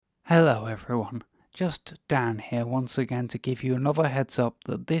Hello everyone, just Dan here once again to give you another heads up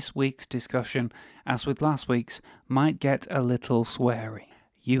that this week's discussion, as with last week's, might get a little sweary.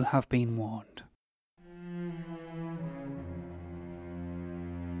 You have been warned.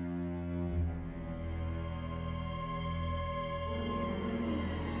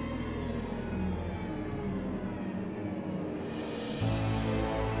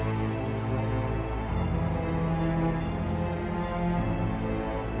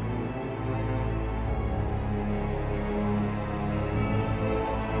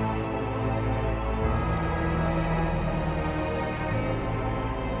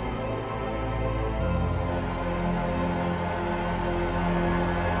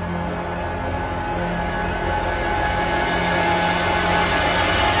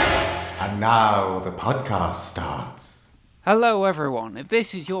 Now the podcast starts. Hello everyone, if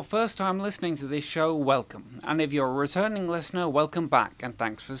this is your first time listening to this show, welcome. And if you're a returning listener, welcome back, and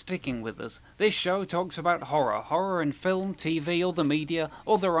thanks for sticking with us. This show talks about horror in film, TV, other media,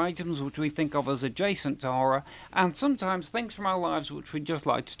 other items which we think of as adjacent to horror, and sometimes things from our lives which we'd just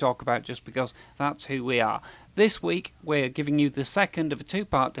like to talk about just because that's who we are. This week, we're giving you the second of a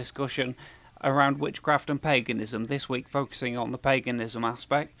two-part discussion around witchcraft and paganism, this week focusing on the paganism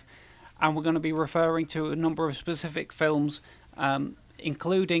aspect. And we're going to be referring to a number of specific films,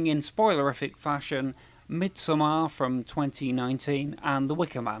 including in spoilerific fashion, Midsommar from 2019 and The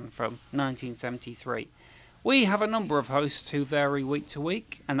Wicker Man from 1973. We have a number of hosts who vary week to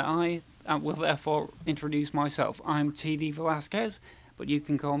week, and I will therefore introduce myself. I'm TD Velasquez, but you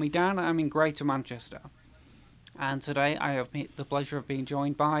can call me Dan. I'm in Greater Manchester. And today I have the pleasure of being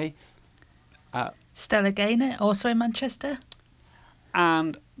joined by Stella Gaynor, also in Manchester.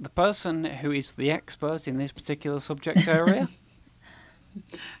 And the person who is the expert in this particular subject area?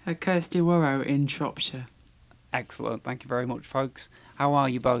 Kirsty Worrow in Shropshire. Excellent. Thank you very much, folks. How are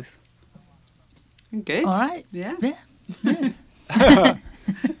you both? Good. All right. Yeah. The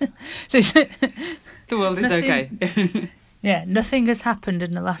world is okay. Yeah, nothing has happened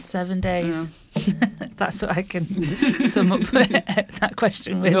in the last 7 days. That's what I can sum up that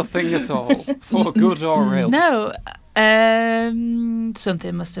question with. Nothing at all, for good or ill. No,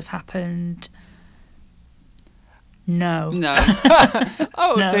 something must have happened. No.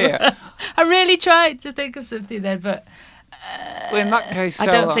 Oh No. dear. I really tried to think of something then, but Well, in that case, I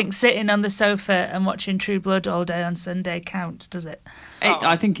don't think sitting on the sofa and watching True Blood all day on Sunday counts, does it?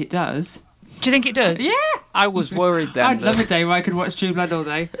 I think it does. Do you think it does? Yeah. I was worried then. I'd love a day where I could watch True Blood all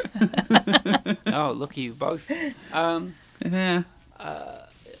day. Oh, look at you both. Yeah.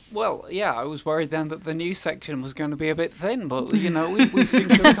 Well, yeah, I was worried then that the news section was going to be a bit thin, but, you know, we seem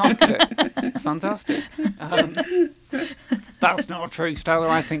to have conquered it. Fantastic. That's not true, Stella.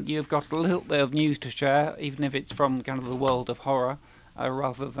 I think you've got a little bit of news to share, even if it's from kind of the world of horror,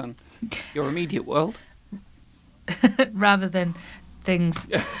 rather than your immediate world. Rather than things,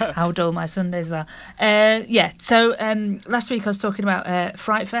 how dull my Sundays are. So last week I was talking about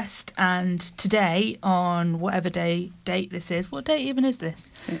Fright Fest, and today, on whatever date this is, what date even is this?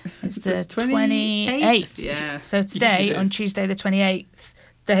 It's the 28th. Yeah. So today, Yes, it on is. Tuesday the 28th,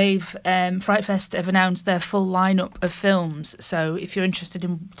 they've Fright Fest have announced their full lineup of films. So if you're interested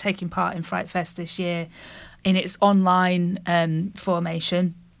in taking part in Fright Fest this year in its online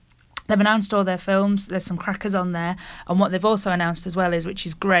formation, they've announced all their films. There's some crackers on there. And what they've also announced as well is, which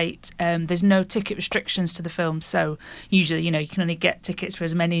is great, there's no ticket restrictions to the films. So usually, you can only get tickets for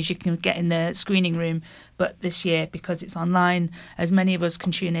as many as you can get in the screening room. But this year, because it's online, as many of us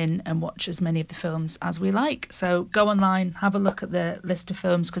can tune in and watch as many of the films as we like. So go online, have a look at the list of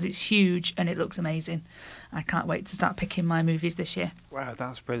films, because it's huge and it looks amazing. I can't wait to start picking my movies this year. Wow,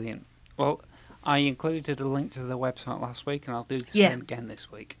 that's brilliant. Well, I included a link to the website last week, and I'll do the Yeah. same again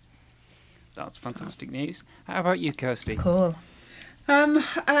this week. That's fantastic news. How about you, Kirsty? Cool.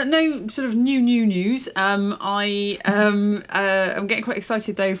 No sort of new news. I'm getting quite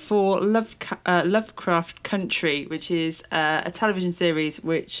excited though for Lovecraft Country, which is a television series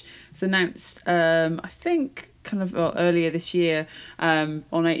which was announced, I think, kind of earlier this year on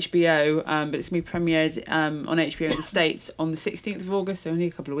HBO, but it's going to be premiered on HBO in the States on the 16th of August, so only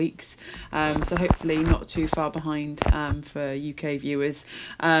a couple of weeks, so hopefully not too far behind for UK viewers,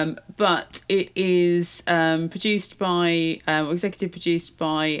 but it is executive produced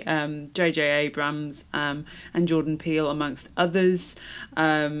by J.J. Abrams and Jordan Peele, amongst others,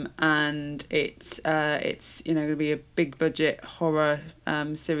 and it's going to be a big budget horror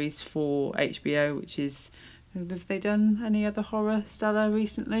series for HBO, which is... Have they done any other horror, Stella,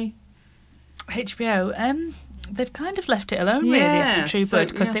 recently? HBO. they've kind of left it alone, really, Yeah, after True so, Blood,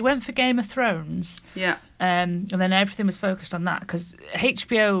 because yeah. they went for Game of Thrones, Yeah. and then everything was focused on that. Because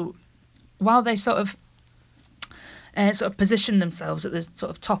HBO, while they sort of position themselves at the sort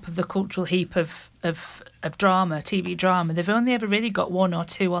of top of the cultural heap of drama, TV drama, they've only ever really got one or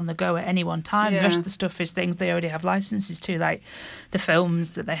two on the go at any one time. The rest Yeah. of the stuff is things they already have licenses to, like the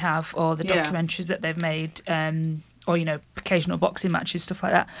films that they have or the Yeah. documentaries that they've made, or occasional boxing matches, stuff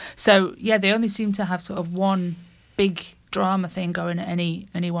like that. So yeah, they only seem to have sort of one big drama thing going at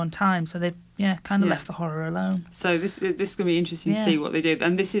any one time. So they've kind of Yeah. left the horror alone. So this is going to be interesting Yeah. to see what they do,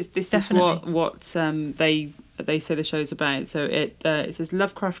 and this is Definitely. what they say the show's about. So it says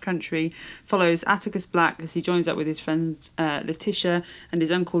Lovecraft Country follows Atticus Black as he joins up with his friend Letitia and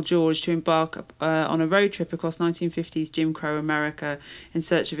his uncle George to embark on a road trip across 1950s Jim Crow America in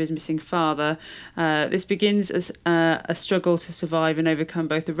search of his missing father. This begins as a struggle to survive and overcome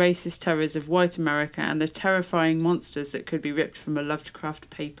both the racist terrors of white America and the terrifying monsters that could be ripped from a Lovecraft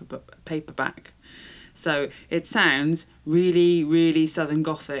paperback. So it sounds really, really Southern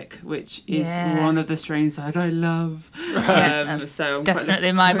Gothic, which is Yeah. one of the strains that I love. Yeah, that's so I'm quite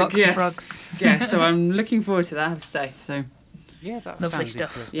definitely my box yes. of frogs. Yeah, so I'm looking forward to that, I have to say. So Yeah, that Lovely sounds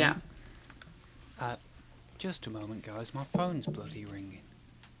stuff. interesting. yeah, Just a moment, guys. My phone's bloody ringing.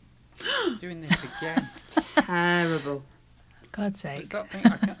 Doing this again. terrible. God's It's sake. that thing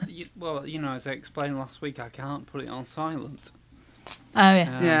I can't, as I explained last week, I can't put it on silent. Oh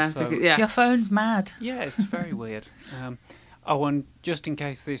yeah. Yeah, So, yeah. Your phone's mad. yeah, it's very weird. And just in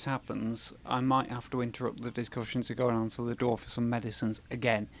case this happens, I might have to interrupt the discussions that are going on to the door for some medicines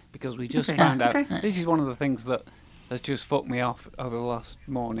again, because we just Okay. found out, Okay. this is one of the things that has just fucked me off over the last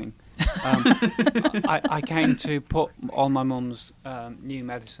morning. I came to put all my mum's new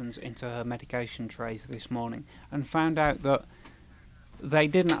medicines into her medication trays this morning and found out that they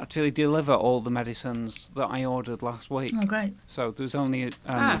didn't actually deliver all the medicines that I ordered last week. Oh great. So there's only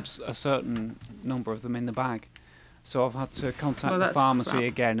a certain number of them in the bag. So I've had to contact Well, the that's pharmacy crap.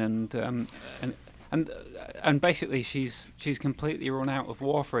 again, and basically she's completely run out of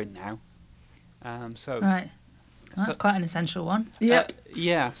warfarin now. So Right. Well, that's So- quite an essential one. Yep.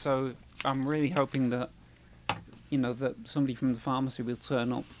 yeah. So I'm really hoping that that somebody from the pharmacy will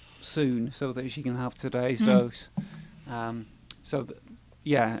turn up soon so that she can have today's dose. And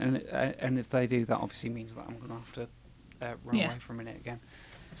if they do, that obviously means that I'm going to have to run Yeah. away for a minute again.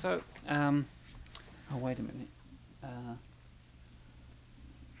 So, wait a minute.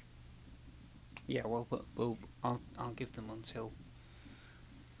 I'll give them until.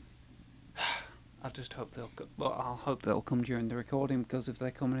 I just hope I'll hope they'll come during the recording, because if they're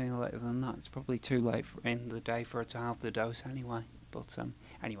coming any later than that, it's probably too late in the day for her to have the dose anyway. But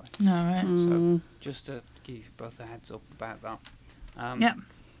anyway, All right. so just to give you both a heads up about that. Yep.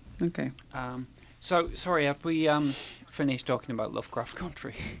 Okay. So sorry, have we finished talking about Lovecraft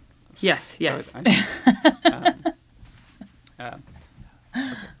Country? Yes. Yes. Okay.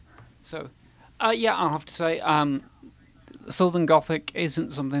 So, I'll have to say, Southern Gothic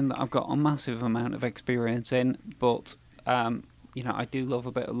isn't something that I've got a massive amount of experience in, but I do love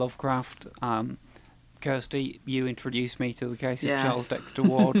a bit of Lovecraft. Kirsty, you introduced me to The Case of Yes. Charles Dexter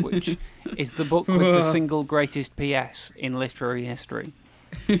Ward, which is the book with the single greatest PS in literary history.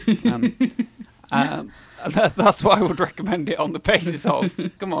 That's why I would recommend it on the basis of.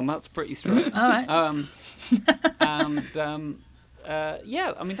 Come on, that's pretty strong. All right.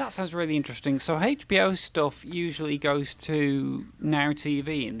 That sounds really interesting. So HBO stuff usually goes to Now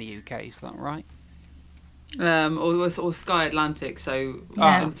TV in the UK, is that right? Or Sky Atlantic. So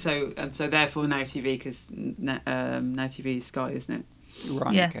Yeah. and so therefore Now TV, because Now TV is Sky, isn't it?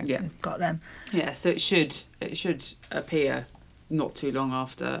 Right. Yeah. Okay. Yeah. Got them. Yeah. So it should appear not too long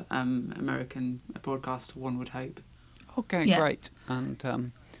after American broadcast, one would hope. Okay, Yeah. great.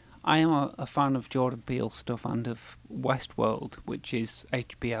 And I am a fan of Jordan Peele stuff and of Westworld, which is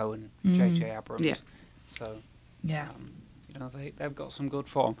HBO and J.J. Abrams. Yeah. So, Yeah. they've got some good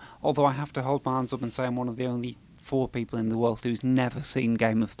form. Although I have to hold my hands up and say I'm one of the only 4 people in the world who's never seen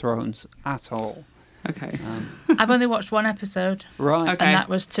Game of Thrones at all. Okay. I've only watched one episode, Right. Okay. and that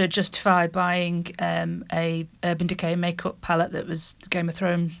was to justify buying a Urban Decay makeup palette that was Game of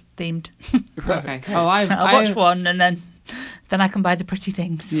Thrones themed. Right. Okay. Oh, I'll watch one, and then I can buy the pretty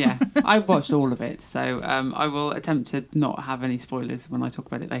things. Yeah, I've watched all of it, so I will attempt to not have any spoilers when I talk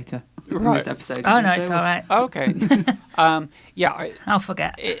about it later in Right. this episode. Oh no, So it's all right. Okay. I'll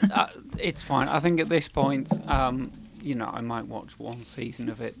forget. It's fine. I think at this point, I might watch one season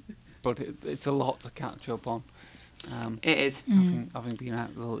of it, but it's a lot to catch up on. It is. Having been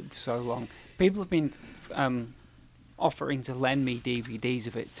out for so long, people have been offering to lend me DVDs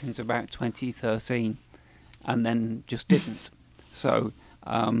of it since about 2013, and then just didn't. So,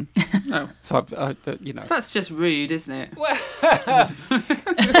 Oh, so that's just rude, isn't it? Well,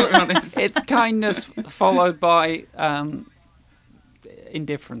 Be honest. it's kindness followed by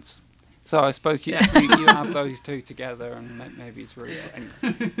indifference. So I suppose you have those two together, and maybe it's rude.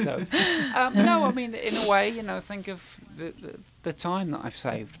 But anyway. So, no, I mean, in a way, think of the time that I've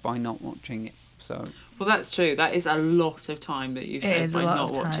saved by not watching it. So, Well, that's true. That is a lot of time that you've It saved is a by lot not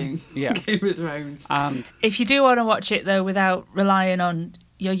of time. watching Yeah. Game of Thrones. and If you do want to watch it though without relying on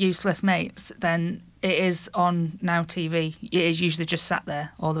your useless mates, then it is on Now TV. It is usually just sat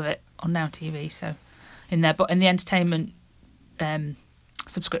there, all of it on Now TV. So in there, but in the entertainment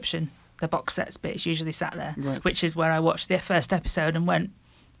subscription, the box sets bit is usually sat there, Right. which is where I watched the first episode and went,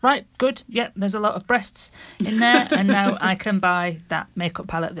 right, good, yep, there's a lot of breasts in there, and now I can buy that makeup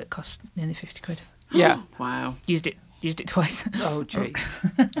palette that cost nearly 50 quid. yeah. Wow. Used it twice. Oh, gee.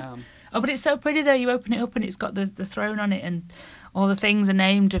 Oh, but it's so pretty though. You open it up and it's got the throne on it, and all the things are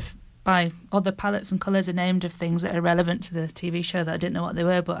named by all the palettes and colours are named of things that are relevant to the TV show that I didn't know what they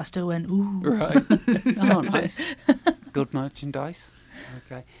were, but I still went, ooh. Right. Oh, nice. Good merchandise.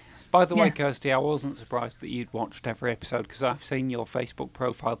 Okay. By the way, Yeah. Kirsty, I wasn't surprised that you'd watched every episode because I've seen your Facebook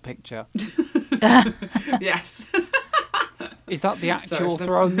profile picture. Yes. Is that the actual Sorry.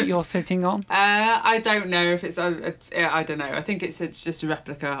 throne that you're sitting on? I don't know if it's I don't know. I think it's just a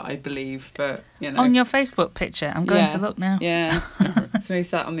replica, I believe, but On your Facebook picture. I'm going Yeah. to look now. Yeah, it's me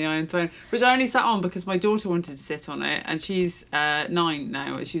sat on the Iron Throne, which I only sat on because my daughter wanted to sit on it, and she's 9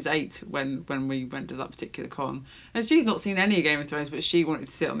 now. She was 8 when we went to that particular con, and she's not seen any Game of Thrones, but she wanted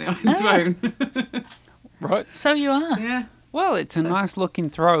to sit on the Iron Throne. Right. So you are. Yeah, Well, it's a nice looking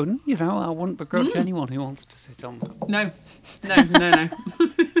throne. I wouldn't begrudge anyone who wants to sit on that. no.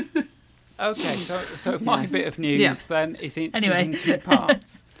 Okay, so my Yes. bit of news Yeah. then is in 2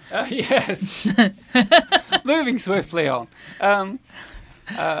 parts. Yes. Moving swiftly on.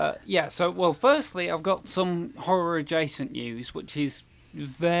 So firstly, I've got some horror adjacent news, which is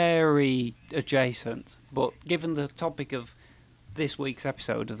very adjacent, but given the topic of this week's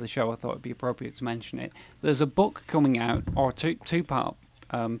episode of the show, I thought it'd be appropriate to mention it. There's a book coming out, or two-part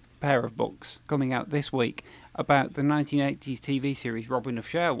pair of books coming out this week about the 1980s TV series Robin of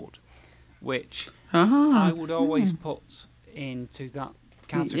Sherwood, which I would always put into that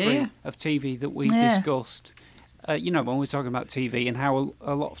category Yeah. of TV that we Yeah. discussed. When we're talking about TV and how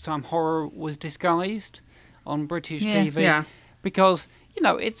a lot of time horror was disguised on British Yeah. TV, Yeah. because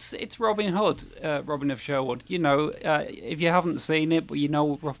it's Robin Hood, Robin of Sherwood. If you haven't seen it but you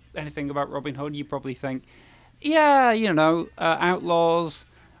know anything about Robin Hood, you probably think, outlaws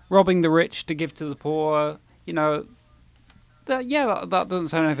robbing the rich to give to the poor. That doesn't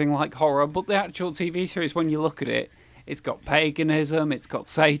sound anything like horror, but the actual TV series, when you look at it, it's got paganism, it's got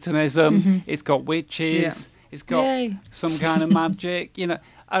Satanism, it's got witches, it's got Yay. some kind of magic,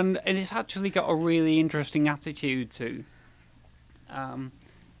 and it's actually got a really interesting attitude to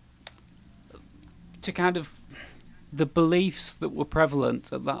kind of the beliefs that were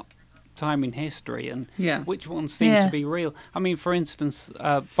prevalent at that time in history and Yeah. which ones seem Yeah. to be real. I mean, for instance,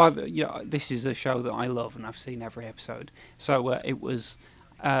 this is a show that I love and I've seen every episode. So it was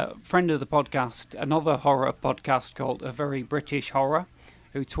a friend of the podcast, another horror podcast called A Very British Horror,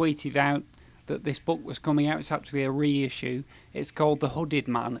 who tweeted out that this book was coming out. It's actually a reissue. It's called The Hooded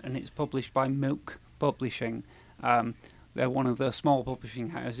Man, and it's published by Milk Publishing. They're one of the small publishing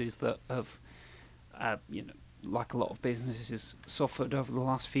houses that have, like a lot of businesses, suffered over the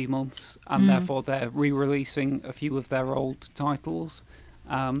last few months, and therefore they're re-releasing a few of their old titles.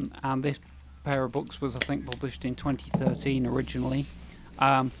 And this pair of books was, I think, published in 2013 originally.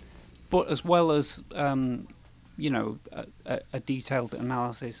 But as well as a detailed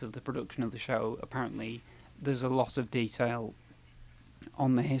analysis of the production of the show, apparently there's a lot of detail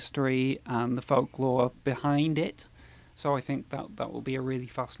on the history and the folklore behind it. So I think that will be a really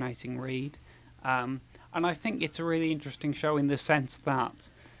fascinating read. And I think it's a really interesting show in the sense that,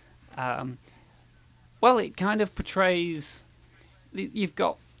 it kind of portrays... You've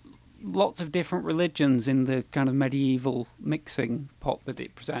got lots of different religions in the kind of medieval mixing pot that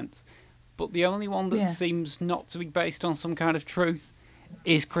it presents. But the only one that seems not to be based on some kind of truth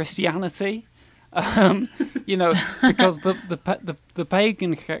is Christianity. Because the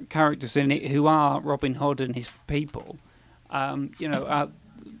pagan characters in it, who are Robin Hood and his people,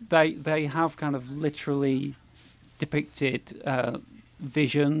 they have kind of literally depicted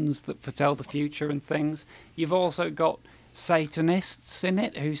visions that foretell the future and things. You've also got Satanists in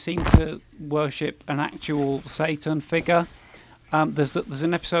it who seem to worship an actual Satan figure. There's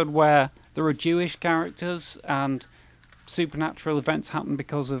an episode where there are Jewish characters and supernatural events happen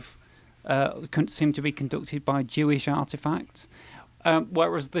because of seem to be conducted by Jewish artifacts,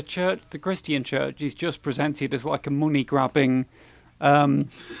 whereas the Christian church, is just presented as like a money-grabbing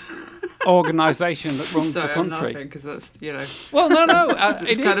organisation that runs the country. Because that's Well, no,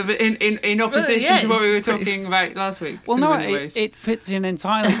 it's kind of in opposition to what we were talking about last week. Well, no, it fits in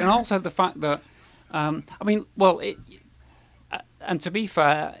entirely, and also the fact that and to be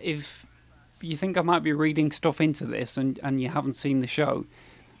fair, if you think I might be reading stuff into this and you haven't seen the show,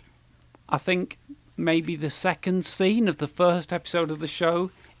 I think maybe the second scene of the first episode of the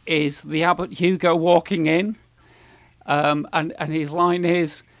show is the Abbot Hugo walking in, and his line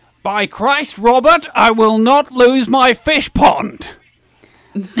is, "By Christ, Robert, I will not lose my fish pond."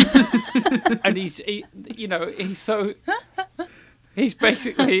 And he's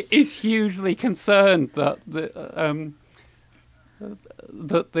hugely concerned that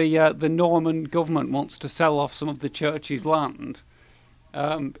the Norman government wants to sell off some of the church's land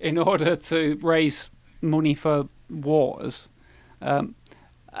in order to raise money for wars,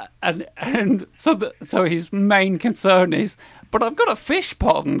 and so his main concern is, but I've got a fish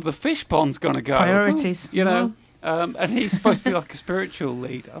pond. The fish pond's going to go. Priorities, and he's supposed to be like a spiritual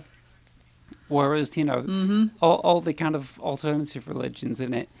leader, whereas all the kind of alternative religions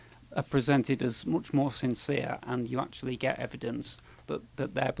in it are presented as much more sincere, and you actually get evidence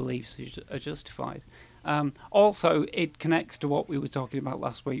that their beliefs are justified. Also, it connects to what we were talking about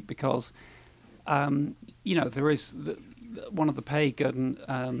last week because, there is one of the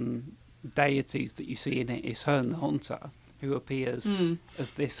pagan deities that you see in it is Herne the Hunter, who appears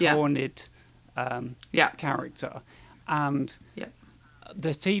as this horned character. And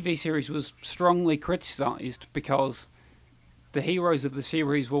the TV series was strongly criticised because the heroes of the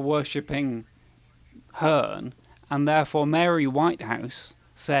series were worshipping Herne, and therefore Mary Whitehouse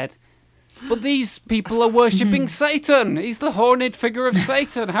said, "But these people are worshipping Satan. He's the horned figure of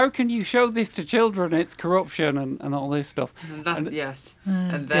Satan. How can you show this to children? It's corruption and all this stuff." And there's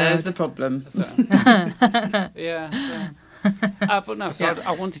the problem. But no, so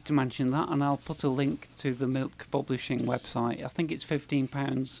I wanted to mention that, and I'll put a link to the Milk Publishing website. I think it's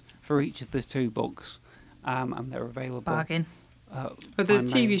 £15 for each of the two books, and they're available. Bargain. But the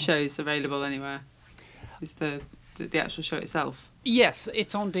TV show's available anywhere? Is the actual show itself? Yes,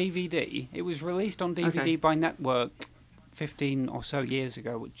 it's on DVD. It was released on DVD by Network 15 or so years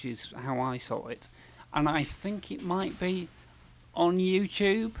ago, which is how I saw it. And I think it might be on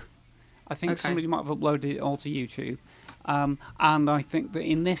YouTube. I think somebody might have uploaded it all to YouTube. And I think that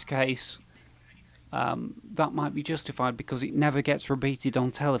in this case, that might be justified because it never gets repeated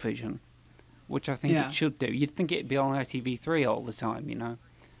on television, which I think it should do. You'd think it'd be on ITV3 all the time,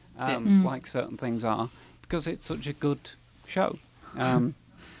 like certain things are, because it's such a good show.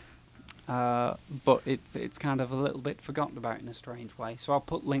 But it's kind of a little bit forgotten about in a strange way. So I'll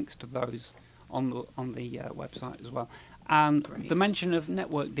put links to those on the website as well. And the mention of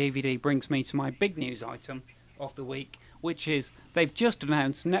Network DVD brings me to my big news item of the week, which is they've just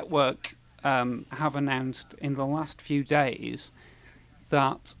announced, Network have announced in the last few days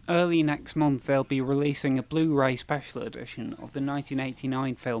that early next month they'll be releasing a Blu-ray special edition of the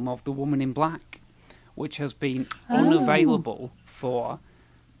 1989 film of The Woman in Black, which has been unavailable for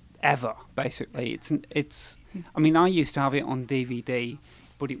ever, basically. It's. I mean, I used to have it on DVD,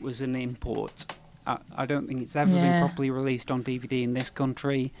 but it was an import. I don't think it's ever been properly released on DVD in this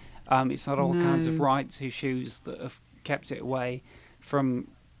country. It's had all kinds of rights issues that have kept it away from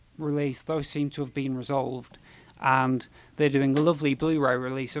release. Those seem to have been resolved, and they're doing a lovely Blu-ray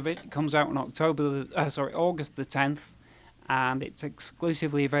release of it. It comes out on August the 10th, and it's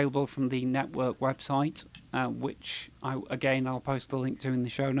exclusively available from the Network website, which I'll post the link to in the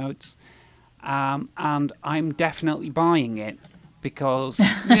show notes. And I'm definitely buying it because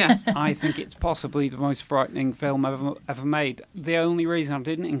I think it's possibly the most frightening film ever made. The only reason I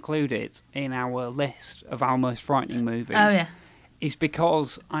didn't include it in our list of our most frightening movies is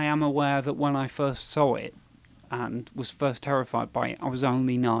because I am aware that when I first saw it and was first terrified by it, I was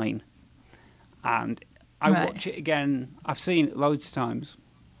only 9. And I watch it again. I've seen it loads of times,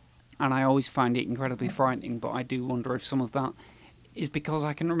 and I always find it incredibly frightening, but I do wonder if some of that is because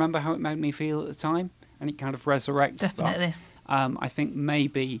I can remember how it made me feel at the time, and it kind of resurrects that. I think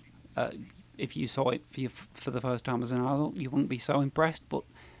maybe if you saw it for the first time as an adult, you wouldn't be so impressed, but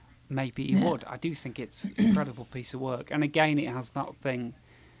maybe you would. I do think it's an incredible piece of work. And again, it has that thing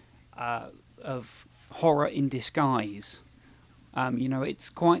of horror in disguise. It's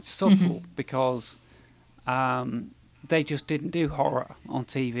quite subtle because they just didn't do horror on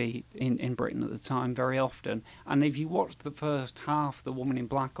TV in Britain at the time very often. And if you watched the first half, The Woman in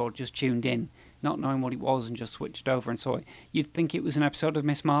Black, or just tuned in, not knowing what it was and just switched over and saw it, you'd think it was an episode of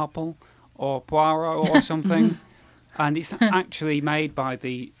Miss Marple or Poirot or something. And it's actually made by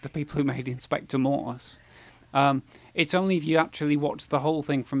the people who made Inspector Morse. It's only if you actually watch the whole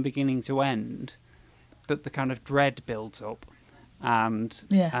thing from beginning to end that the kind of dread builds up. And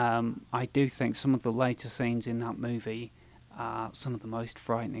I do think some of the later scenes in that movie are some of the most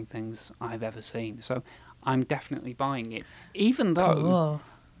frightening things I've ever seen. So I'm definitely buying it, even though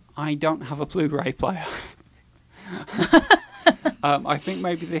I don't have a Blu-ray player. I think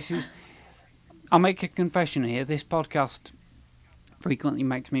maybe this is... I'll make a confession here. This podcast frequently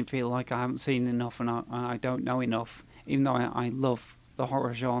makes me feel like I haven't seen enough and I don't know enough, even though I love the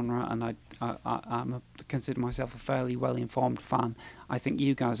horror genre and I consider myself a fairly well-informed fan. I think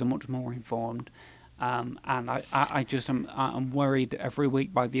you guys are much more informed. And I just I'm worried every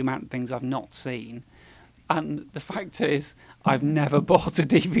week by the amount of things I've not seen. And the fact is, I've never bought a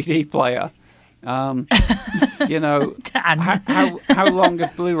DVD player. You know, how long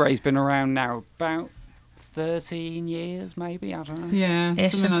have Blu-rays been around now? About 13 years, maybe. I don't know. Yeah,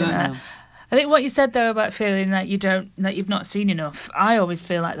 something like that. I think what you said though about feeling that you've not seen enough, I always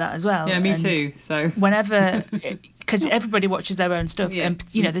feel like that as well. Yeah, me too. So whenever, because everybody watches their own stuff, and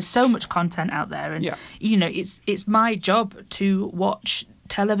you know, there's so much content out there, and you know, it's my job to watch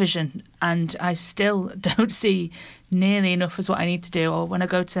television, and I still don't see nearly enough as what I need to do. Or when I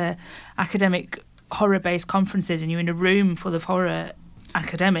go to academic horror-based conferences, and you're in a room full of horror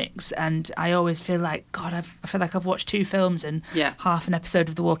academics, and I always feel like, God, I feel like I've watched 2 films and half an episode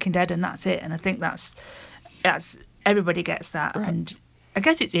of The Walking Dead, and that's it. And I think that's everybody gets that, right. And I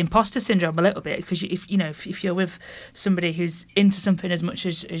guess it's the imposter syndrome a little bit, because if you're with somebody who's into something as much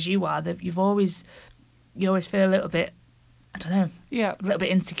as you are, that you always feel a little bit, I don't know, a little bit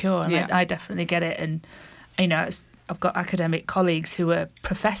insecure, and I definitely get it. And you know, I've got academic colleagues who are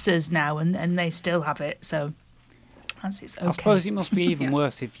professors now, and they still have it, so. It's okay. I suppose it must be even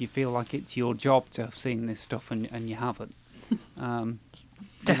worse if you feel like it's your job to have seen this stuff and you haven't.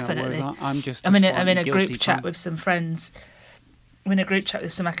 Definitely. You know, I'm in a group chat with some friends. I'm in a group chat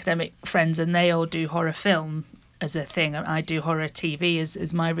with some academic friends, and they all do horror film as a thing. I do horror TV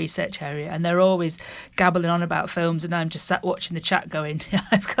as my research area, and they're always gabbling on about films, and I'm just sat watching the chat going,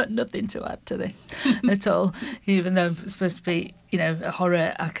 I've got nothing to add to this at all. Even though I'm supposed to be, you know, a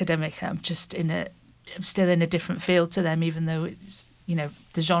horror academic, I'm still in a different field to them, even though it's, you know,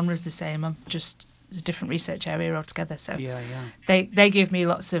 the genre's the same. I'm just a different research area altogether. So they give me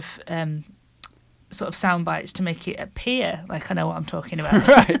lots of sort of sound bites to make it appear like I know what I'm talking about.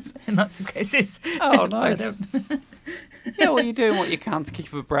 Right. In lots of cases. Oh, nice. Well, you're doing what you can to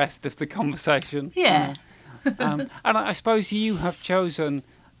keep abreast of the conversation. Yeah. And I suppose you have chosen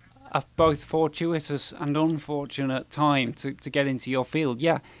a both fortuitous and unfortunate time to get into your field.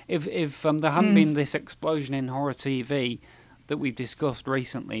 Yeah, if there hadn't been this explosion in horror TV that we've discussed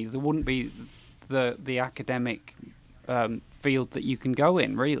recently, there wouldn't be the academic field that you can go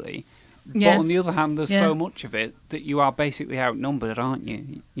in, really. Yeah. But on the other hand, there's so much of it that you are basically outnumbered, aren't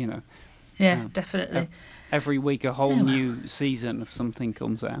you? You know. Yeah, definitely. Every week a whole new season of something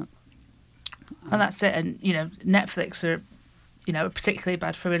comes out. And that's it. And, you know, Netflix are, you know, particularly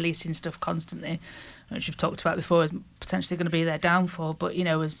bad for releasing stuff constantly, which we've talked about before, is potentially going to be their downfall. But, you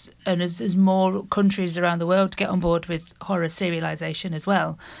know, as more countries around the world get on board with horror serialization as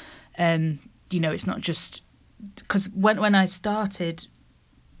well, you know, it's not just... Because when I started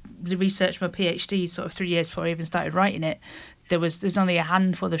the research for my PhD, sort of 3 years before I even started writing it, there's only a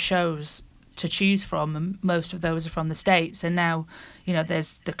handful of shows to choose from, and most of those are from the States. And now, you know,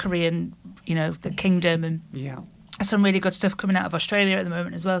 there's the Korean, you know, the Kingdom, and some really good stuff coming out of Australia at the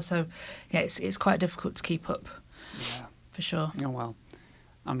moment as well. So yeah, it's quite difficult to keep up. Yeah, for sure. Oh well,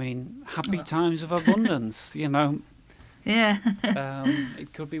 I mean, happy times of abundance, you know. Yeah.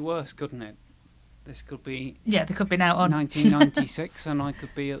 It could be worse, couldn't it? This could be... Yeah, they could be now on. 1996, and I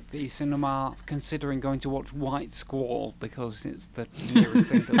could be at the cinema considering going to watch White Squall because it's the nearest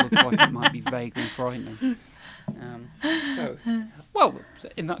thing that looks like it might be vaguely frightening. Well,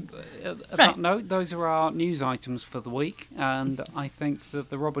 that note, those are our news items for the week, and I think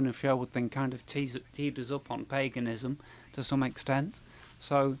that the Robin of Sherwood thing kind of teed us up on paganism to some extent.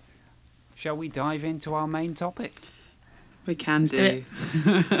 So, shall we dive into our main topic? We can do.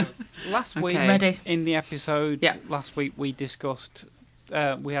 Last week, in the episode, last week we discussed,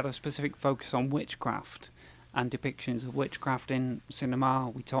 we had a specific focus on witchcraft and depictions of witchcraft in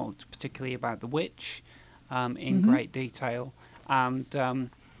cinema. We talked particularly about The Witch in great detail. And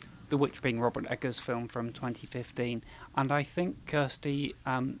The Witch being Robert Eggers' film from 2015. And I think, Kirsty,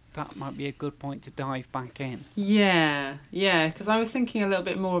 that might be a good point to dive back in. Yeah, because I was thinking a little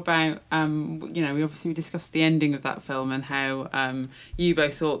bit more about, we discussed the ending of that film and how you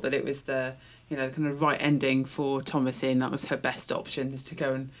both thought that it was the kind of right ending for Thomasin. That was her best option, is to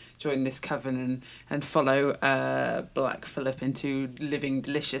go and join this coven and follow Black Phillip into living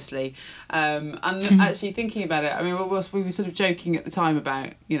deliciously. And actually thinking about it, I mean, we were sort of joking at the time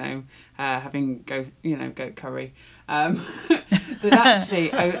about, having goat curry. That actually,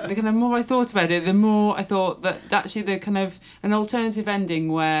 the kind of more I thought about it, the more I thought that actually the kind of an alternative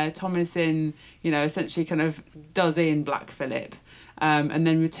ending where Thomasin, essentially kind of does in Black Phillip. And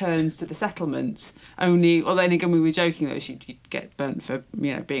then returns to the settlement. Then again, we were joking that she'd get burnt for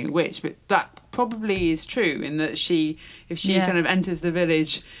being a witch, but that probably is true in that if she kind of enters the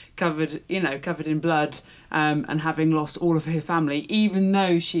village covered in blood, and having lost all of her family, even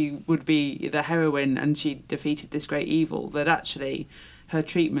though she would be the heroine and she defeated this great evil, that actually her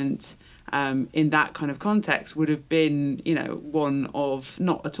treatment in that kind of context would have been, one of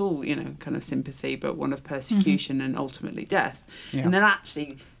not at all, kind of sympathy, but one of persecution and ultimately death. Yeah. And then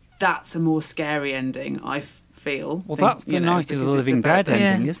actually, that's a more scary ending, I feel. Well, that's the Night of the Living Dead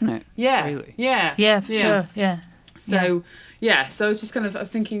ending, isn't it? Yeah. Really? Yeah. Sure. Yeah. So, so I was just kind of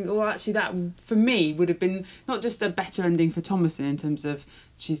thinking, well, actually, that for me would have been not just a better ending for Thomasin in terms of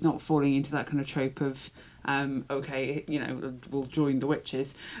she's not falling into that kind of trope of, we'll join the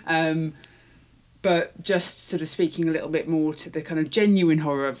witches. But just sort of speaking a little bit more to the kind of genuine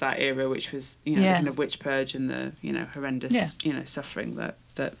horror of that era, which was, the kind of witch purge and the, horrendous, suffering that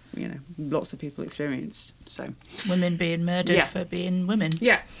lots of people experienced. So women being murdered for being women.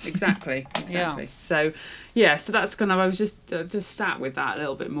 Yeah, exactly. Yeah. So, so that's kind of, I was just sat with that a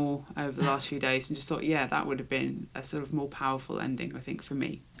little bit more over the last few days and just thought, that would have been a sort of more powerful ending, I think, for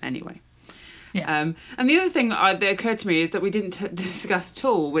me, anyway. Yeah. And the other thing that occurred to me is that we didn't discuss at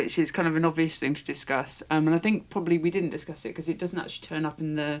all, which is kind of an obvious thing to discuss. And I think probably we didn't discuss it because it doesn't actually turn up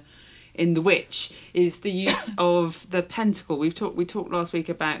in the Witch, is the use of the pentacle. We talked last week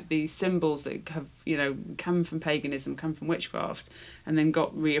about the symbols that have come from paganism, come from witchcraft, and then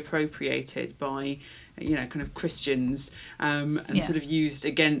got reappropriated by kind of Christians, and sort of used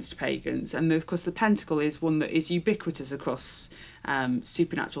against pagans. And of course the pentacle is one that is ubiquitous across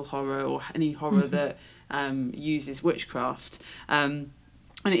supernatural horror or any horror that uses witchcraft.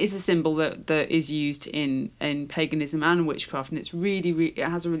 And it is a symbol that is used in paganism and witchcraft, and it's really it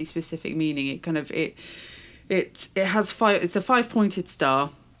has a really specific meaning. It kind of it has five. It's a 5-pointed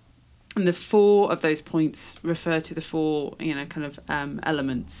star, and the 4 of those points refer to the 4 kind of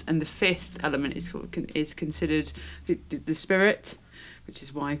elements, and the 5th element is considered the spirit, which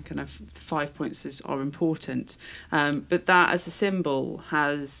is why kind of 5 points are important. But that as a symbol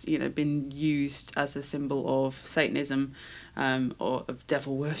has been used as a symbol of Satanism, or of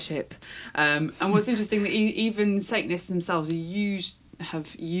devil worship. And what's interesting that even Satanists themselves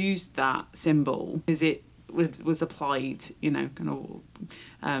have used that symbol because it was applied, kind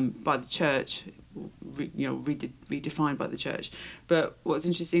of by the church, redefined by the church. But what's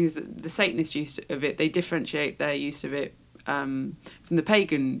interesting is that the Satanist use of it, they differentiate their use of it from the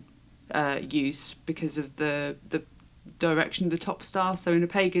pagan use because of the direction of the top star. So in the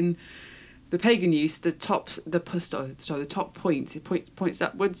pagan use, the top point, it points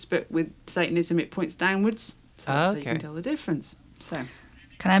upwards, but with Satanism it points downwards. So that's how you can tell the difference. So,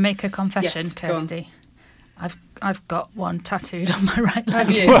 can I make a confession, yes, Kirsty? I've got one tattooed on my right leg. Have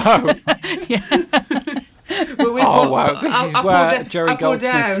you? Wow. Yeah. Well, wow, this is where Jerry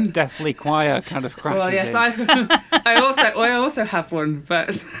Goldsmith's down. Deathly Choir kind of crashes Well, yes, in. I also have one, but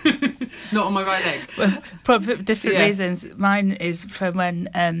not on my right leg. Well, probably for different reasons. Mine is from when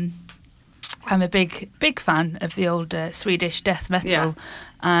I'm a big fan of the old Swedish death metal,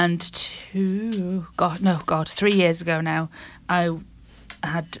 and 3 years ago now, I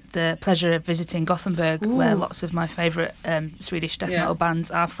had the pleasure of visiting Gothenburg, where lots of my favourite Swedish death metal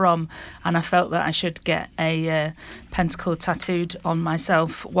bands are from, and I felt that I should get a pentacle tattooed on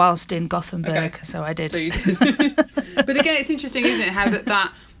myself whilst in Gothenburg, so I did. So you did. But again, it's interesting, isn't it, how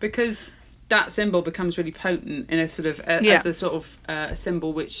that because that symbol becomes really potent in a sort of as a sort of a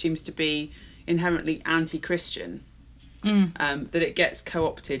symbol which seems to be inherently anti-Christian. That it gets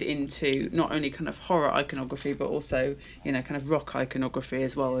co-opted into not only kind of horror iconography but also kind of rock iconography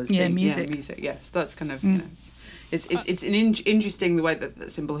as well as music. Yes, that's kind of it's interesting the way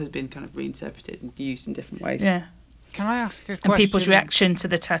that symbol has been kind of reinterpreted and used in different ways. Can I ask a question? And people's reaction to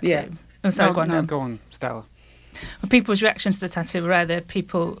the tattoo. Yeah. Oh, sorry, go on. Go on, Stella. people's reactions to the tattoo were either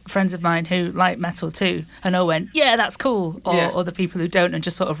friends of mine who like metal too, and all went, yeah, that's cool, or other people who don't and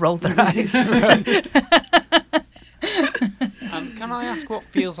just sort of rolled their eyes. Can I ask what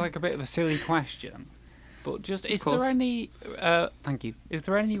feels like a bit of a silly question? But just, is there any... thank you. Is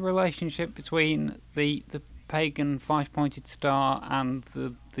there any relationship between the pagan five-pointed star and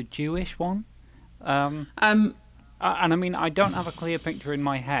the Jewish one? And I mean, I don't have a clear picture in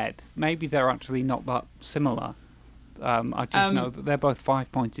my head. Maybe they're actually not that similar. I just know that they're both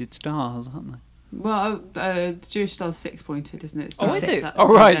five-pointed stars, aren't they? Well, the Jewish star's six-pointed, isn't it? Oh, is it?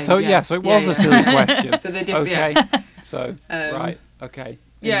 Oh, right. So, so it was a silly question. So they're different. Okay. Yeah. So, right. Okay.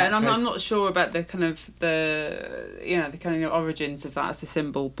 Yeah, and I'm not sure about the kind of the kind of origins of that as a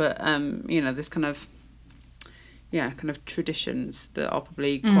symbol, but there's kind of traditions that are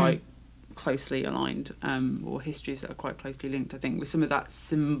probably quite closely aligned, or histories that are quite closely linked, I think, with some of that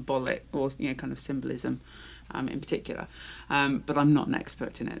symbolic or kind of symbolism in particular. But I'm not an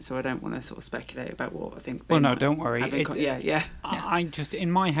expert in it, so I don't want to sort of speculate about what I think. Well, no, don't worry. I just,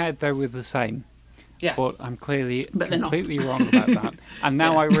 in my head, they were the same. Yeah. But I'm clearly completely wrong about that. And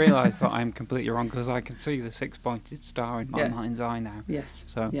now I realise that I'm completely wrong because I can see the six-pointed star in my mind's eye now. Yes.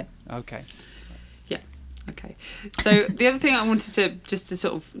 So, okay. Yeah. Okay. So the other thing I wanted to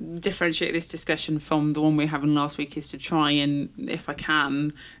sort of differentiate this discussion from the one we were having last week is to try and, if I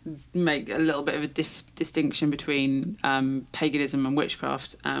can, make a little bit of a distinction between paganism and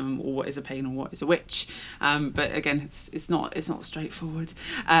witchcraft, or what is a pagan and what is a witch. But again, it's not straightforward.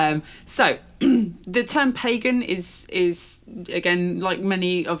 So the term pagan is again, like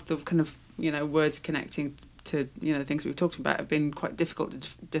many of the kind of words connecting to things we've talked about, have been quite difficult to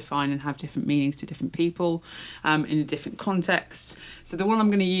define and have different meanings to different people in different contexts. So the one I'm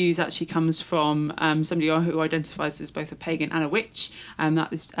going to use actually comes from somebody who identifies as both a pagan and a witch, and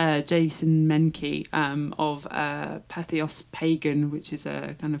that is Jason Menke of Patheos Pagan, which is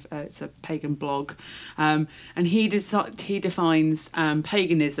a kind of it's a pagan blog, and he defines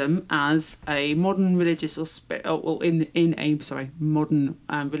paganism as a modern religious modern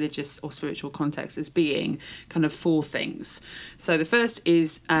religious or spiritual context as being kind of four things. So the first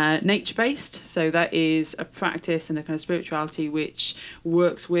is nature-based. So that is a practice and a kind of spirituality which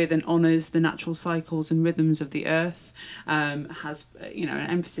works with and honours the natural cycles and rhythms of the earth. Has an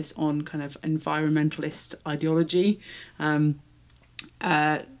emphasis on kind of environmentalist ideology.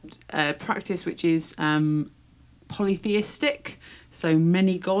 A practice which is polytheistic, so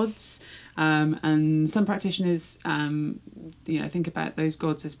many gods. And some practitioners, think about those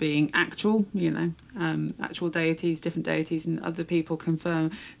gods as being actual, actual deities, different deities, and other people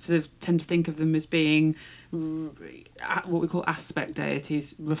tend to think of them as being what we call aspect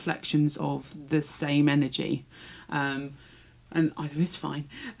deities, reflections of the same energy. And either is fine.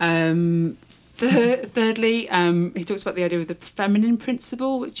 Thirdly, he talks about the idea of the feminine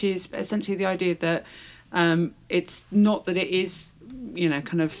principle, which is essentially the idea that it's not that it is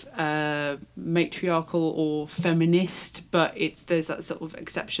matriarchal or feminist, but there's that sort of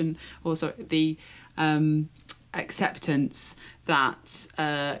exception, or the acceptance that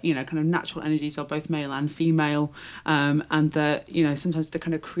kind of natural energies are both male and female, and that sometimes the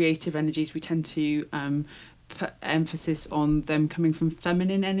kind of creative energies we tend to put emphasis on them coming from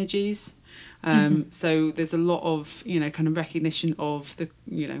feminine energies. So there's a lot of kind of recognition of the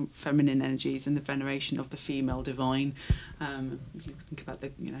feminine energies and the veneration of the female divine. Think about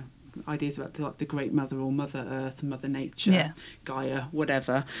the ideas about the Great Mother or Mother Earth, Mother Nature, Gaia,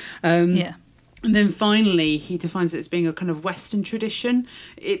 whatever. And then finally, he defines it as being a kind of Western tradition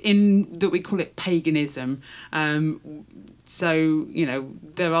in that we call it paganism. So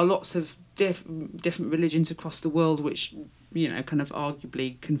there are lots of different religions across the world which kind of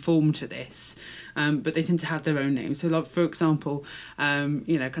arguably conform to this, but they tend to have their own names. So, like, for example,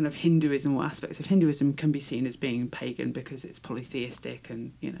 kind of Hinduism or aspects of Hinduism can be seen as being pagan because it's polytheistic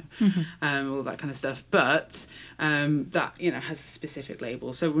and all that kind of stuff. But that has a specific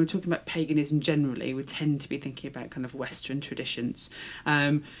label. So when we're talking about paganism generally, we tend to be thinking about kind of Western traditions.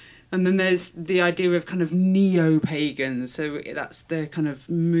 And then there's the idea of kind of neo-pagans. So that's the kind of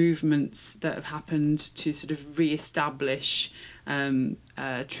movements that have happened to sort of re-establish, kind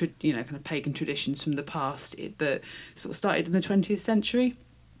of pagan traditions from the past that sort of started in the 20th century.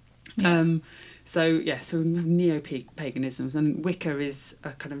 Yeah. So neo-paganism, and Wicca is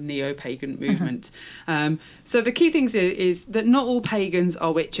a kind of neo-pagan movement. So the key things is that not all pagans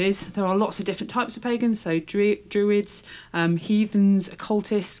are witches. There are lots of different types of pagans, so druids, heathens,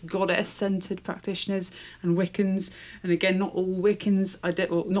 occultists, goddess-centered practitioners, and Wiccans. And again, not all Wiccans,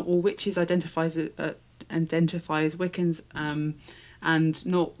 not all witches identify as Wiccans, and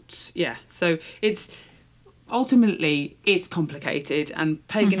not. So it's ultimately it's complicated, and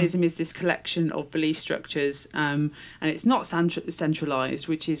paganism is this collection of belief structures, and it's not centralized,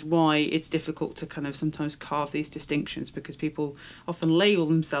 which is why it's difficult to kind of sometimes carve these distinctions, because people often label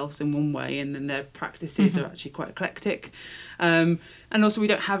themselves in one way and then their practices are actually quite eclectic. And also we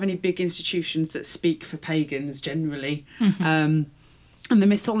don't have any big institutions that speak for pagans generally. And the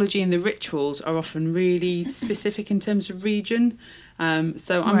mythology and the rituals are often really specific in terms of region.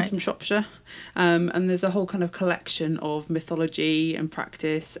 So I'm from Shropshire, and there's a whole kind of collection of mythology and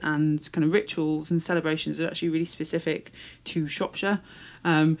practice and kind of rituals and celebrations that are actually really specific to Shropshire.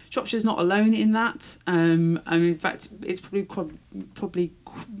 Shropshire's not alone in that. And in fact, it's probably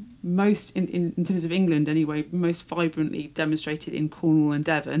most, in terms of England anyway, most vibrantly demonstrated in Cornwall and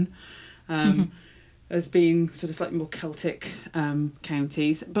Devon. As being sort of slightly more Celtic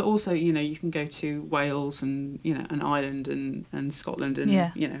counties, but also, you know, you can go to Wales and, you know, and Ireland and Scotland and,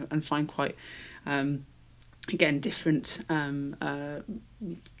 you know, and find quite, again, different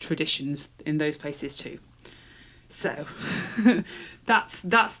traditions in those places too. So that's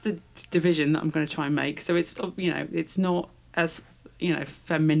the division that I'm going to try and make. So it's, you know, it's not as, you know,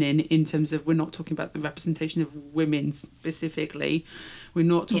 feminine in terms of, we're not talking about the representation of women specifically. We're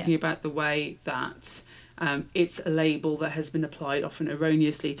not talking about the way that it's a label that has been applied often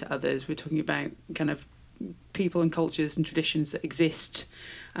erroneously to others. We're talking about kind of people and cultures and traditions that exist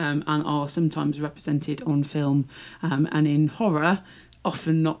and are sometimes represented on film, and in horror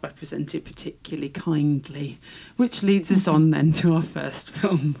often not represented particularly kindly, which leads us on then to our first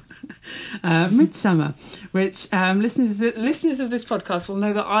film, Midsommar, which listeners of this podcast will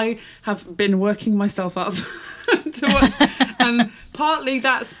know that I have been working myself up to watch, and partly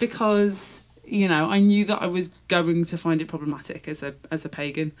that's because, you know, I knew that I was going to find it problematic as a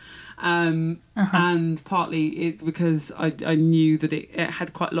pagan, and partly it's because I knew that it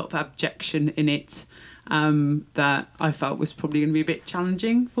had quite a lot of abjection in it, that I felt was probably going to be a bit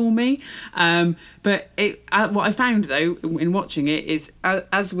challenging for me. But what I found, though, in watching it is,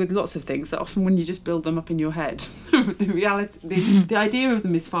 as with lots of things, that often when you just build them up in your head, the idea of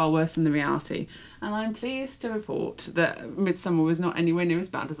them is far worse than the reality. And I'm pleased to report that Midsommar was not anywhere near as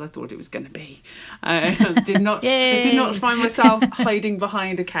bad as I thought it was going to be. I did not find myself hiding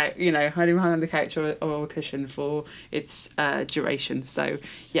behind a couch, or a cushion for its duration. So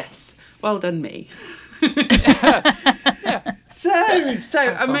yes, well done me. So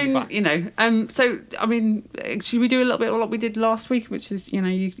I mean, you know, so I mean, should we do a little bit of what we did last week, which is, you know,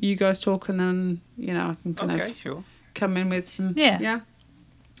 you guys talk, and then, you know, I can kind of come in with some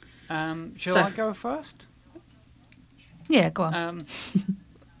Shall I go first? Yeah, go on.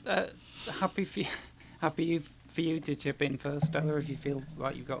 Happy for you to chip in first, Stella, if you feel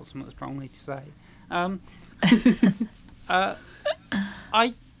like you've got something strongly to say.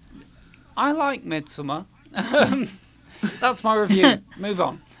 I like Midsommar. That's my review. Move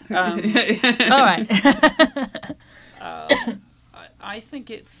on. All right. I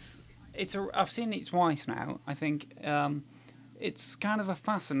think I've seen it twice now. I think it's kind of a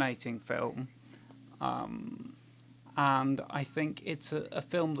fascinating film, and I think it's a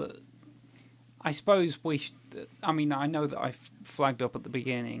film that I suppose I mean, I know that I've flagged up at the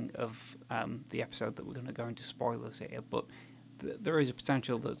beginning of the episode that we're going to go into spoilers here, but there is a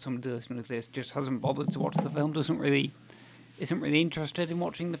potential that somebody listening to this just hasn't bothered to watch the film, isn't really interested in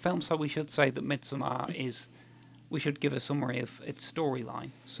watching the film. So we should say that Midsommar we should give a summary of its storyline.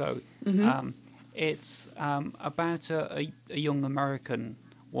 So it's about a young American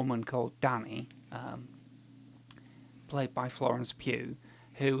woman called Dani, played by Florence Pugh,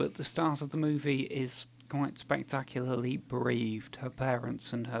 who at the start of the movie is quite spectacularly bereaved. Her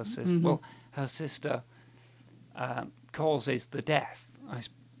parents and her sister, her sister causes the death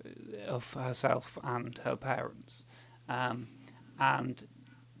of herself and her parents. And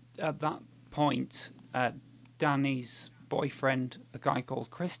at that point, Dani's boyfriend, a guy called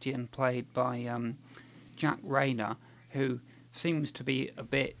Christian, played by Jack Rayner, who seems to be a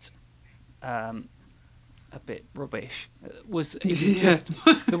bit rubbish. The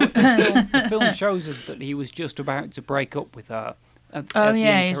film shows us that he was just about to break up with her at the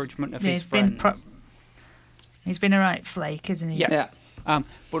encouragement of his friends. He's been a right flake, isn't he? Yeah.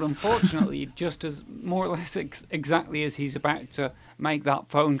 But unfortunately, just as more or less exactly as he's about to make that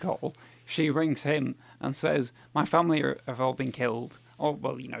phone call, she rings him and says, "My family have all been killed." Or,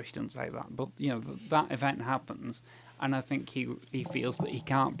 well, you know, she doesn't say that, but, you know, that event happens. And I think he feels that he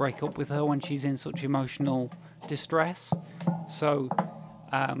can't break up with her when she's in such emotional distress. So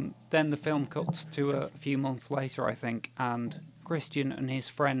then the film cuts to a few months later, I think, and Christian and his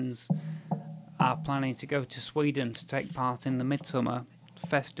friends are planning to go to Sweden to take part in the Midsummer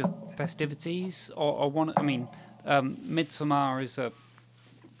festivities, or one. I mean, Midsummer is a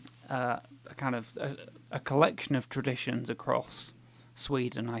kind of a collection of traditions across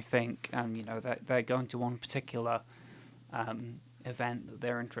Sweden, I think, and they're going to one particular event that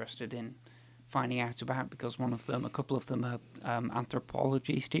they're interested in finding out about, because a couple of them are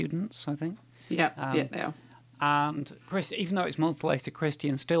anthropology students, I think. Yeah, they are. And Chris, even though it's months later,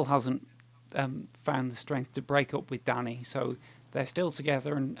 Christian still hasn't found the strength to break up with Danny, so they're still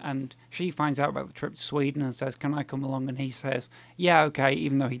together, and she finds out about the trip to Sweden and says, "Can I come along?" And he says, "Yeah, okay,"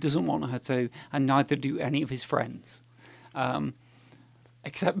 even though he doesn't want her to, and neither do any of his friends.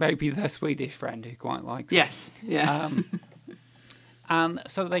 Except maybe their Swedish friend who quite likes Yes, yeah. And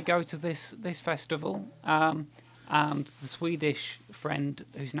so they go to this festival, and the Swedish friend,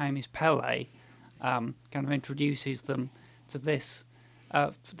 whose name is Pelle, kind of introduces them to this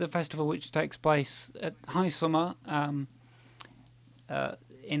the festival, which takes place at high summer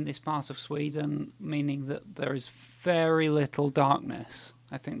in this part of Sweden, meaning that there is very little darkness.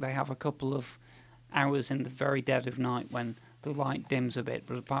 I think they have a couple of hours in the very dead of night when the light dims a bit,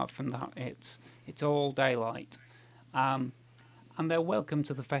 but apart from that, it's all daylight. And they're welcome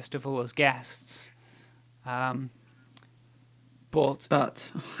to the festival as guests,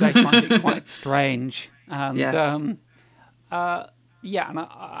 but they find it quite strange. And, yes. And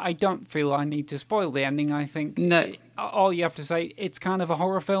I don't feel I need to spoil the ending. I think all you have to say, it's kind of a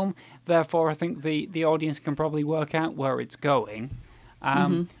horror film, therefore I think the audience can probably work out where it's going.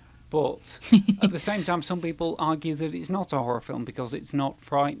 But at the same time, some people argue that it's not a horror film because it's not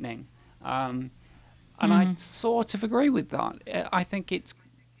frightening. And I sort of agree with that. I think it's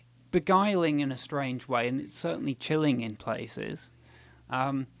beguiling in a strange way, and it's certainly chilling in places.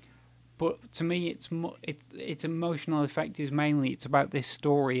 But to me, its emotional effect is mainly it's about this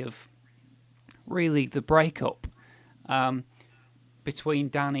story of really the breakup between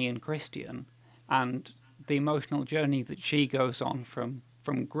Danny and Christian, and the emotional journey that she goes on from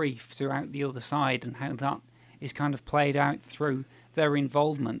grief throughout the other side, and how that is kind of played out through their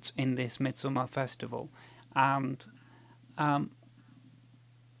involvement in this Midsummer festival. And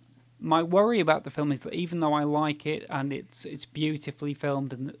my worry about the film is that even though I like it and it's beautifully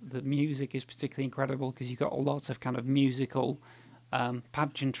filmed and the music is particularly incredible, because you've got a lot of kind of musical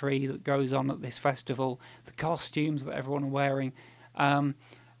pageantry that goes on at this festival, the costumes that everyone are wearing, and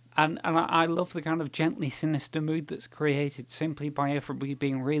I love the kind of gently sinister mood that's created simply by everybody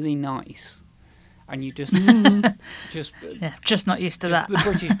being really nice. And you just just not used to that. The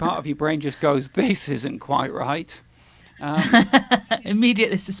British part of your brain just goes, "This isn't quite right."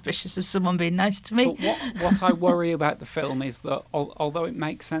 Immediately suspicious of someone being nice to me. But what I worry about the film is that although it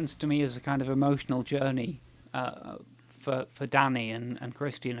makes sense to me as a kind of emotional journey for Danny and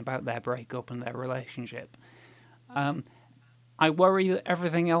Christian about their breakup and their relationship, I worry that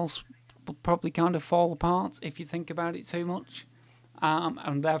everything else will probably kind of fall apart if you think about it too much.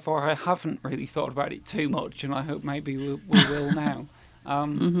 And therefore I haven't really thought about it too much, and I hope maybe we will now.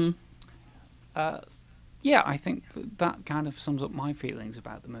 I think that kind of sums up my feelings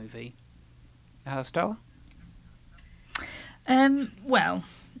about the movie. Stella?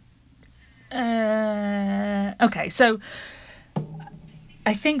 Okay, so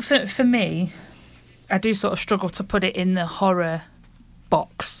I think for me, I do sort of struggle to put it in the horror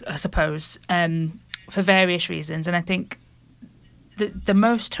box, I suppose, for various reasons, and I think the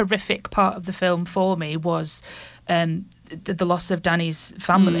most horrific part of the film for me was the loss of Danny's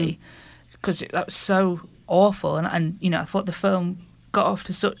family, because that was so awful, and I thought the film got off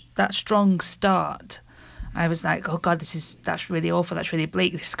to that strong start. I was like, oh god, that's really awful, that's really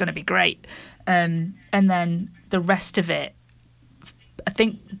bleak, this is going to be great, and then the rest of it, I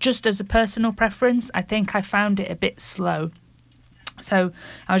think, just as a personal preference, I think I found it a bit slow. So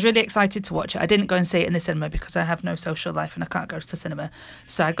I was really excited to watch it. I didn't go and see it in the cinema because I have no social life and I can't go to the cinema.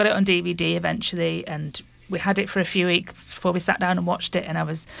 So I got it on DVD eventually, and we had it for a few weeks before we sat down and watched it, and I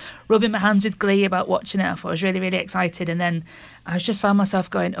was rubbing my hands with glee about watching it. I thought I was really, really excited, and then I just found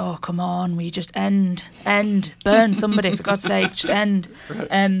myself going, oh, come on, will you just end, burn somebody, for God's sake, just end.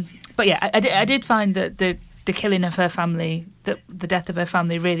 But yeah, I did find that the killing of her family, the death of her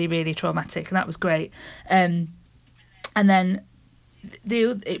family, really, really traumatic, and that was great. And then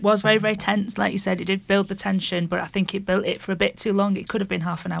it was very, very tense, like you said. It did build the tension, but I think it built it for a bit too long. It could have been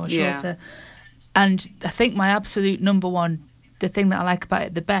half an hour shorter. And I think my absolute number one, the thing that I like about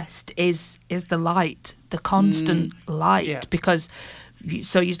it the best is the light, the constant light, because you're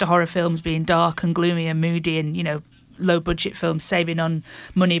so used to horror films being dark and gloomy and moody, and low budget films saving on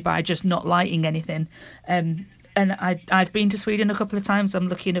money by just not lighting anything. and I've been to Sweden a couple of times. I'm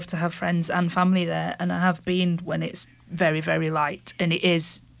lucky enough to have friends and family there, and I have been when it's very, very light, and it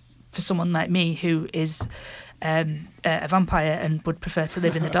is for someone like me who is a vampire and would prefer to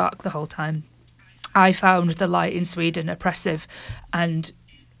live in the dark the whole time. I found the light in Sweden oppressive, and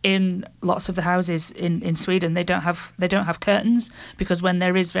in lots of the houses in Sweden they don't have curtains, because when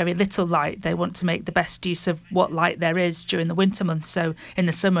there is very little light they want to make the best use of what light there is during the winter months. So in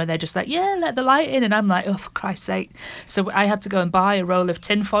the summer they're just like, yeah, let the light in, and I'm like, oh, for Christ's sake. So I had to go and buy a roll of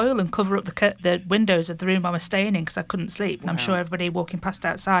tin foil and cover up the windows of the room I was staying in because I couldn't sleep. And I'm sure everybody walking past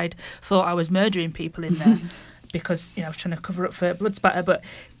outside thought I was murdering people in there because I was trying to cover up for blood spatter. But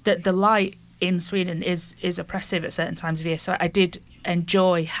the light in Sweden is oppressive at certain times of year. So I did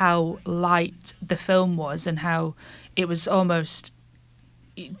enjoy how light the film was, and how it was almost,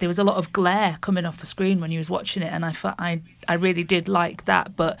 there was a lot of glare coming off the screen when you was watching it, and I thought I really did like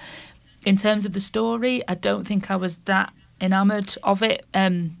that. But in terms of the story, I don't think I was that enamoured of it.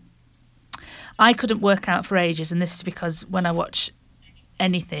 I couldn't work out for ages, and this is because when I watch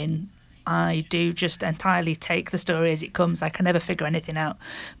anything, I do just entirely take the story as it comes. I can never figure anything out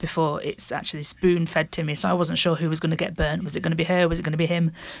before it's actually spoon fed to me. So I wasn't sure who was going to get burnt. Was it going to be her? Was it going to be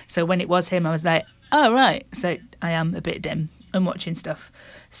him? So when it was him, I was like, oh, right. So I am a bit dim and watching stuff.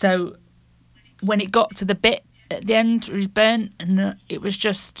 So when it got to the bit at the end where he's burnt, and it was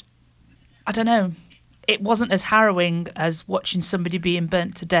just, I don't know. It wasn't as harrowing as watching somebody being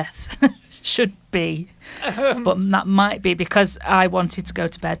burnt to death should be, but that might be because I wanted to go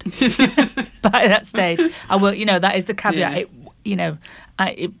to bed by that stage. I will, that is the caveat. Yeah.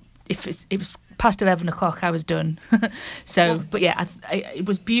 It was past 11 o'clock, I was done. So, but yeah, it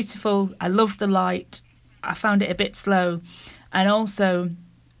was beautiful. I loved the light. I found it a bit slow, and also,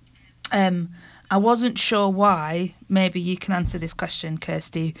 I wasn't sure why. Maybe you can answer this question,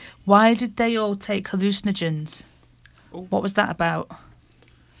 Kirsty. Why did they all take hallucinogens? Ooh. What was that about?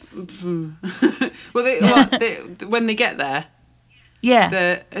 Well, when they get there,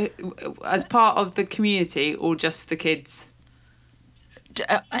 Yeah. As part of the community or just the kids?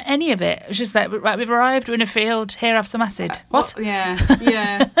 Any of it. It's just like, right, we've arrived, we're in a field, here, have some acid. What? Well,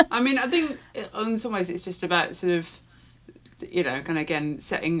 yeah. I mean, I think in some ways it's just about sort of, kind of, again,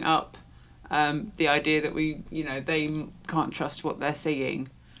 setting up the idea that they can't trust what they're seeing,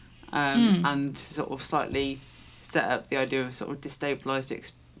 and sort of slightly set up the idea of sort of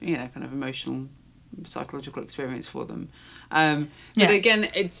destabilised, kind of emotional, psychological experience for them. But again,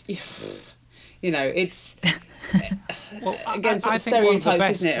 it's, it's well, again sort I of think one of the stereotypes,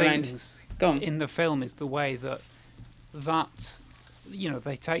 best isn't it? Around things Go on. in the film is the way that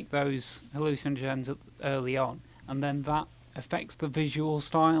they take those hallucinogens early on, and then that affects the visual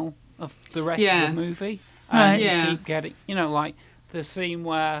style of the rest of the movie. And you keep getting, like the scene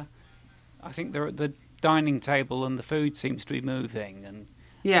where I think they're at the dining table and the food seems to be moving, and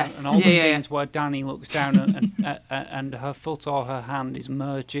and all the scenes where Danny looks down and her foot or her hand is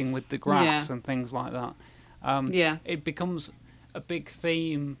merging with the grass and things like that. It becomes a big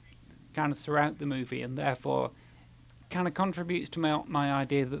theme kind of throughout the movie, and therefore kind of contributes to my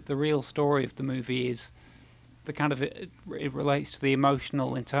idea that the real story of the movie is the kind of it relates to the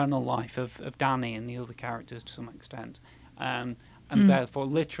emotional internal life of Danny and the other characters to some extent, and therefore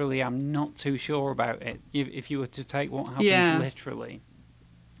literally I'm not too sure about it if you were to take what happens literally.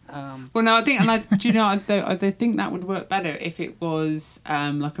 Well, no, I think, and I think that would work better if it was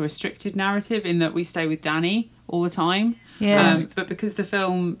like a restricted narrative, in that we stay with Danny all the time. Yeah. But because the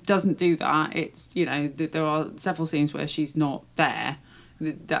film doesn't do that, it's there are several scenes where she's not there.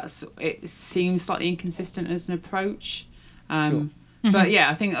 It seems slightly inconsistent as an approach. Sure. But yeah,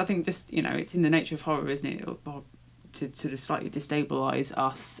 I think just it's in the nature of horror, isn't it? To sort of slightly destabilise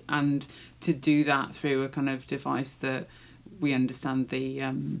us, and to do that through a kind of device that we understand the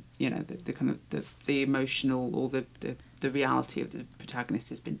kind of the emotional or the reality of the protagonist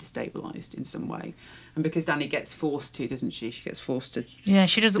has been destabilised in some way. And because Danny gets forced to, doesn't she? She gets forced to. Yeah,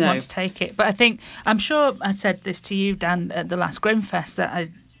 she doesn't want to take it. But I'm sure I said this to you, Dan, at the last Grimfest, that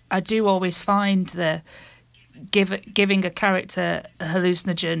I do always find the giving a character a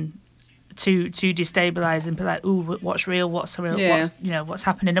hallucinogen to destabilise and be like, ooh, what's real, what's real, what's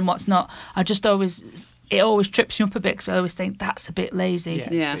happening and what's not. It always trips me up a bit, because I always think that's a bit lazy. Yeah,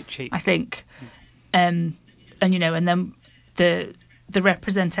 it's a bit cheap. I think, and then the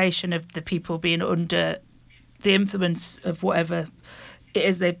representation of the people being under the influence of whatever it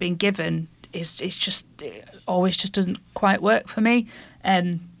is they've been given it always just doesn't quite work for me.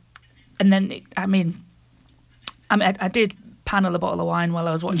 And then I did panel a bottle of wine while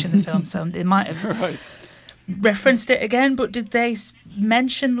I was watching the film, so it might have referenced it again, but did they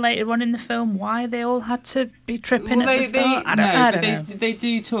mention later on in the film why they all had to be tripping at the start? I don't know. They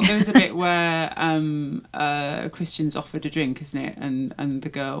do talk. There's a bit where Christian's offered a drink, isn't it? And the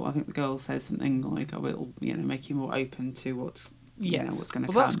girl, I think the girl says something like, "I will, make you more open to what's what's going to come."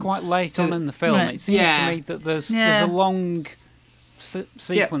 Well, that's quite late on in the film. Right. It seems to me that there's a long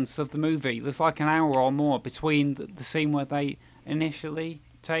sequence of the movie. There's like an hour or more between the scene where they initially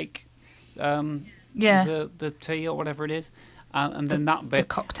take the tea or whatever it is, and then that bit. The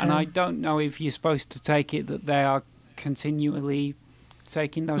cocktail. And I don't know if you're supposed to take it that they are continually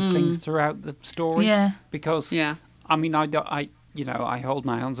taking those things throughout the story. Yeah. Because I mean, I hold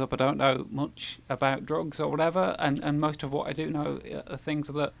my hands up. I don't know much about drugs or whatever, and most of what I do know are things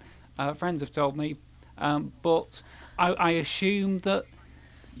that friends have told me. But I assume that,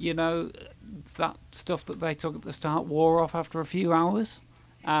 that stuff that they took at the start wore off after a few hours.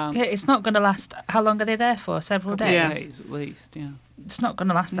 It's not going to last. How long are they there for? Several days? Days at least, yeah. It's not going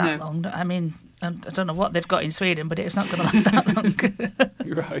to last that long. I mean, I don't know what they've got in Sweden, but it's not going to last that long.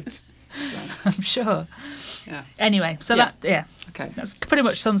 You're right. I'm sure. Yeah. Anyway, so Okay. that's pretty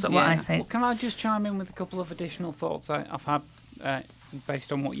much sums up what I think. Well, can I just chime in with a couple of additional thoughts I've had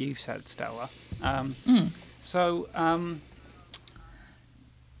based on what you've said, Stella? So,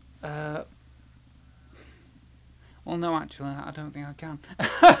 well, no, actually, I don't think I can.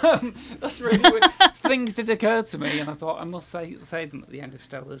 That's really weird. Things did occur to me, and I thought I must say them at the end of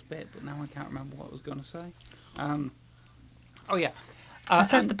Stella's bit, but now I can't remember what I was going to say. I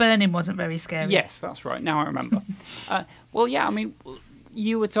said the burning wasn't very scary. Yes, that's right. Now I remember. Well, yeah, I mean,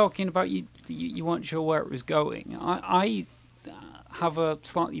 you were talking about you weren't sure where it was going. I have a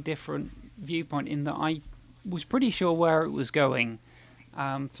slightly different viewpoint in that I was pretty sure where it was going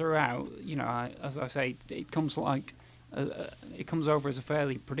throughout. As I say, it comes over as a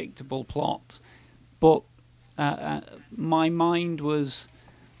fairly predictable plot, but my mind was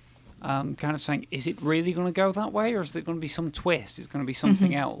kind of saying, is it really going to go that way, or is there going to be some twist? It's going to be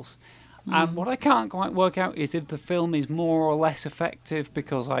something else. And what I can't quite work out is if the film is more or less effective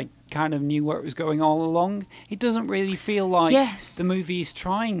because I kind of knew where it was going all along. It doesn't really feel like the movie is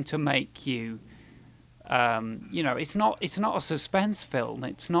trying to make you. It's not a suspense film.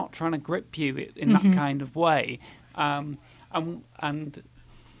 It's not trying to grip you in that kind of way. And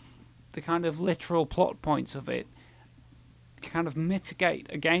the kind of literal plot points of it kind of mitigate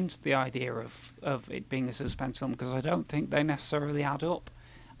against the idea of it being a suspense film, because I don't think they necessarily add up.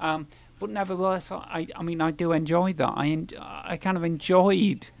 But nevertheless, I mean, I do enjoy that. I kind of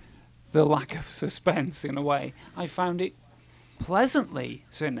enjoyed the lack of suspense in a way. I found it pleasantly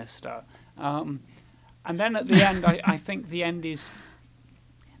sinister. And then at the end, I think the end is,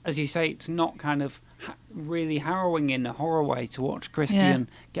 as you say, it's not kind of really harrowing in a horror way to watch Christian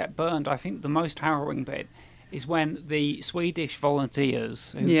get burned. I think the most harrowing bit is when the Swedish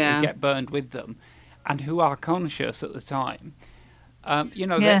volunteers who get burned with them and who are conscious at the time,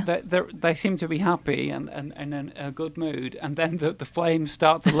 they seem to be happy and in a good mood, and then the flames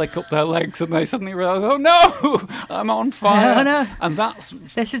start to lick up their legs and they suddenly realise, oh no, I'm on fire. Oh, no. And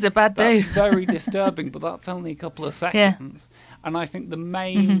this is a bad day. That's very disturbing, but that's only a couple of seconds. And I think the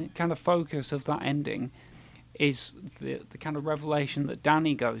main kind of focus of that ending is the kind of revelation that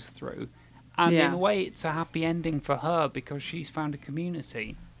Danny goes through. And in a way, it's a happy ending for her because she's found a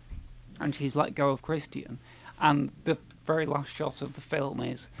community and she's let go of Christian. And the very last shot of the film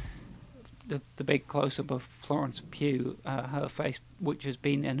is the big close-up of Florence Pugh, her face, which has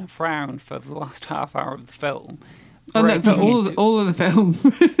been in a frown for the last half hour of the film. Oh no, for all of the film.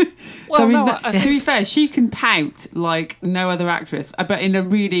 Well, so, I mean, to be fair, she can pout like no other actress, but in a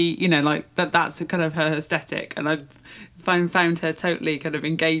really, like that's a kind of her aesthetic, and I found her totally kind of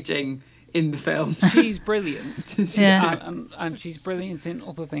engaging in the film. She's brilliant. And she's brilliant in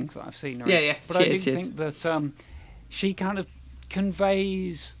other things that I've seen her in. But I do think that she kind of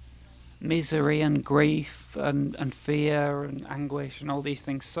conveys misery and grief and fear and anguish and all these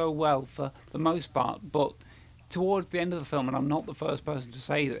things so well for the most part, but towards the end of the film, and I'm not the first person to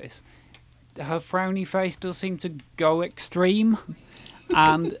say this, her frowny face does seem to go extreme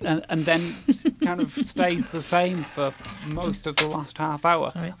and then kind of stays the same for most of the last half hour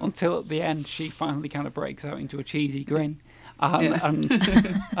until at the end she finally kind of breaks out into a cheesy grin. And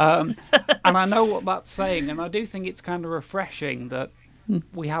I know what that's saying, and I do think it's kind of refreshing that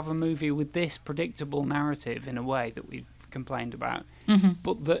we have a movie with this predictable narrative in a way that we've complained about,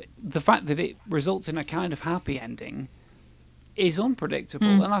 but the fact that it results in a kind of happy ending is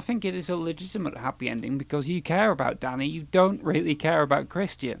unpredictable, and I think it is a legitimate happy ending because you care about Danny, you don't really care about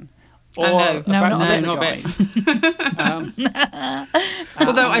Christian, Or No, about not the a other bit. guy?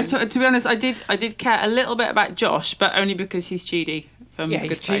 Although to be honest, I did care a little bit about Josh, but only because he's Chidi from Yeah, Good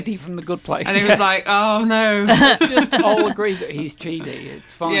he's Place. Chidi from The Good Place. And it was yes. like, oh no. Let's just all agree that he's Chidi.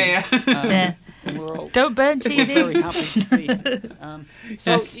 It's fine. Yeah. Yeah. And we're all Don't burn very Chidi. happy to see him.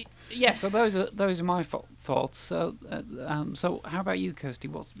 So Yes. yeah, so those are my thoughts. So so how about you, Kirsty?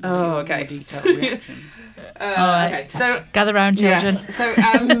 What's Oh, your okay. more detailed reactions? Okay, so Gather round, children. yes. So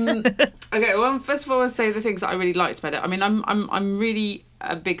okay. Well, first of all, I'll say the things that I really liked about it. I mean, I'm really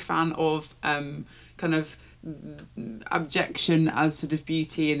a big fan of kind of abjection as sort of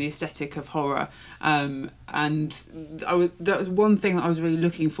beauty and the aesthetic of horror, and that was one thing that I was really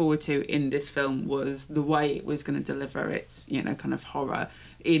looking forward to in this film, was the way it was going to deliver its kind of horror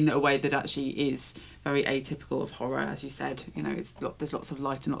in a way that actually is very atypical of horror. As you said, there's lots of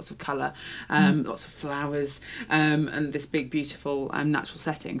light and lots of colour, lots of flowers, and this big beautiful natural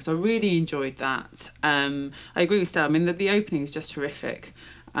setting. So I really enjoyed that. I agree with Stella. I mean, the opening is just horrific.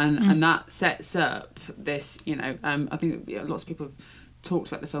 And that sets up this, I think lots of people have talked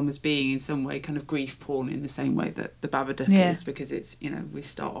about the film as being in some way kind of grief porn, in the same way that The Babadook is, because it's, we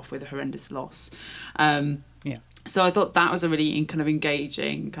start off with a horrendous loss. So I thought that was a really kind of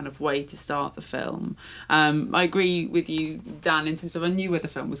engaging kind of way to start the film. I agree with you, Dan, in terms of I knew where the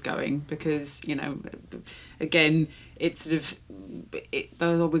film was going, because, again, it's sort of,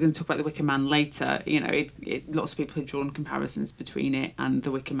 though we're going to talk about The Wicker Man later, lots of people have drawn comparisons between it and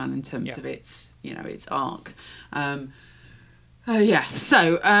The Wicker Man in terms of its, its arc. So,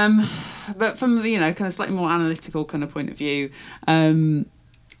 but from the, kind of slightly more analytical kind of point of view,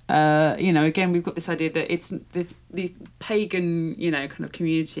 again, we've got this idea that it's these pagan, kind of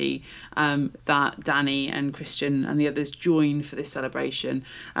community that Danny and Christian and the others join for this celebration.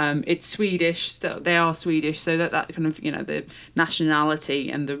 It's Swedish, they are Swedish, so that kind of, the nationality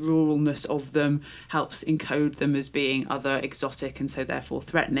and the ruralness of them helps encode them as being other, exotic, and so therefore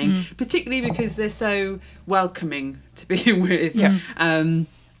threatening, particularly because they're so welcoming to be with.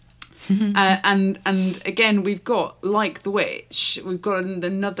 And again, we've got, like The Witch, we've got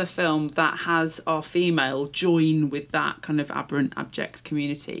another film that has our female join with that kind of aberrant, abject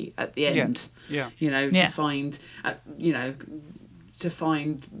community at the end. To find, to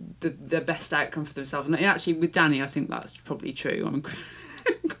find the best outcome for themselves. And actually, with Danny, I think that's probably true. I mean,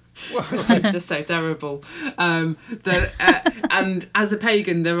 it's just so terrible. And as a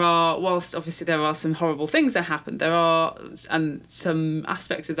pagan, whilst obviously there are some horrible things that happen, there are some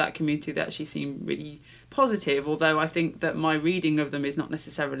aspects of that community that actually seem really positive, although I think that my reading of them is not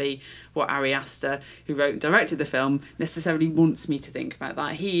necessarily what Ari Aster, who wrote and directed the film, necessarily wants me to think about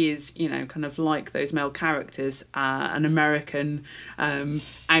that. He is, kind of like those male characters, an American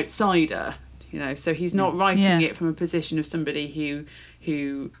outsider, so he's not writing it from a position of somebody who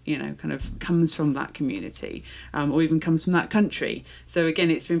kind of comes from that community, or even comes from that country. So again,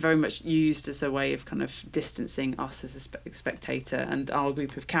 it's been very much used as a way of kind of distancing us as a spectator and our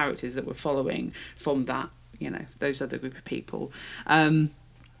group of characters that we're following from that, those other group of people. And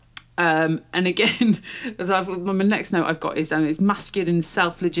again, my next note I've got is masculine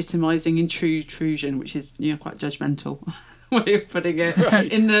self-legitimizing intrusion, which is quite judgmental way of putting it,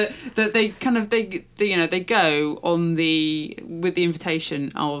 in that they kind of they go on with the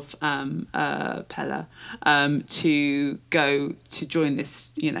invitation of Pella to go to join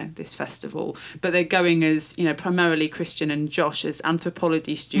this this festival, but they're going as primarily Christian and Josh as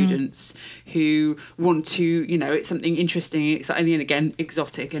anthropology students who want to it's something interesting, exciting, and again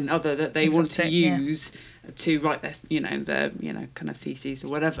exotic and other that they want to use to write their their kind of theses or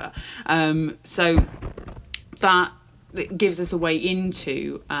whatever. So that gives us a way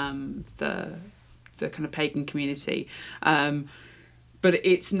into the kind of pagan community, but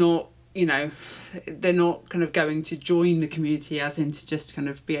it's not they're not kind of going to join the community as in to just kind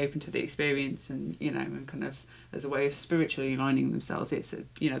of be open to the experience and and kind of as a way of spiritually aligning themselves. It's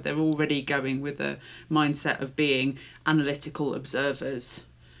they're already going with a mindset of being analytical observers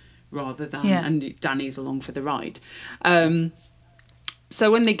rather than and Danny's along for the ride. So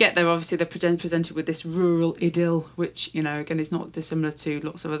when they get there, obviously they're presented with this rural idyll, which, again, is not dissimilar to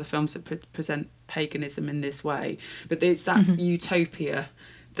lots of other films that present paganism in this way. But it's that utopia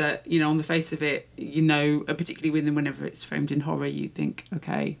that, on the face of it, particularly whenever it's framed in horror, you think,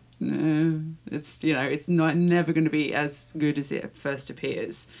 okay, no, it's, it's never going to be as good as it first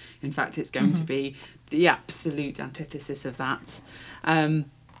appears. In fact, it's going to be the absolute antithesis of that.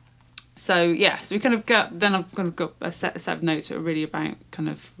 So we kind of I've kind of got a set of notes that are really about kind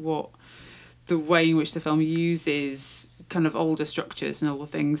of what the way in which the film uses kind of older structures and all the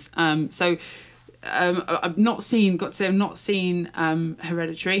things. So I've not seen. Got to say, I've not seen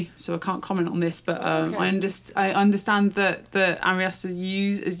Hereditary, so I can't comment on this. But I understand that Ari Aster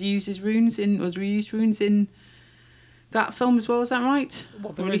uses runes was reused runes in that film as well. Is that right?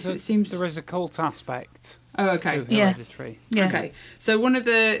 Well, Or at least it seems. there is a cult aspect Oh, okay. to Hereditary. Yeah. Okay, so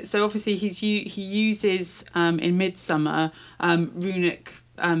obviously he uses in Midsummer runic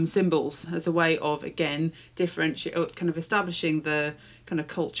symbols as a way of, again, differentiate, kind of establishing the kind of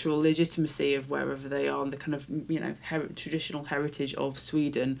cultural legitimacy of wherever they are and the kind of, traditional heritage of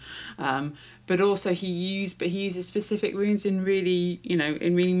Sweden. But also he uses specific runes in really,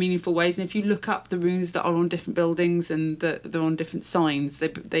 in really meaningful ways. And if you look up the runes that are on different buildings and that they're on different signs,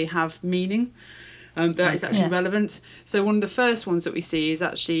 they have meaning. That is actually relevant. So one of the first ones that we see is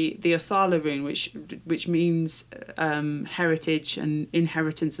actually the Othala rune, which means heritage and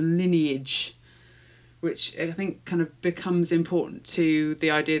inheritance and lineage, which I think kind of becomes important to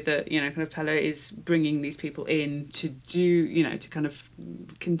the idea that kind of Pelle is bringing these people in to do to kind of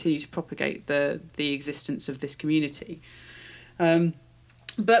continue to propagate the existence of this community.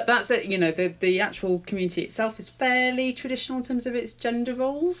 But that's it. The actual community itself is fairly traditional in terms of its gender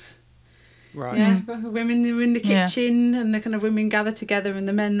roles. Right. Yeah, women are in the kitchen and the kind of women gather together and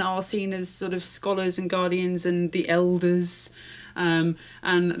the men are seen as sort of scholars and guardians and the elders. And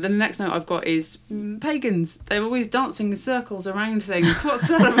then the next note I've got is pagans. They're always dancing in circles around things. What's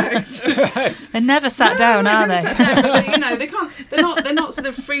that about? They're never sat down, are they? Sat down, but they can't. They're not sort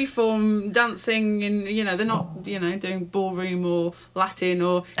of freeform dancing in. They're not doing ballroom or Latin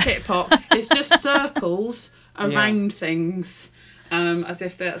or hip hop. It's just circles around things. As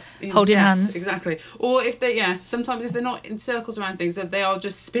if that's holding hands, exactly. Or if sometimes if they're not in circles around things, they are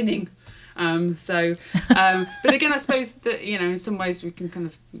just spinning. But again, I suppose that in some ways we can kind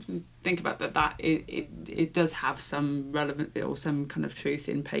of think about that it does have some relevant or some kind of truth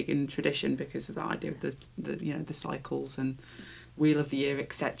in pagan tradition because of the idea of the cycles and wheel of the year,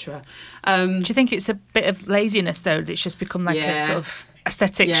 etc. Do you think it's a bit of laziness though? That it's just become like a sort of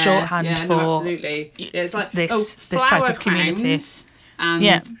aesthetic shorthand for absolutely. Yeah, it's like this type of community.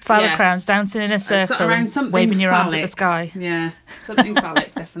 And, flower crowns, dancing in a circle, around waving your phallic. arms at the sky. Yeah, something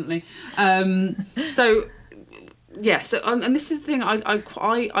phallic, definitely. And this is the thing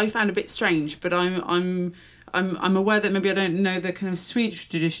I found a bit strange, but I'm aware that maybe I don't know the kind of Swedish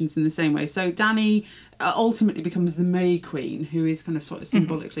traditions in the same way. So Dani ultimately becomes the May Queen, who is kind of sort of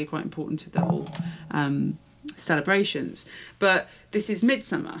symbolically quite important to the whole celebrations. But this is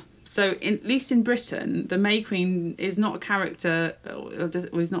Midsummer. So at least in Britain, the May Queen is not a character, or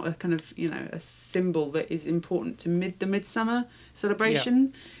is not a kind of, a symbol that is important to the Midsummer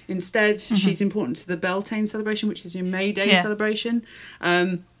celebration. Yeah. Instead, she's important to the Beltane celebration, which is your May Day celebration.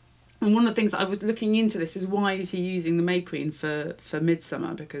 And one of the things that I was looking into this is why is he using the May Queen for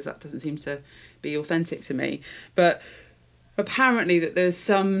Midsummer, because that doesn't seem to be authentic to me. But apparently that there's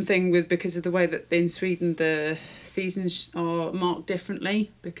something because of the way that in Sweden the seasons are marked differently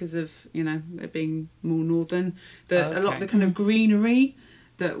because of it being more northern. A lot of the kind of greenery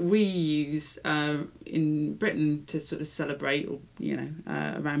that we use in Britain to sort of celebrate or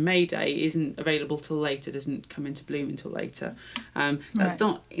around May Day isn't available till later, doesn't come into bloom until later. That's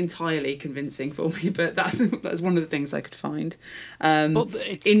not entirely convincing for me, but that's one of the things I could find.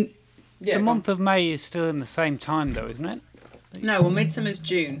 The month of May is still in the same time though, isn't it? No, well, Midsummer's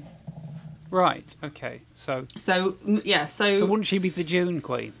June. Right. Okay. So wouldn't she be the June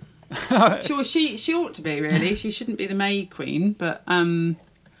Queen? Sure, she ought to be really. She shouldn't be the May Queen, but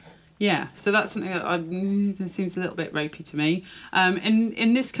so that's something that seems a little bit ropey to me.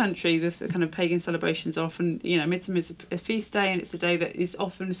 In this country, the kind of pagan celebrations are often, Midsummer is a feast day, and it's a day that is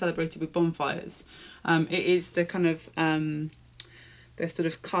often celebrated with bonfires. It is the kind of the sort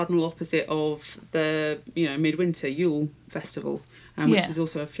of cardinal opposite of the midwinter Yule festival, which is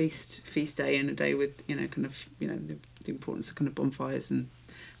also a feast day and a day with the importance of kind of bonfires and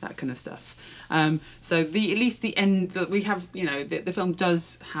that kind of stuff. So at least the end that we have, the film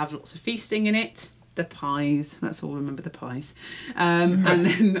does have lots of feasting in it. The pies, that's all. Remember the pies, and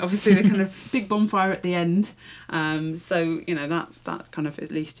then obviously the kind of big bonfire at the end. So that kind of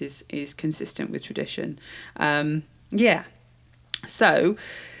at least is consistent with tradition. So,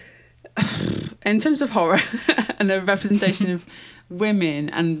 in terms of horror and the representation of women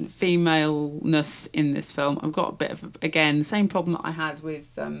and femaleness in this film, I've got a bit of the same problem that I had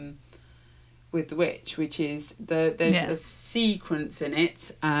with The Witch, which is there's a sequence in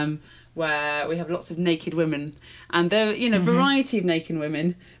it where we have lots of naked women, and there variety of naked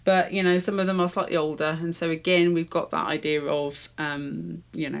women, but some of them are slightly older, and so again we've got that idea of kind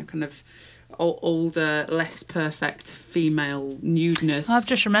of older, less perfect female nudeness. I've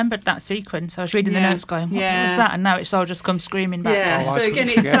just remembered that sequence. I was reading the notes going, what was that? And now it's all just come screaming back. Yeah, Oh, so I again,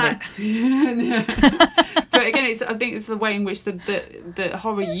 couldn't it's forget that. But again, I think it's the way in which the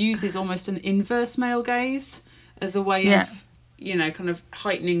horror uses almost an inverse male gaze as a way of, kind of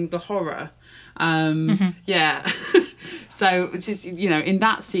heightening the horror. Yeah. So it's just, in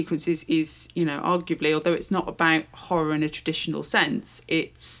that sequence is arguably, although it's not about horror in a traditional sense,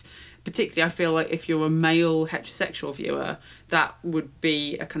 it's particularly, I feel like if you're a male heterosexual viewer, that would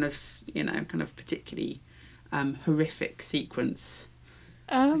be a kind of particularly horrific sequence.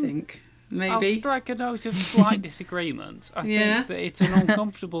 I think maybe I'll strike a note of slight disagreement. I think that it's an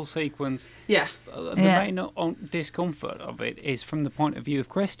uncomfortable sequence. Yeah. The main discomfort of it is from the point of view of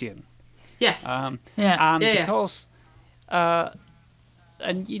Christian. Yes. And because,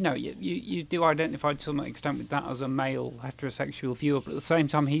 and you do identify to some extent with that as a male heterosexual viewer, but at the same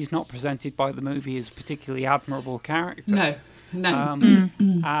time, he's not presented by the movie as a particularly admirable character. No.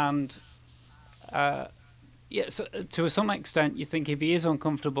 And so to some extent, you think if he is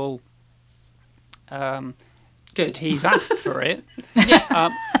uncomfortable, good, he's asked for it.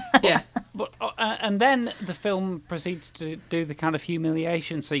 Yeah. But and then the film proceeds to do the kind of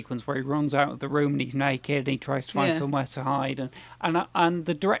humiliation sequence where he runs out of the room and he's naked and he tries to find somewhere to hide, and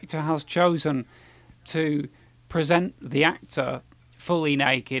the director has chosen to present the actor fully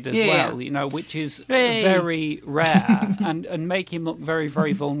naked as well, which is very rare, and make him look very,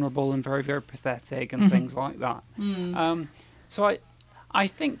 very vulnerable and very, very pathetic and things like that. So I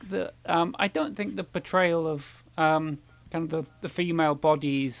think that I don't think the portrayal of kind of the female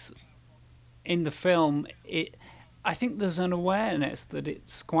bodies in the film, I think there's an awareness that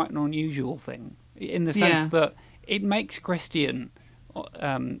it's quite an unusual thing in the sense that it makes Christian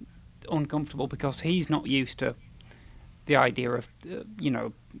uncomfortable because he's not used to the idea of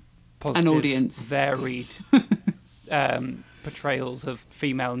positive, an audience, varied portrayals of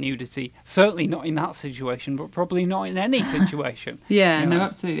female nudity. Certainly not in that situation, but probably not in any situation. No,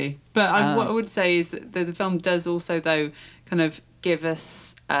 absolutely. But what I would say is that the film does also, though, kind of give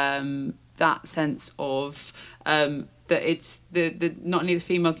us that sense of that it's the not only the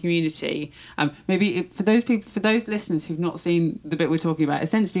female community. Maybe for those listeners who've not seen the bit we're talking about,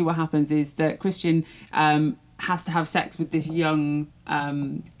 essentially what happens is that Christian has to have sex with this young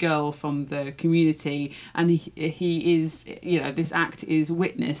girl from the community, and he is, this act is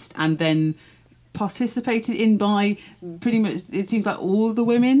witnessed and then participated in by pretty much, it seems like all of the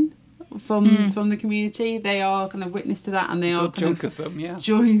women from the community. They are kind of witness to that, and they are good chunk of them,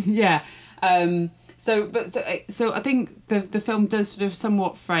 So I think the film does sort of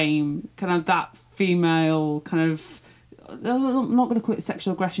somewhat frame kind of that female kind of, I'm not going to call it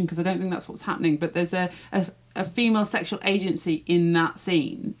sexual aggression because I don't think that's what's happening, but there's a female sexual agency in that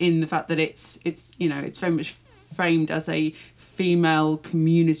scene, in the fact that it's very much framed as a female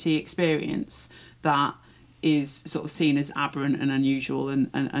community experience that is sort of seen as aberrant and unusual,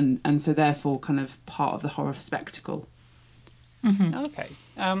 and so therefore kind of part of the horror spectacle. Okay.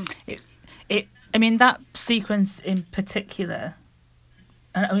 I mean, that sequence in particular,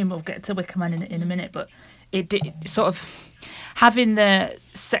 I mean, we'll get to Wicker Man in a minute, but it sort of having the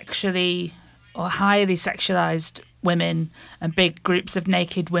sexually or highly sexualized women and big groups of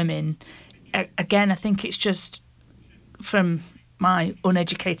naked women, again, I think it's just from my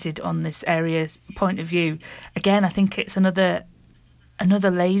uneducated on this area's point of view, again, I think it's another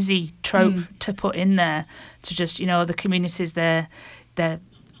lazy trope to put in there, to just, the communities, they're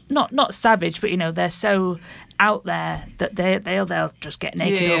not savage, but they're so out there that they'll just get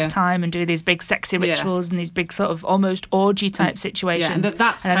naked all the time and do these big sexy rituals and these big sort of almost orgy type situations. And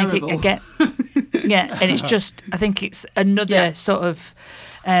that's and terrible. I think and it's just, I think it's another sort of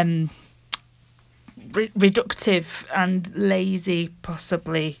reductive and lazy,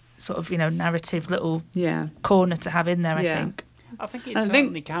 possibly sort of narrative little corner to have in there. I think it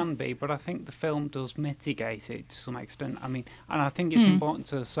certainly can be, but I think the film does mitigate it to some extent. I mean, and I think it's important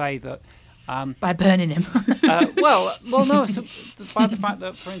to say that by burning him. No. So by the fact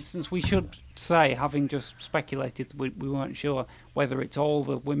that, for instance, we should say, having just speculated, we weren't sure whether it's all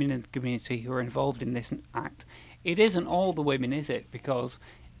the women in the community who are involved in this act. It isn't all the women, is it? Because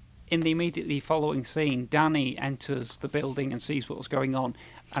in the immediately following scene, Danny enters the building and sees what's going on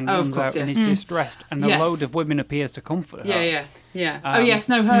and runs out and is distressed, and a load of women appears to comfort her. Her.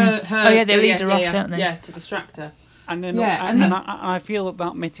 They lead her off, don't they? Yeah, to distract her. And then, I feel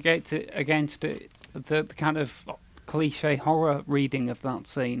that mitigates it against the kind of cliche horror reading of that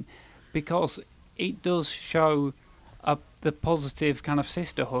scene, because it does show the positive kind of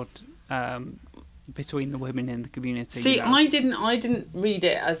sisterhood between the women in the community. See, you know. I didn't read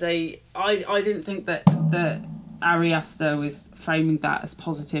it as I didn't think that Ari Aster was framing that as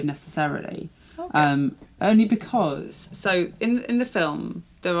positive necessarily. Okay. Only because, so in the film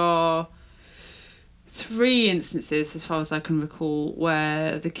there are 3 instances, as far as I can recall,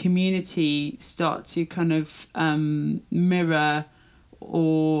 where the community start to kind of mirror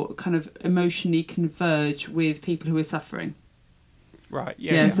or kind of emotionally converge with people who are suffering. Right.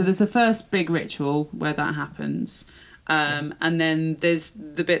 Yeah. So there's the first big ritual where that happens, and then there's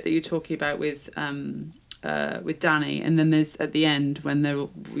the bit that you're talking about with Danny, and then there's at the end when they're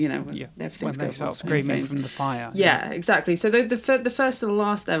all, everything's when they going start on screaming from the fire. Yeah, exactly. So the first and the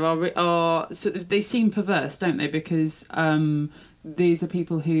last there are sort of, they seem perverse, don't they? Because these are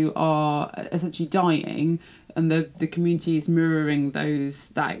people who are essentially dying, and the community is mirroring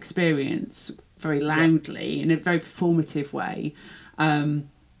that experience very loudly in a very performative way.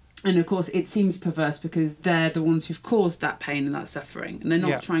 And of course, it seems perverse because they're the ones who've caused that pain and that suffering, and they're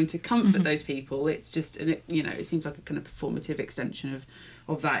not trying to comfort those people. It's just, it seems like a kind of performative extension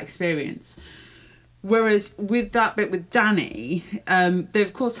of that experience. Whereas with that bit with Danny, they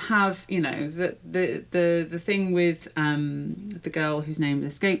of course have, the thing with the girl whose name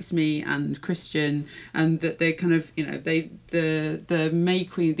escapes me and Christian, and that they kind of, the May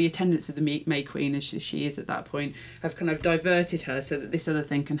Queen, the attendants of the May Queen, as she is at that point, have kind of diverted her so that this other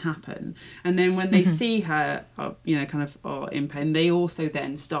thing can happen. And then when they see her, in pain, they also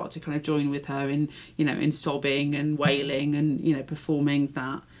then start to kind of join with her in sobbing and wailing and, performing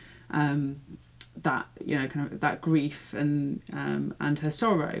that. That grief and her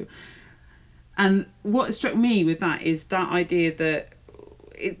sorrow. And what struck me with that is that idea that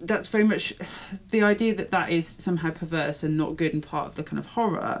that's very much the idea that is somehow perverse and not good and part of the kind of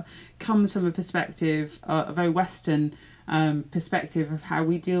horror comes from a perspective, a very Western perspective of how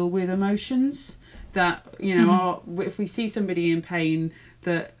we deal with emotions. That if we see somebody in pain,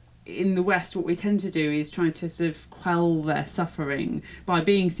 that in the West, what we tend to do is try to sort of quell their suffering by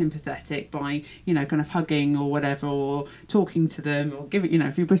being sympathetic, by, kind of hugging or whatever, or talking to them, or give it,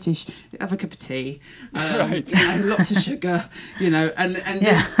 if you're British, have a cup of tea, lots of sugar, and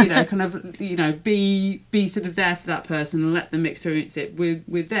just, kind of, be sort of there for that person and let them experience it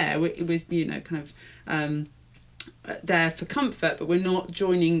with kind of, there for comfort, but we're not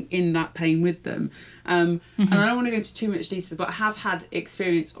joining in that pain with them. And I don't want to go into too much detail, but I have had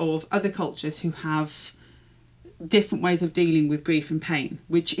experience of other cultures who have different ways of dealing with grief and pain,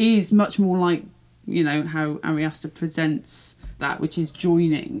 which is much more like, how Ari Aster presents that, which is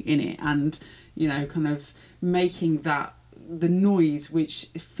joining in it and, kind of making that the noise which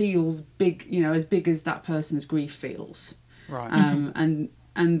feels big, as big as that person's grief feels. Right.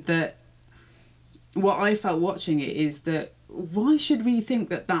 And that what I felt watching it is that why should we think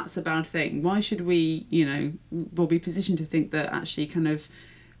that that's a bad thing? Why should we, be positioned to think that actually kind of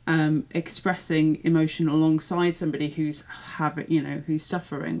expressing emotion alongside somebody who's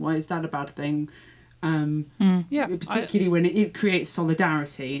suffering, why is that a bad thing? Particularly when it creates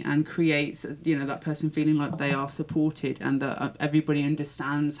solidarity and creates, that person feeling like they are supported and that everybody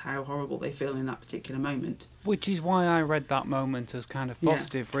understands how horrible they feel in that particular moment. Which is why I read that moment as kind of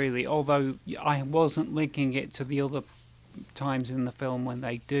positive, really, although I wasn't linking it to the other times in the film when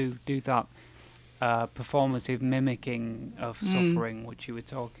they do that performative mimicking of suffering, which you were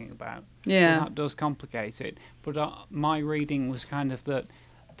talking about. Yeah. So that does complicate it. But my reading was kind of that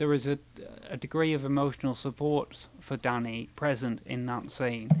there is a degree of emotional support for Danny present in that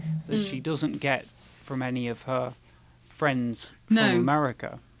scene that she doesn't get from any of her friends from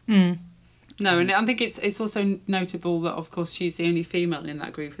America. No, and I think it's also notable that, of course, she's the only female in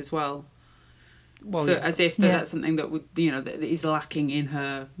that group as well. Well, so as if that's something that would, that is lacking in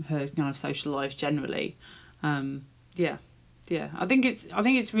her kind of social life generally. I think it's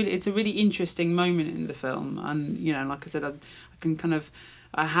a really interesting moment in the film, and like I said,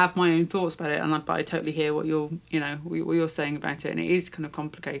 I have my own thoughts about it, but I totally hear what you're saying about it, and it is kind of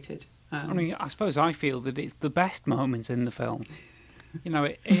complicated. I suppose I feel that it's the best moment in the film.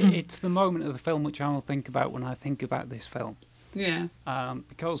 It's the moment of the film which I will think about when I think about this film. Yeah.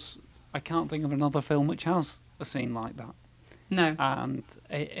 Because I can't think of another film which has a scene like that. No. And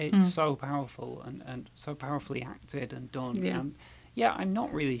it's so powerful and so powerfully acted and done. Yeah. And I'm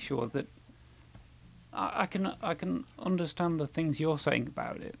not really sure that I can understand the things you're saying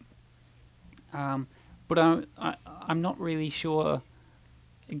about it. But I'm not really sure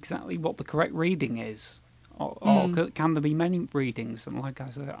exactly what the correct reading is. Or can there be many readings? And like I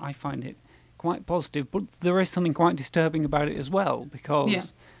said, I find it quite positive, but there is something quite disturbing about it as well,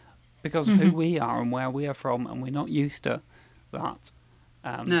 because of who we are and where we are from, and we're not used to that.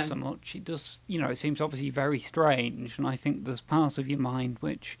 No. so much. It does, it seems obviously very strange, and I think there's part of your mind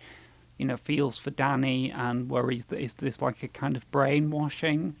which, feels for Danny and worries that is this like a kind of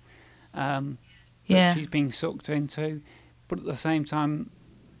brainwashing that she's being sucked into, but at the same time,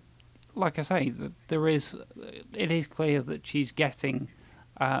 like I say, that it is clear that she's getting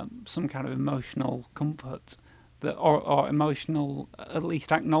some kind of emotional comfort or emotional, at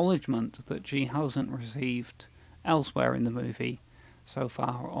least acknowledgement that she hasn't received elsewhere in the movie so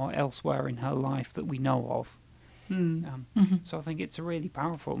far, or elsewhere in her life that we know of. So I think it's a really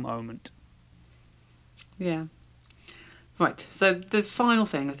powerful moment. Yeah. Right, so the final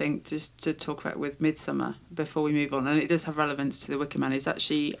thing I think just to talk about with Midsummer before we move on, and it does have relevance to The Wicker Man, is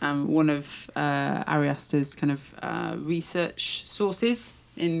actually one of Ari Aster's kind of research sources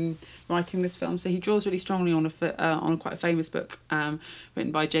in writing this film. So he draws really strongly on a quite a famous book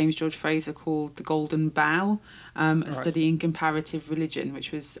written by James George Fraser called The Golden Bough, a study in comparative religion,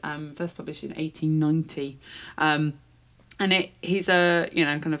 which was first published in 1890. And he's a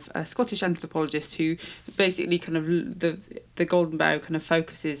kind of a Scottish anthropologist who basically kind of the Golden Bough kind of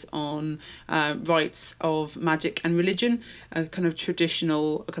focuses on rites of magic and religion, kind of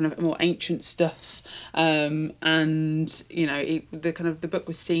traditional, kind of more ancient stuff, and the book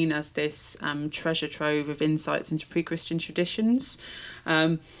was seen as this treasure trove of insights into pre-Christian traditions.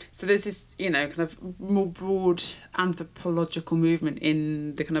 So there's this kind of more broad anthropological movement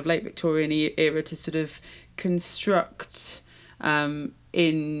in the kind of late Victorian era to sort of construct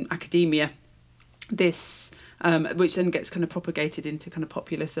in academia this which then gets kind of propagated into kind of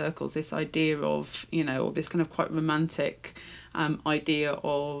popular circles, this idea of or this kind of quite romantic idea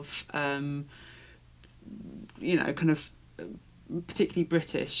of kind of particularly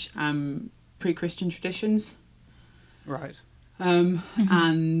British pre-Christian traditions, right? And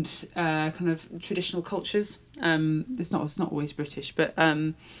kind of traditional cultures. It's not always British, but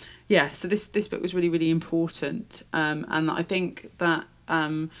so this book was really, really important, and I think that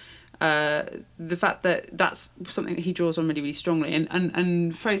the fact that that's something that he draws on really, really strongly,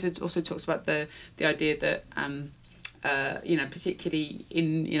 and Fraser also talks about the idea that particularly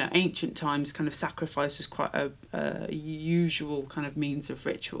in ancient times, kind of sacrifice was quite a usual kind of means of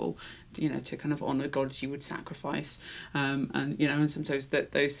ritual, to kind of honour gods you would sacrifice, and sometimes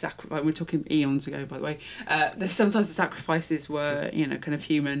that those sacrifice, we're talking eons ago by the way, sometimes the sacrifices were kind of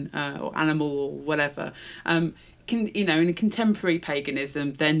human or animal or whatever. In a contemporary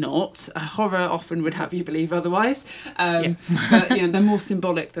paganism, they're not. Horror often would have you believe otherwise, but they're more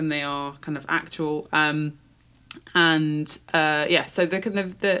symbolic than they are kind of actual. So the kind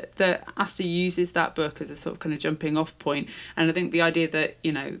of the Aster uses that book as a sort of kind of jumping off point, and I think the idea that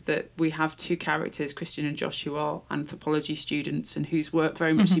that we have two characters, Christian and Josh, who are anthropology students and whose work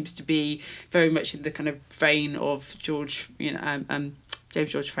very much seems to be very much in the kind of vein of James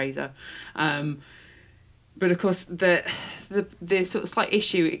George Fraser. But of course, the sort of slight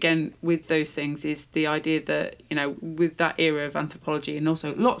issue again with those things is the idea that with that era of anthropology, and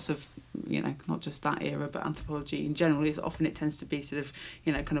also lots of not just that era, but anthropology in general, is often it tends to be sort of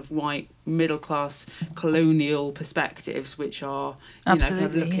kind of white middle class colonial perspectives, which are kind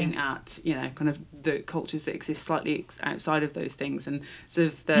of looking at kind of the cultures that exist slightly outside of those things, and sort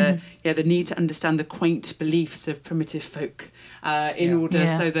of the need to understand the quaint beliefs of primitive folk in order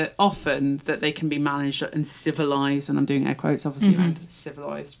so that often that they can be managed and civilized, and I'm doing air quotes obviously around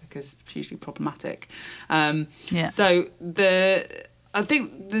civilized because it's usually problematic. So I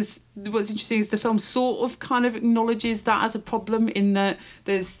think what's interesting is the film sort of kind of acknowledges that as a problem, in that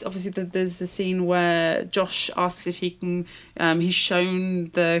there's obviously there's a scene where Josh asks if he can. He's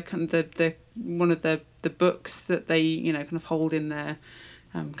shown the one of the books that they kind of hold in their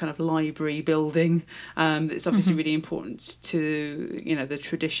kind of library building. It's obviously really important to the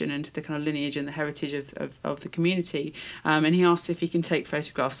tradition and to the kind of lineage and the heritage of the community. And he asks if he can take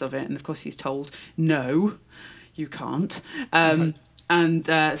photographs of it, and of course he's told no, you can't. And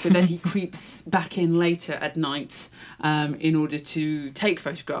so then he creeps back in later at night in order to take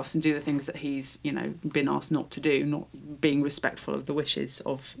photographs and do the things that he's, been asked not to do, not being respectful of the wishes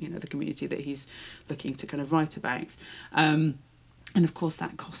of, the community that he's looking to kind of write about. And of course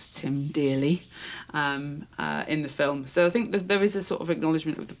that costs him dearly in the film. So I think that there is a sort of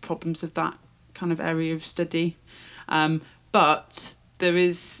acknowledgement of the problems of that kind of area of study. But there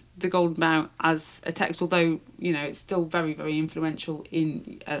is the Golden Bough as a text, although it's still very, very influential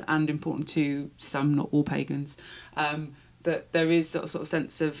and important to some, not all pagans. That there is that sort of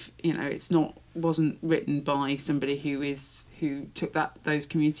sense of wasn't written by somebody who took those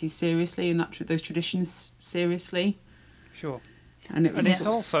communities seriously and those traditions seriously. Sure. And it was it's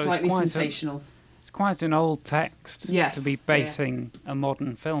also slightly sensational. It's quite an old text Yes, to be basing a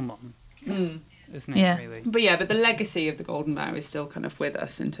modern film on, isn't it? Yeah. Really. But the legacy of the Golden Bough is still kind of with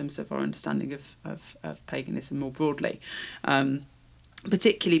us in terms of our understanding of paganism more broadly.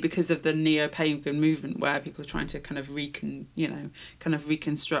 Particularly because of the neo-pagan movement, where people are trying to kind of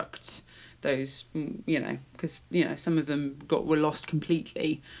reconstruct those, because some of them were lost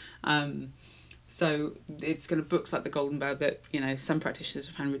completely. So it's kind of books like the Golden Bough that some practitioners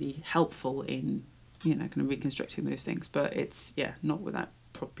have found really helpful in kind of reconstructing those things, but it's not without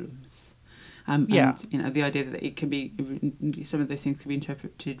problems. And the idea that it can be, some of those things can be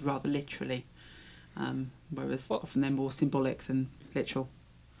interpreted rather literally, whereas often they're more symbolic than literal.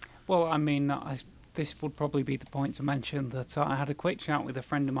 Well, I mean, this would probably be the point to mention that I had a quick chat with a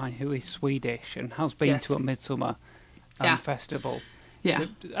friend of mine who is Swedish and has been to a Midsummer festival. Yeah.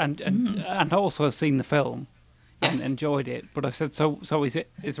 And also has seen the film and enjoyed it. But I said, so is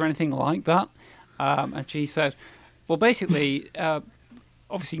there anything like that? And she said, well, basically,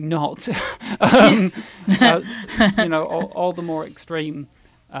 obviously not. All the more extreme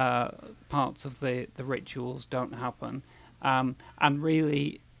parts of the rituals don't happen. And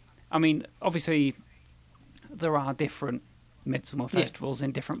really, I mean, obviously, there are different Midsummer festivals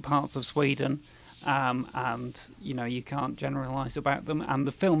in different parts of Sweden, and you can't generalise about them. And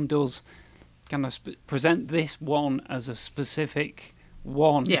the film does kind of present this one as a specific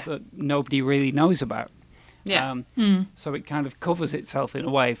one that nobody really knows about. So it kind of covers itself in a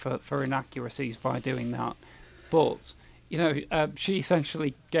way for inaccuracies by doing that. But she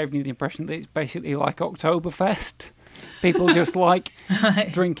essentially gave me the impression that it's basically like Oktoberfest. People just like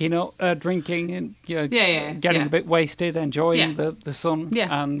drinking and getting a bit wasted, enjoying the sun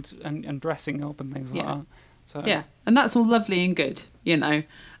and dressing up and things like that. So, and that's all lovely and good,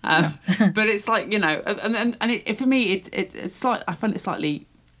 but it's like for me it's slight. I find it slightly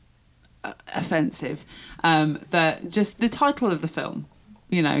offensive that just the title of the film,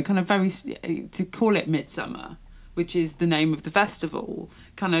 kind of to call it Midsummer, which is the name of the festival,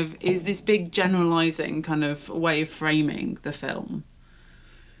 kind of is this big generalising kind of way of framing the film.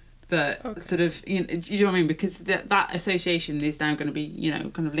 That sort of, you know what I mean? Because that association is now going to be,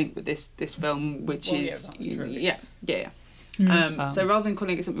 kind of linked with this film, which is, so rather than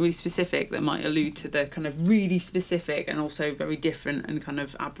calling it something really specific that might allude to the kind of really specific and also very different and kind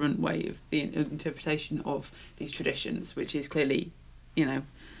of aberrant way of the interpretation of these traditions, which is clearly, in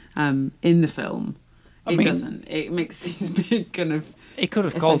the film. It makes these big kind of. It could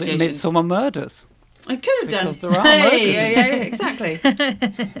have called it Midsummer Murders. I could have done. Because there are murders. Exactly.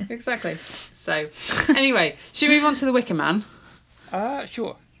 Exactly. So, anyway, should we move on to The Wicker Man?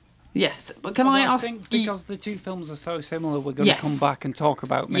 Sure. Yes, but can I ask? I think because the two films are so similar, we're going to come back and talk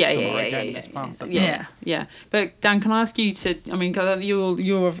about Midsummer again as part of the film. Yeah. But Dan, can I ask you to? I mean,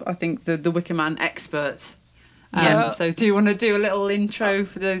 you're I think the Wicker Man expert. So do you want to do a little intro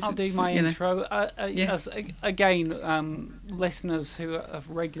for those? I'll do my intro. Listeners who have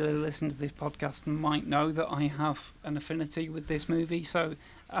regularly listened to this podcast might know that I have an affinity with this movie. So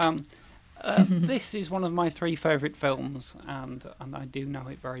this is one of my 3 favourite films, and I do know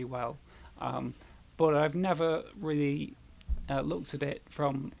it very well. But I've never really looked at it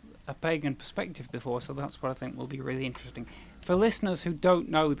from a pagan perspective before, so that's what I think will be really interesting. For listeners who don't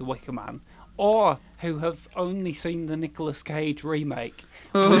know The Wicker Man, or who have only seen the Nicolas Cage remake.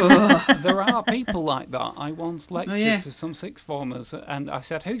 There are people like that. I once lectured to some sixth formers, and I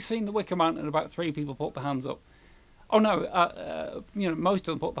said, "Who's seen The Wicker Man?" And about 3 people put their hands up. Oh no, most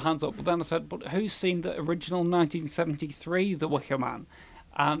of them put their hands up. But then I said, "But who's seen the original 1973 The Wicker Man?"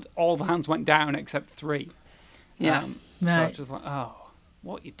 And all the hands went down except 3. So I was just like, "Oh,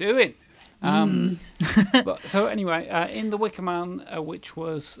 what are you doing?" But so anyway, in The Wicker Man, which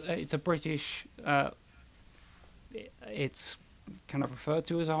was it's a British, it's kind of referred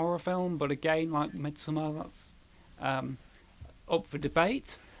to as a horror film, but again, like Midsummer, that's up for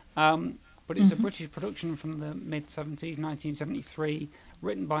debate. But it's a British production from the mid-70s, 1973,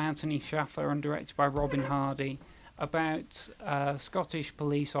 written by Anthony Shaffer and directed by Robin Hardy, about a Scottish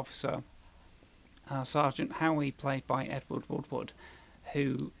police officer, Sergeant Howie, played by Edward Woodward,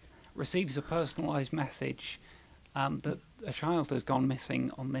 who receives a personalised message that a child has gone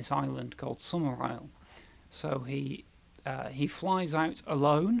missing on this island called Summerisle. So he flies out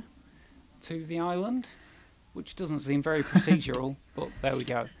alone to the island, which doesn't seem very procedural, but there we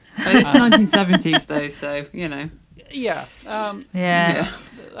go. It's the 1970s though, so Yeah.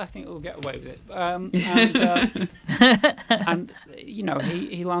 I think we'll get away with it. And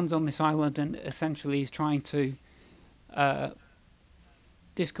he lands on this island and essentially is trying to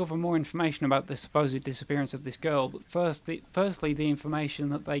discover more information about the supposed disappearance of this girl. But firstly, the information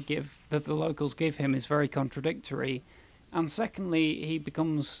that the locals give him is very contradictory, and secondly, he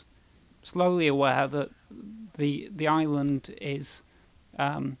becomes slowly aware that the island is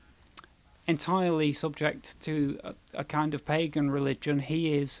entirely subject to a kind of pagan religion.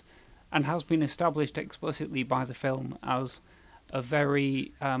 He is, and has been established explicitly by the film, as a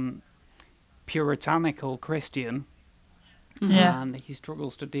very puritanical Christian. Yeah. And he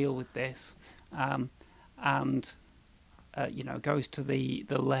struggles to deal with this, and goes to the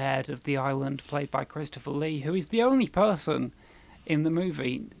laird of the island, played by Christopher Lee, who is the only person in the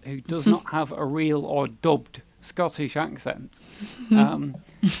movie who does not have a real or dubbed Scottish accent.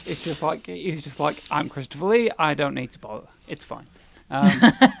 It's just like he's just like, I'm Christopher Lee, I don't need to bother, it's fine.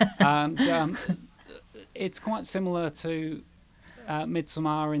 And it's quite similar to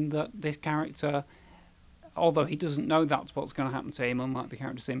Midsommar in that this character, although he doesn't know that's what's going to happen to him, unlike the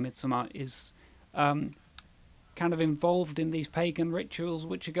characters in Midsommar, is kind of involved in these pagan rituals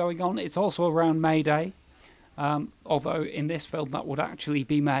which are going on. It's also around May Day, although in this film that would actually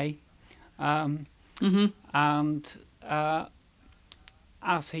be May. And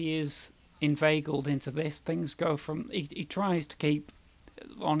as he is inveigled into this, things go from... He tries to keep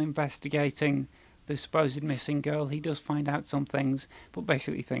on investigating the supposed missing girl. He does find out some things, but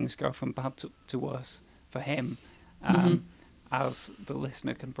basically things go from bad to worse for him, as the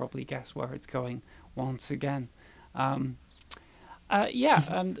listener can probably guess where it's going once again. And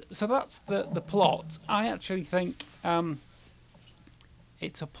so that's the plot. I actually think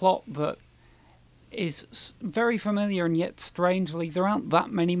it's a plot that is very familiar, and yet strangely there aren't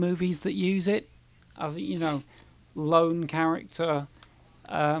that many movies that use it. As lone character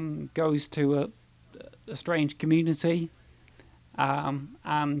goes to a strange community,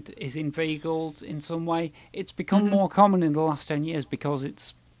 and is inveigled in some way. It's become more common in the last 10 years because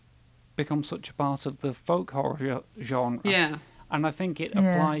it's become such a part of the folk horror genre. Yeah. And I think it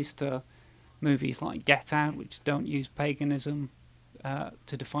applies to movies like Get Out, which don't use paganism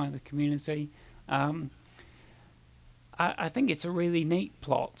to define the community. I think it's a really neat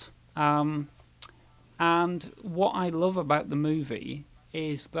plot. And what I love about the movie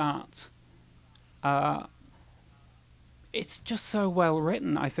is that it's just so well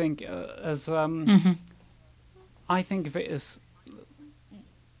written. I think I think of it as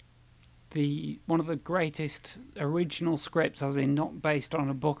one of the greatest original scripts, as in not based on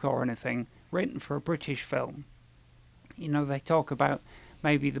a book or anything, written for a British film. They talk about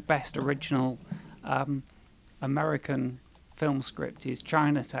maybe the best original American film script is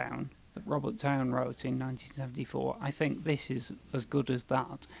Chinatown, that Robert Towne wrote in 1974. I think this is as good as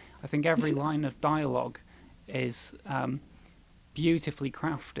that. I think every line of dialogue is beautifully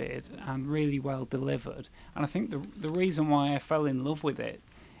crafted and really well delivered. And I think the reason why I fell in love with it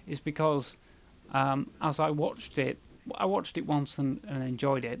is because as I watched it once and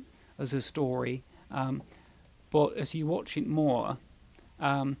enjoyed it as a story, but as you watch it more,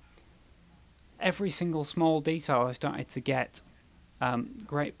 every single small detail I started to get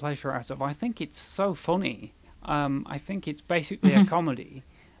great pleasure out of. I think it's so funny. I think it's basically a comedy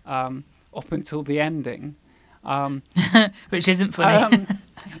up until the ending. Which isn't funny.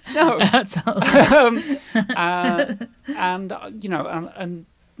 No. That's all. And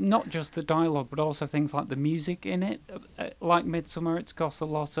not just the dialogue, but also things like the music in it. Like Midsommar, it's got a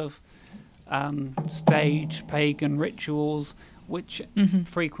lot of stage pagan rituals, which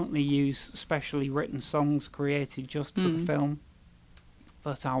frequently use specially written songs created just for the film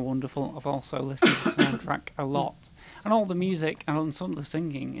that are wonderful. I've also listened to the soundtrack a lot. And all the music and some of the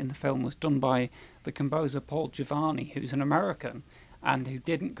singing in the film was done by the composer Paul Giovanni, who's an American and who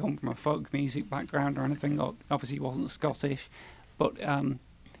didn't come from a folk music background or anything. Obviously, he wasn't Scottish, but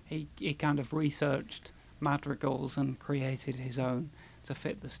he kind of researched madrigals and created his own to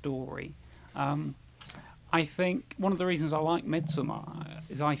fit the story. I think one of the reasons I like Midsommar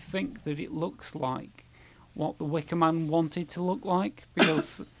is I think that it looks like what The Wicker Man wanted to look like,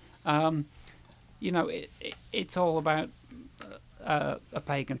 because it's all about a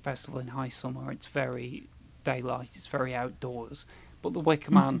pagan festival in high summer. It's very daylight, it's very outdoors, but The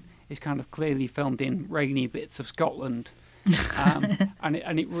Wicker Man is kind of clearly filmed in rainy bits of Scotland, and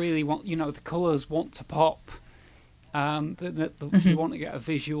it really the colours want to pop. You want to get a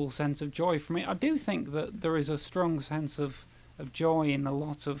visual sense of joy from it. I do think that there is a strong sense of joy in a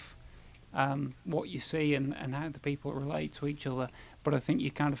lot of what you see and how the people relate to each other, but I think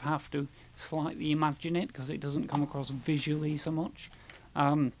you kind of have to slightly imagine it because it doesn't come across visually so much.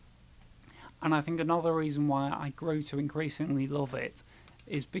 And I think another reason why I grew to increasingly love it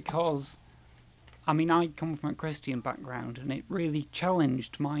is because I mean, I come from a Christian background, and it really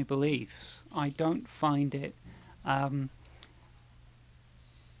challenged my beliefs. I don't find it. I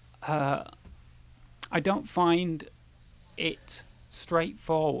don't find it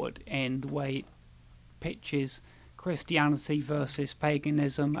straightforward in the way it pitches Christianity versus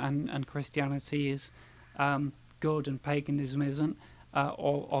paganism, and Christianity is good and paganism isn't,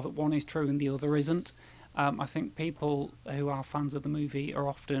 or that one is true and the other isn't. I think people who are fans of the movie are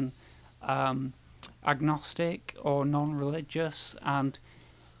often agnostic or non-religious, and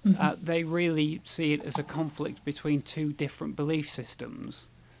they really see it as a conflict between two different belief systems.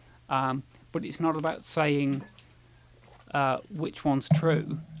 But it's not about saying which one's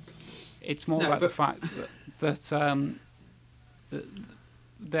true. It's more about the fact that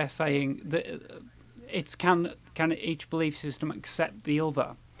they're saying that it's can each belief system accept the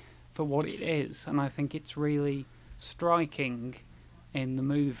other for what it is, and I think it's really striking in the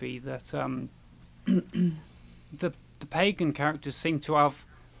movie that the pagan characters seem to have,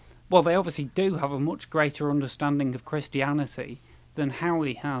 well, they obviously do have a much greater understanding of Christianity than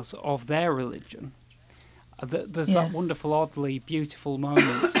Howie has of their religion. There's that wonderful, oddly beautiful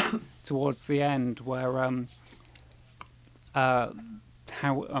moment towards the end where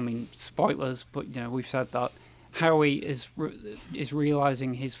spoilers, but we've said that Howie is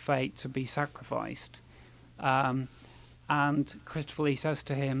realizing his fate to be sacrificed, and Christopher Lee says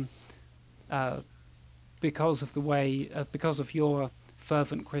to him, because of your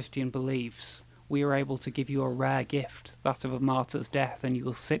fervent Christian beliefs, we are able to give you a rare gift, that of a martyr's death, and you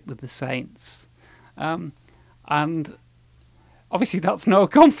will sit with the saints. And obviously that's no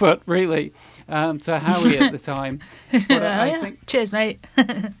comfort, really, to Howie at the time. But I think, cheers, mate.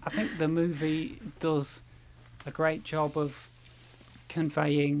 I think the movie does a great job of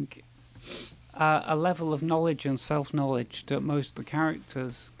conveying a level of knowledge and self-knowledge that most of the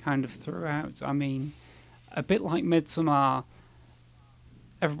characters kind of threw out. I mean, a bit like Midsommar,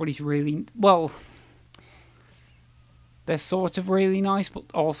 everybody's really, well, they're sort of really nice, but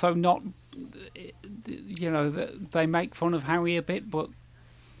also not, they make fun of Howie a bit, but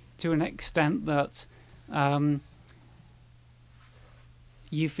to an extent that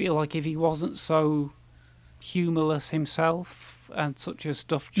you feel like if he wasn't so humorless himself and such a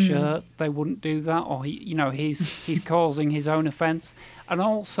stuffed shirt, they wouldn't do that, or he's causing his own offence. And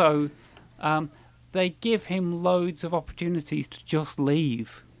also, they give him loads of opportunities to just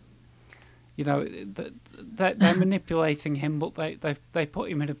leave. They're manipulating him, but they put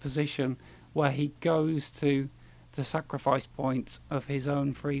him in a position where he goes to the sacrifice point of his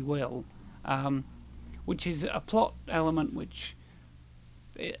own free will, which is a plot element which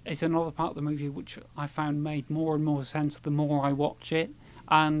is another part of the movie which I found made more and more sense the more I watch it.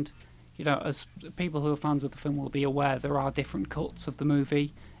 And as people who are fans of the film will be aware, there are different cuts of the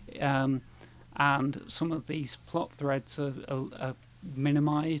movie, and some of these plot threads are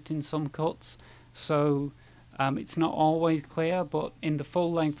minimised in some cuts, so it's not always clear, but in the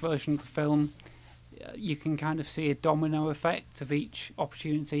full-length version of the film you can kind of see a domino effect of each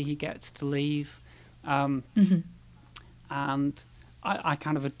opportunity he gets to leave, and I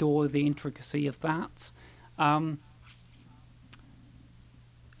kind of adore the intricacy of that. I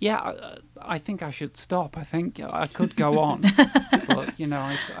think I should stop. I think I could go on, but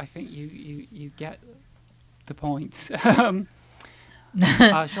I think you get the point. Shall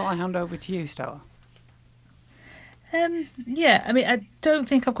I hand over to you, Stella? I don't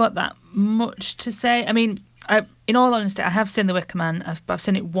think I've got that much to say. I mean, in all honesty, I have seen The Wicker Man. I've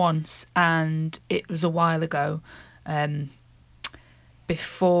seen it once, and it was a while ago,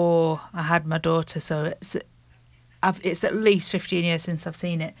 before I had my daughter. So it's at least 15 years since I've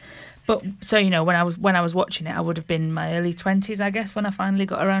seen it. But so when I was watching it, I would have been in my early 20s, I guess, when I finally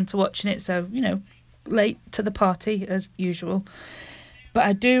got around to watching it. So late to the party as usual. But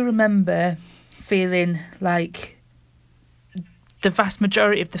I do remember feeling like the vast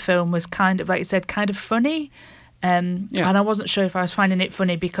majority of the film was kind of, like you said, kind of funny. And I wasn't sure if I was finding it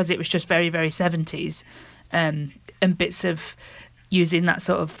funny because it was just very, very 70s, and bits of using that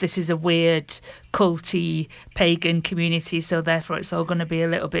sort of, this is a weird, culty, pagan community, so therefore it's all going to be a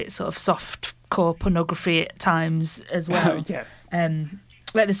little bit sort of soft-core pornography at times as well. Yes.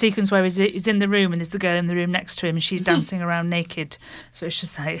 Like the sequence where he's in the room and there's the girl in the room next to him and she's dancing around naked. So it's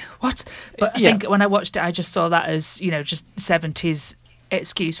just like, what? But I think when I watched it, I just saw that as, just 70s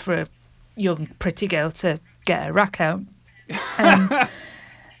excuse for a young, pretty girl to get her rack out.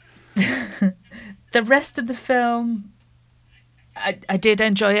 The rest of the film, I did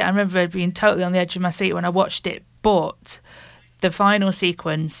enjoy it. I remember being totally on the edge of my seat when I watched it. But the final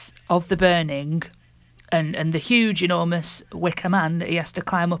sequence of the burning, and the huge, enormous wicker man that he has to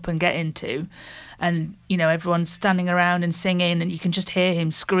climb up and get into. And, you know, everyone's standing around and singing, and you can just hear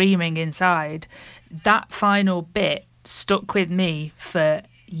him screaming inside. That final bit stuck with me for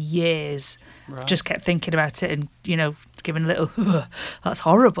years. Right. Just kept thinking about it and, you know, giving a little, that's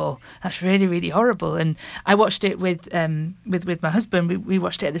horrible. That's really, really horrible. And I watched it with my husband. We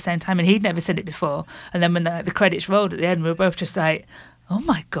watched it at the same time, and he'd never seen it before. And then when the credits rolled at the end, we were both just like, oh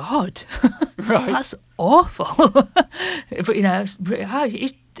my God, Right. that's awful. But, you know, it's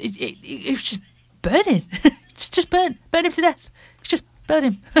just burning. It's just burn him to death. It's just burn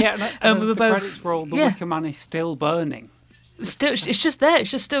him. Yeah, and we as were the both, credits roll, the yeah. Wicker Man is still burning. Still, it's just there.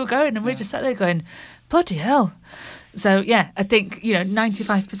 It's just still going, and we're just sat there going, bloody hell. So yeah, I think, you know,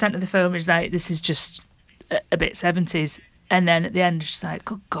 95% of the film is like, this is just a bit 70s, and then at the end it's just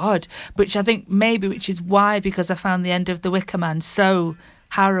like, oh God. Which I think which is why, because I found the end of The Wicker Man so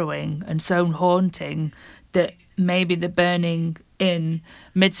harrowing and so haunting, that maybe the burning in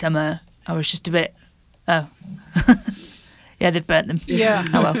Midsummer, I was just a bit, oh yeah, they've burnt them. Yeah.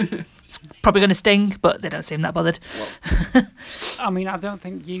 Oh well. It's probably going to sting, but they don't seem that bothered. I mean, I don't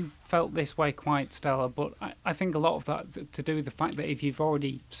think you felt this way quite, Stella, but I think a lot of that's to do with the fact that if you've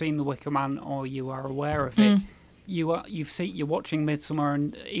already seen The Wicker Man or you are aware of it, you're watching Midsummer,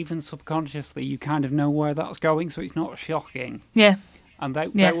 and even subconsciously you kind of know where that's going, so it's not shocking. Yeah. And they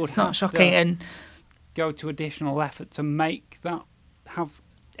Yeah, would it's not have shocking. to And go to additional effort to make that have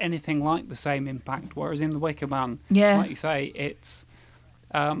anything like the same impact, whereas in The Wicker Man, Yeah. like you say, it's...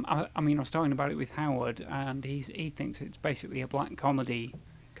 I mean, I was talking about it with Howard, and he thinks it's basically a black comedy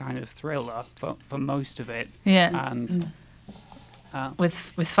kind of thriller for most of it. yeah, And with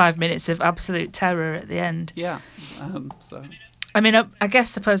 5 minutes of absolute terror at the end. yeah, so I mean, I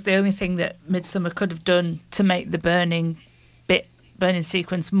suppose the only thing that Midsummer could have done to make the burning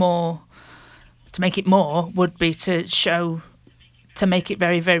sequence more, to make it more, would be to make it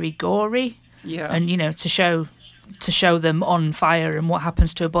very, very gory. yeah, And, you know, to show them on fire and what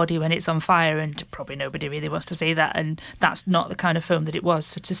happens to a body when it's on fire, and probably nobody really wants to see that, and that's not the kind of film that it was,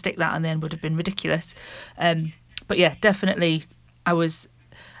 so to stick that on the end would have been ridiculous. But yeah, definitely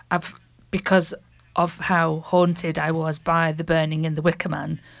because of how haunted I was by the burning in The Wicker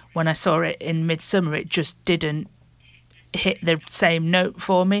Man, when I saw it in Midsummer, it just didn't hit the same note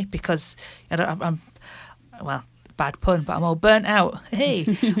for me, because I'm well, bad pun, but I'm all burnt out, hey,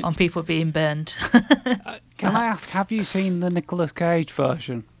 on people being burned. Can I ask, have you seen the Nicolas Cage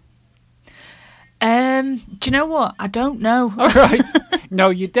version? Do you know what? I don't know. All right.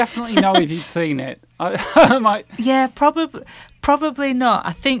 No, you definitely know if you'd seen it. I might... Yeah, probably not.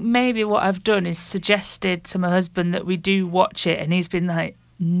 I think maybe what I've done is suggested to my husband that we do watch it, and he's been like,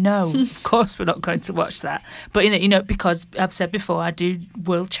 no, of course we're not going to watch that. But you know, because I've said before, I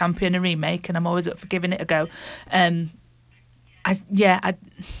will champion a remake, and I'm always up for giving it a go.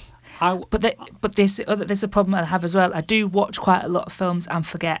 But there's a problem I have as well. I do watch quite a lot of films and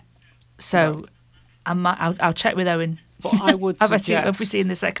forget. So Right. I'll check with Owen. But I would have we seen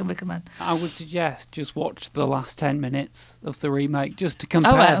the second Wicker Man? I would suggest just watch the last 10 minutes of the remake just to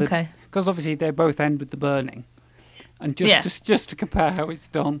compare. Okay. Because obviously they both end with the burning, and just to compare how it's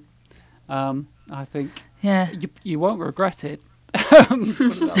done. I think you won't regret it.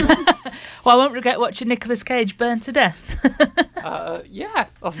 Well, I won't regret watching Nicolas Cage burn to death. Yeah,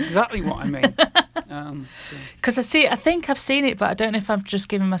 that's exactly what I mean. Because I think I've seen it, but I don't know if I've just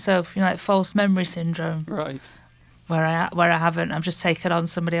given myself, you know, like false memory syndrome, Right. where I haven't. I've just taken on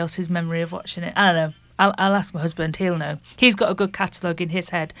somebody else's memory of watching it. I don't know. I'll ask my husband. He'll know. He's got a good catalogue in his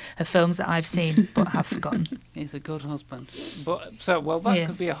head of films that I've seen but have forgotten. He's a good husband. But that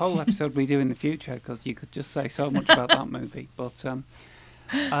could be a whole episode we do in the future, because you could just say so much about that movie. But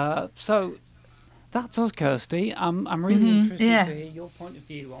so that's us, Kirsty. I'm really interested to hear your point of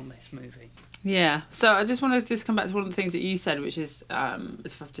view on this movie. Yeah, so I just wanted to just come back to one of the things that you said, which is,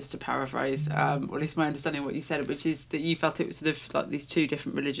 just to paraphrase, or at least my understanding of what you said, which is that you felt it was sort of like these two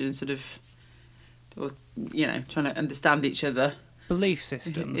different religions sort of, or, you know, trying to understand each other. Belief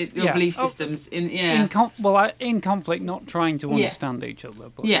systems. Belief systems. In conflict, not trying to understand each other.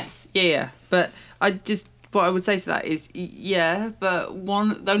 But yes, yeah. But what I would say to that is, but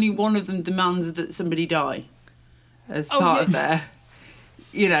only one of them demands that somebody die as part of their,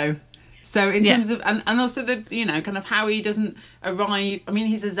 you know. So in terms of, and also the, you know, kind of how he doesn't arrive, I mean,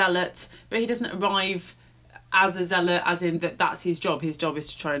 he's a zealot, but he doesn't arrive as a zealot, as in that's his job. His job is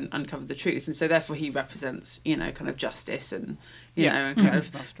to try and uncover the truth. And so therefore he represents, you know, kind of justice and, you know, and kind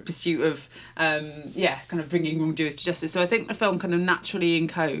of pursuit of, kind of bringing wrongdoers to justice. So I think the film kind of naturally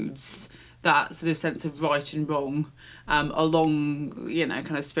encodes that sort of sense of right and wrong along, you know,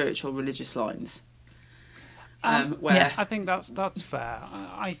 kind of spiritual religious lines. where I think that's fair.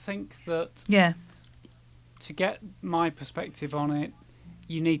 I think that Yeah. to get my perspective on it,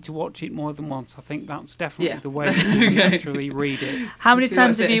 you need to watch it more than once. I think that's definitely the way that you actually read it. How many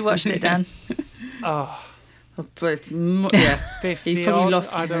times have it. you watched it, Dan? Oh, but it's yeah, 50 he's probably odd,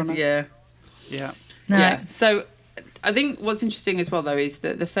 lost. I don't know. Yeah. Yeah. No. Yeah. So I think what's interesting as well, though, is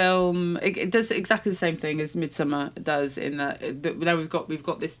that the film it does exactly the same thing as Midsummer does. In that now we've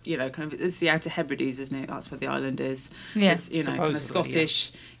got this, you know, kind of it's the Outer Hebrides, isn't it? That's where the island is. Yeah. It's, you know, kind of Supposedly,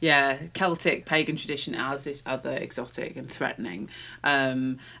 Scottish, Celtic pagan tradition as this other exotic and threatening.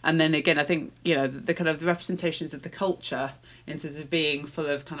 And then again, I think, you know, the kind of the representations of the culture in terms of being full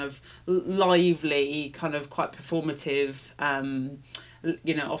of kind of lively, kind of quite performative,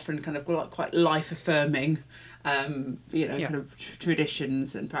 you know, often kind of quite life affirming. You know, kind of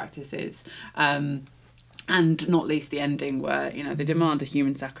traditions and practices, and not least the ending where, you know, they demand a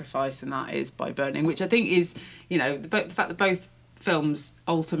human sacrifice, and that is by burning, which I think is, you know, the fact that both films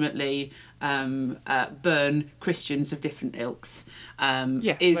ultimately burn Christians of different ilks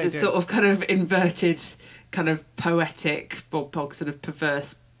is a sort of kind of inverted, kind of poetic, or sort of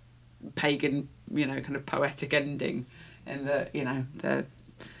perverse pagan, you know, kind of poetic ending, in the, you know, the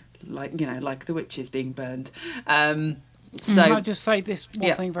like the witches being burned. So can I just say this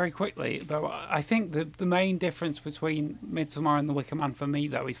one thing very quickly, though? I think that the main difference between Midsommar and The Wicker Man for me,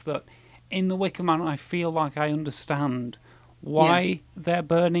 though, is that in The Wicker Man I feel like I understand why they're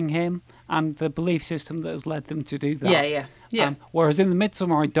burning him and the belief system that has led them to do that. Yeah. Whereas in The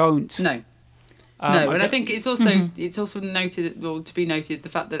Midsommar I don't. No. I think it's also noted, or to be noted, the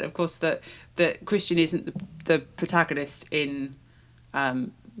fact that, of course, that Christian isn't the protagonist in,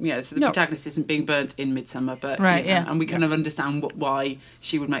 so the protagonist isn't being burnt in Midsummer, but and we kind of understand why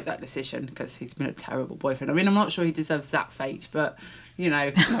she would make that decision, because he's been a terrible boyfriend. I mean, I'm not sure he deserves that fate, but, you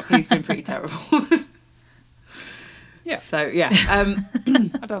know, he's been pretty terrible. Yeah. So yeah,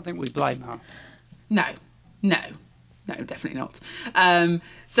 I don't think we blame her. No, definitely not.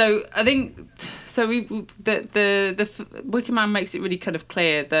 So I think the Wicker Man makes it really kind of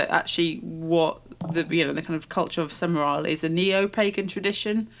clear that actually what the kind of culture of Summerisle is a neo-pagan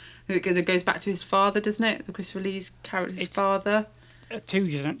tradition, because it goes back to his father, doesn't it? The Christopher Lee's character's father. Two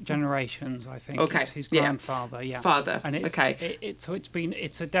generations, I think. Okay. It's his grandfather. Yeah. Father. And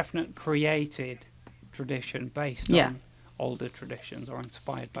it's a definite created tradition based on older traditions, or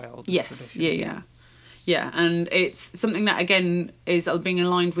inspired by older traditions. Yeah, and it's something that, again, is being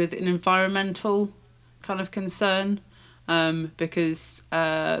aligned with an environmental kind of concern, because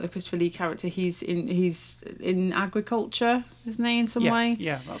the Christopher Lee character, he's in agriculture, isn't he, in some way?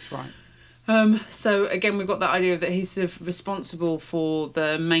 Yeah, that's right. So again, we've got that idea that he's sort of responsible for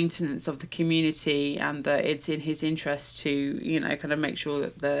the maintenance of the community, and that it's in his interest to, you know, kind of make sure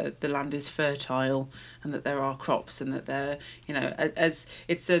that the land is fertile, and that there are crops, and that they're, you know, as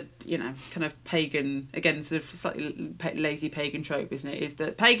it's a, you know, kind of pagan, again, sort of slightly lazy pagan trope, isn't it? Is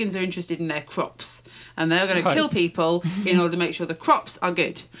that pagans are interested in their crops, and they're going to kill people in order to make sure the crops are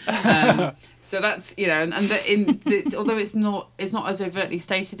good. So that's, you know, and although it's not as overtly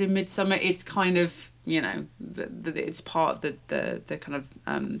stated in Midsummer, it's kind of, you know, it's part of the kind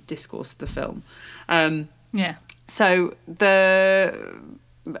of discourse of the film. So the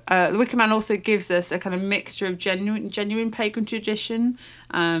Wicker Man also gives us a kind of mixture of genuine pagan tradition,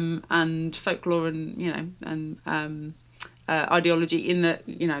 and folklore, and, you know, and ideology, in that,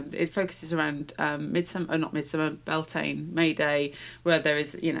 you know, it focuses around Beltane, May Day, where there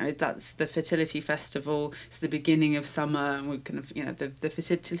is, you know, that's the fertility festival. It's the beginning of summer, and we kind of, you know, the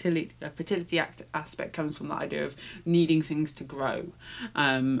fertility aspect comes from the idea of needing things to grow,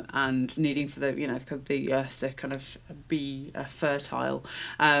 and needing for the, you know, the earth to kind of be fertile,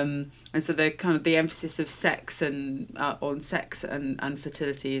 and so the kind of the emphasis of sex and on sex and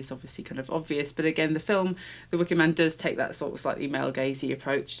fertility is obviously kind of obvious. But again, the film, The Wicker Man, does take that sort of slightly male gazy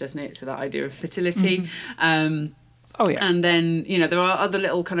approach, doesn't it, to that idea of fertility. And then, you know, there are other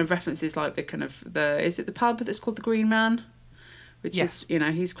little kind of references, like the kind of is it the pub that's called the Green Man, which is, you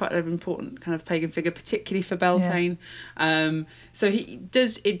know, he's quite an important kind of pagan figure, particularly for Beltane. So it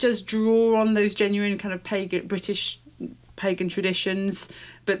does draw on those genuine kind of British pagan traditions,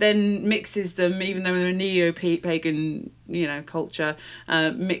 but then mixes them, even though they're a neo-pagan, you know, culture,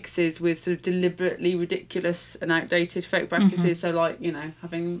 mixes with sort of deliberately ridiculous and outdated folk practices. So, like, you know,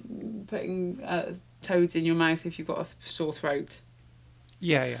 putting toads in your mouth if you've got a sore throat.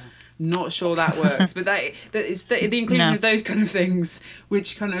 Not sure that works, but that is the inclusion of those kind of things,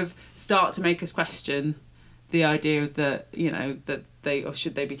 which kind of start to make us question the idea that, you know, that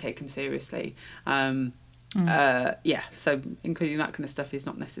should they be taken seriously. So including that kind of stuff is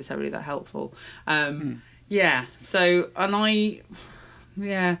not necessarily that helpful. Yeah. So, and I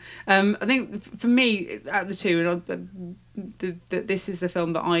think for me, out of the two, this is the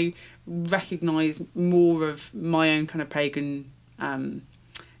film that I recognise more of my own kind of pagan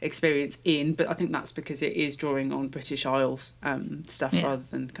experience in, but I think that's because it is drawing on British Isles stuff rather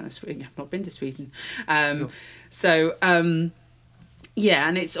than kind of Sweden. I've not been to Sweden. Sure. So, and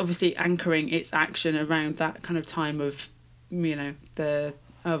it's obviously anchoring its action around that kind of time of,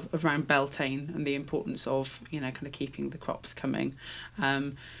 around Beltane and the importance of, kind of keeping the crops coming,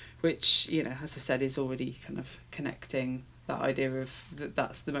 which, as I've said, is already kind of connecting that idea of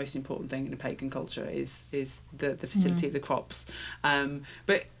that's the most important thing in a pagan culture is the fertility of the crops.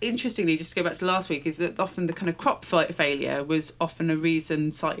 But interestingly, just to go back to last week, is that often the kind of crop failure was often a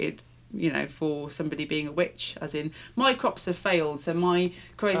reason cited, for somebody being a witch, as in my crops have failed, so my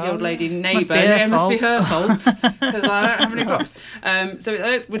crazy old lady neighbour, it must be her fault because I don't have any crops. So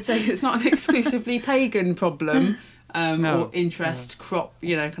I would say it's not an exclusively pagan problem or interest crop,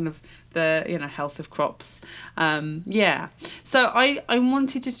 kind of the health of crops. So I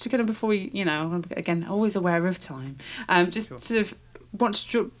wanted just to kind of, before we, again, always aware of time, sort of want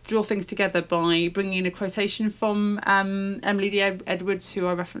to draw things together by bringing in a quotation from Emily D. Edwards, who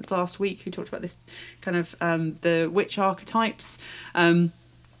I referenced last week, who talked about this kind of the witch archetypes. And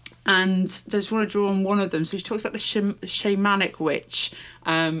I just want to draw on one of them. So she talks about the shamanic witch,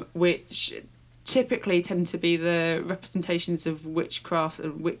 which typically tend to be the representations of witchcraft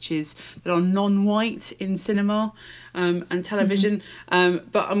and witches that are non-white in cinema and television.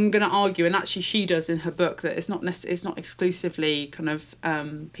 But I'm going to argue, and actually she does in her book, that it's not exclusively kind of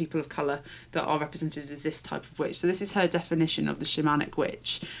people of colour that are represented as this type of witch. So this is her definition of the shamanic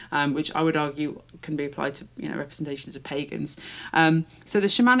witch, which I would argue can be applied to representations of pagans. So the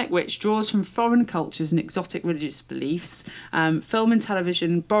shamanic witch draws from foreign cultures and exotic religious beliefs. Film and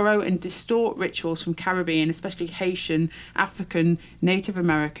television borrow and distort rituals from Caribbean, especially Haitian, African, Native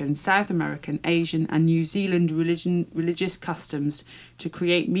American, South American, Asian and New Zealand religious customs to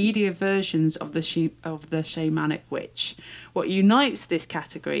create media versions of the shamanic witch. What unites this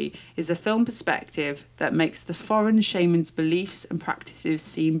category is a film perspective that makes the foreign shaman's beliefs and practices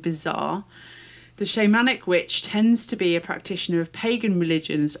seem bizarre. The shamanic witch tends to be a practitioner of pagan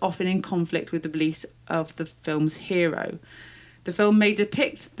religions, often in conflict with the beliefs of the film's hero. The film may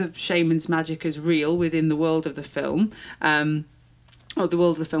depict the shaman's magic as real within the world of the film, or the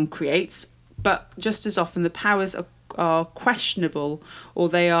world the film creates, but just as often the powers are questionable, or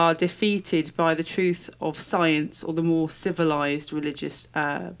they are defeated by the truth of science or the more civilised religious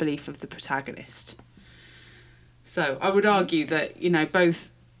belief of the protagonist. So I would argue that, both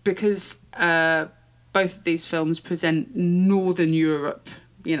because both of these films present Northern Europe,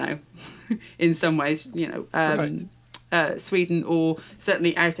 in some ways, Right. Sweden or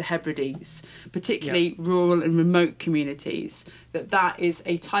certainly Outer Hebrides, particularly rural and remote communities, that is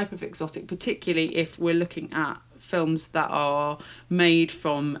a type of exotic, particularly if we're looking at films that are made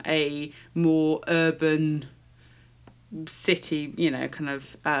from a more urban city, kind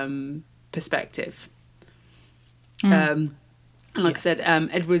of perspective. And like I said,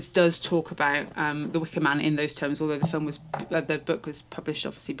 Edwards does talk about The Wicker Man in those terms, although the book was published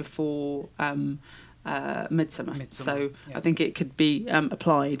obviously before Midsummer. So I think it could be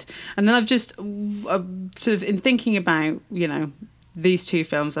applied. And then I've just sort of, in thinking about these two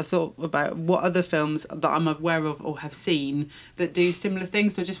films, I've thought about what other films that I'm aware of or have seen that do similar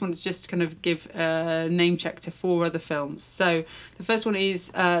things. So I just wanted to just kind of give a name check to 4 other films. So the first one is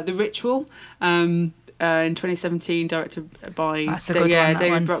The Ritual, in 2017, directed by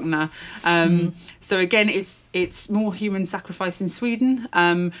David Bruckner. So again, it's more human sacrifice in Sweden,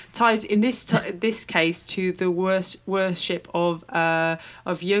 tied in this case to the worship of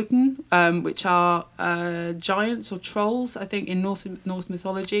Jotun, which are giants or trolls, I think, in Norse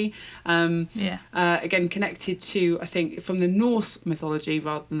mythology. Again, connected to, I think, from the Norse mythology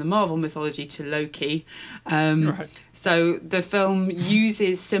rather than the Marvel mythology, to Loki. Right. So the film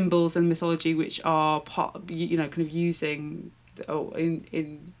uses symbols and mythology which are part, kind of using or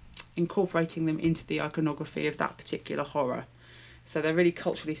in incorporating them into the iconography of that particular horror. So they're really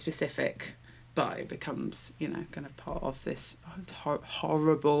culturally specific, but it becomes, kind of part of this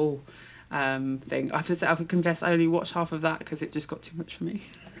horrible thing. I have to say, I would confess, I only watched half of that because it just got too much for me.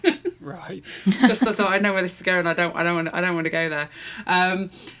 Right. Just I thought, I know where this is going. I don't want to go there.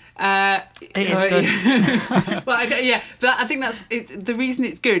 It is good. Well, but I think that's it. The reason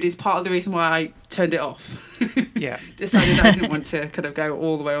it's good is part of the reason why I turned it off. Yeah. Decided I didn't want to kind of go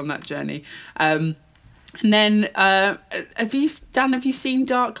all the way on that journey. And then, have you seen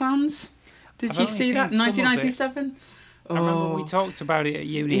Darklands? Did you see that? 1997. I remember we talked about it at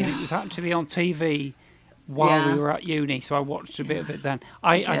uni, and it was actually on TV while we Yeah. were at uni, so I watched a bit of it then.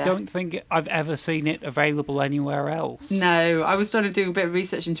 I Yeah. don't think I've ever seen it available anywhere else. No, I was trying to do a bit of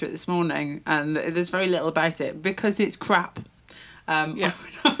research into it this morning, and there's very little about it because it's crap. Yeah.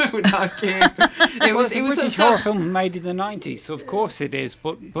 I would argue it was It's a sort British of horror film made in the 90s, so of course it is,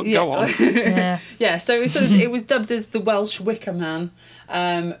 but go on. Yeah. Yeah, so it was it was dubbed as the Welsh Wicker Man.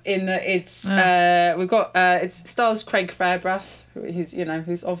 In that it's we've got it stars Craig Fairbrass,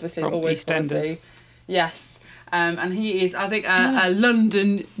 who's obviously From always EastEnders. quality. Yes, and he is, I think, a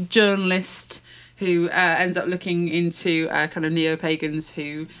London journalist who ends up looking into kind of neo-pagans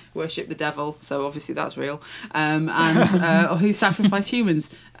who worship the devil, so obviously that's real, and or who sacrifice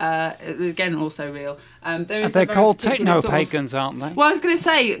humans, again also real. There is They're a very called particular sort of- techno-pagans, aren't they? Well, I was going to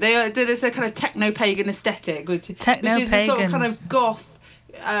say there's a kind of techno-pagan aesthetic, which is a sort of Techno-pagans. kind of goth,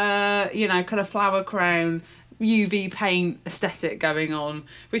 kind of flower crown, UV paint aesthetic going on,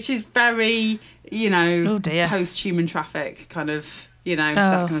 which is very, Oh, dear. post-human traffic kind of, that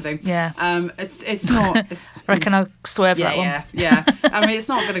Oh, kind of thing. yeah. It's not. It's, I reckon I'll swerve that one. yeah. I mean, it's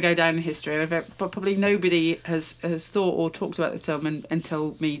not going to go down in history, and but probably nobody has thought or talked about the film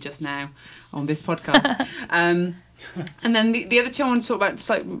until me just now on this podcast. And then the other two I want to talk about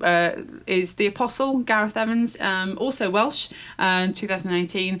is The Apostle, Gareth Evans, also Welsh,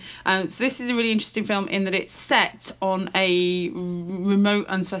 2019. So this is a really interesting film in that it's set on a remote,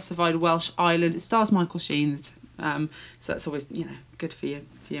 unspecified Welsh island. It stars Michael Sheen, so that's always good for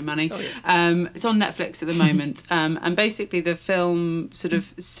your money. Oh, yeah. It's on Netflix at the moment, and basically the film sort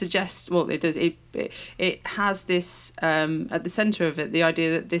of suggests it has this at the centre of it, the idea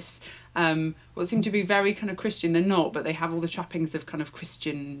that this what seem to be very kind of Christian, they're not, but they have all the trappings of kind of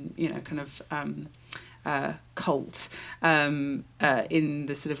Christian, cult in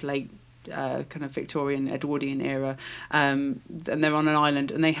the sort of late kind of Victorian, Edwardian era, and they're on an island,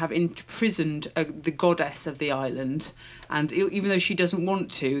 and they have imprisoned the goddess of the island, and even though she doesn't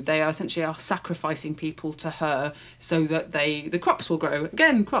want to, they are essentially sacrificing people to her so that the crops will grow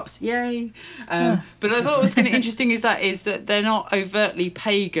again. Crops, yay! But I thought what was kind of interesting is that they're not overtly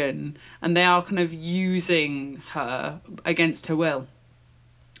pagan, and they are kind of using her against her will,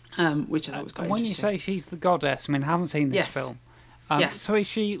 which I thought was quite And when you interesting. say she's the goddess, I mean, I haven't seen this Yes. film. Yeah. So is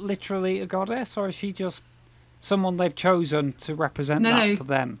she literally a goddess, or is she just someone they've chosen to represent No. for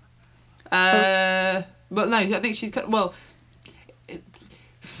them? But no, I think she's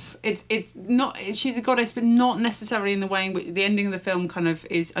it's not. She's a goddess, but not necessarily in the way in which the ending of the film kind of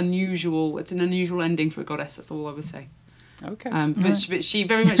is unusual. It's an unusual ending for a goddess. That's all I would say. Okay. But she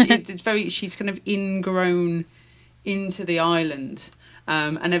very much she's kind of ingrown into the island,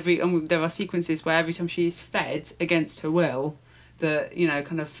 and there are sequences where every time she's fed against her will, that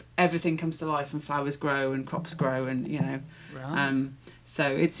kind of everything comes to life and flowers grow and crops grow and Right. so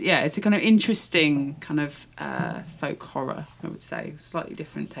it's a kind of interesting kind of folk horror, I would say, slightly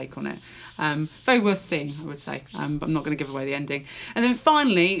different take on it, very worth seeing, I would say, but I'm not going to give away the ending. And then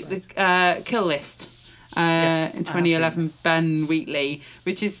finally the Kill List Yes, in I have 2011, Ben Wheatley,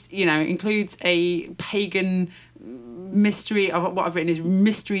 which is includes a pagan mystery of what I've written is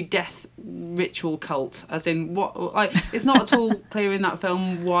mystery death ritual cult, as in it's not at all clear in that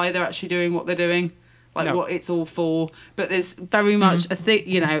film why they're actually doing what they're doing, No. what it's all for, but there's very much a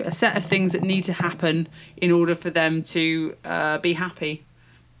set of things that need to happen in order for them to be happy.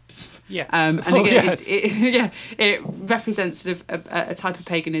 Yeah. And Oh, again, yes. it represents sort of a type of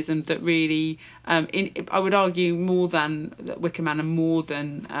paganism that really, I would argue, more than Wicker Man and more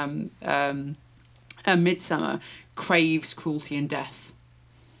than Midsummer, craves cruelty and death.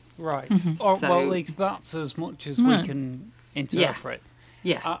 Right. Mm-hmm. Or, So- well, at least that's as much as we can interpret.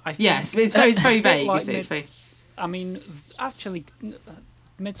 Yeah, I think yes, but it's very a bit vague, like isn't it? It's very... I mean, actually,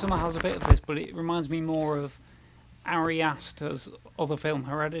 Midsummer has a bit of this, but it reminds me more of Ari Aster's other film,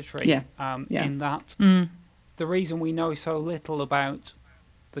 Hereditary. Yeah. Yeah. In that the reason we know so little about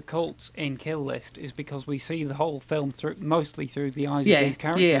the cults in Kill List is because we see the whole film mostly through the eyes Yeah, of these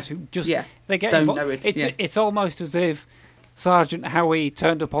characters yeah, who just yeah. they get Don't involved. know it, It's yeah. it's almost as if Sergeant Howie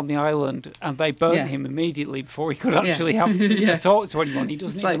turned up on the island and they burnt Yeah. him immediately before he could actually have Yeah. talk to anyone. He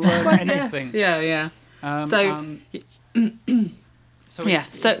doesn't It's even like, learn yeah, anything. Yeah. So- So Yeah,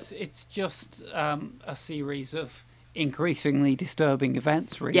 it's just a series of increasingly disturbing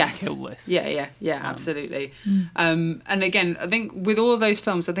events, really. Yes. Kill List. Yeah, absolutely. And again, I think with all of those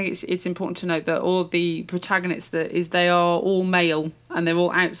films, I think it's important to note that all the protagonists they are all male and they're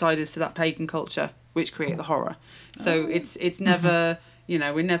all outsiders to that pagan culture, which create the horror. So it's never,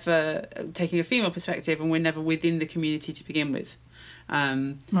 we're never taking a female perspective, and we're never within the community to begin with.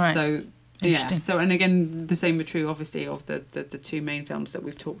 Right. So Interesting. So, and again, the same were true, obviously, of the two main films that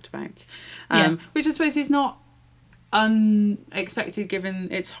we've talked about. Which I suppose is not unexpected given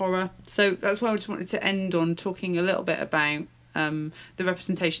its horror. So that's why I just wanted to end on talking a little bit about the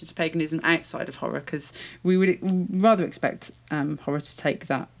representations of paganism outside of horror, because we would rather expect horror to take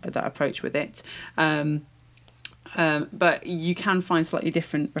that approach with it. But you can find slightly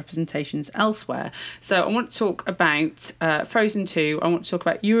different representations elsewhere. So I want to talk about Frozen 2. I want to talk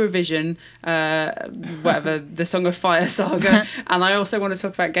about Eurovision, whatever, the Song of Fire saga. And I also want to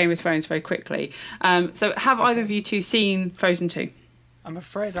talk about Game of Thrones very quickly. So have either of you two seen Frozen 2? I'm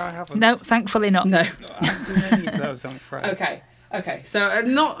afraid I haven't. No, thankfully not. No. I haven't seen any of those, I'm afraid. Okay, so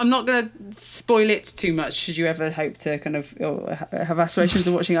I'm not going to spoil it too much. Should you ever hope to kind of or have aspirations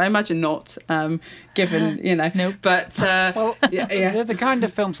of watching? I imagine not, given Nope. But Well, yeah. they're the kind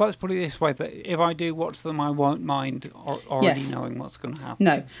of films. Let's put it this way: that if I do watch them, I won't mind already Yes. knowing what's going to happen.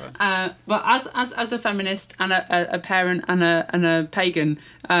 No, So. but as a feminist and a parent and a pagan,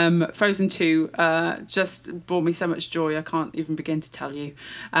 Frozen 2 just brought me so much joy I can't even begin to tell you.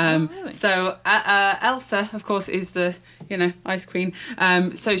 Really? So Elsa, of course, is the Ice Queen.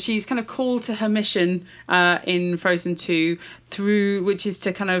 So she's kind of called to her mission in Frozen 2 which is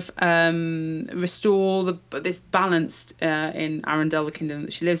to kind of restore this balance in Arendelle, the kingdom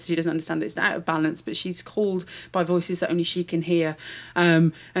that she lives. She doesn't understand that it's out of balance, but she's called by voices that only she can hear,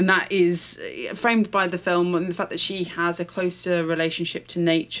 and that is framed by the film and the fact that she has a closer relationship to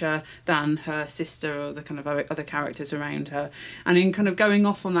nature than her sister or the kind of other characters around her. And in kind of going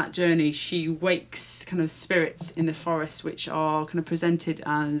off on that journey, she wakes kind of spirits in the forest, which are kind of presented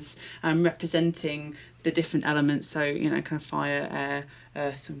as representing the different elements, so kind of fire, air,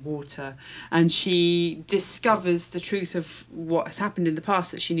 earth and water, and she discovers the truth of what has happened in the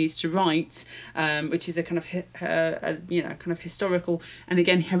past that she needs to write, which is a kind of kind of historical and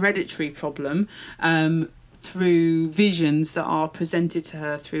again hereditary problem, through visions that are presented to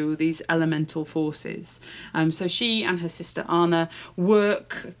her through these elemental forces. So she and her sister Anna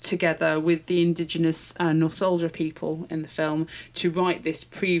work together with the indigenous Northuldra people in the film to right this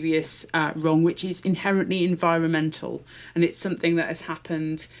previous wrong, which is inherently environmental, and it's something that has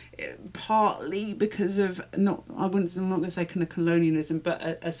happened partly because of I'm not going to say kind of colonialism, but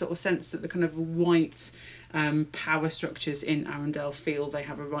a sort of sense that the kind of white power structures in Arendelle feel they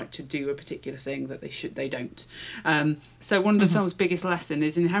have a right to do a particular thing that they don't. So one of the film's biggest lesson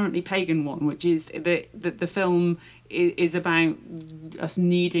is inherently pagan one, which is that the film is about us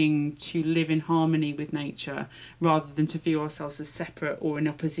needing to live in harmony with nature rather than to view ourselves as separate or in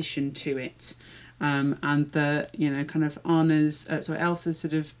opposition to it. And the kind of Elsa's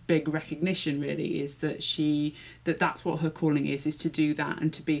sort of big recognition really is that that's what her calling is to do that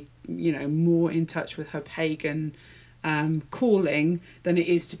and to be more in touch with her pagan calling than it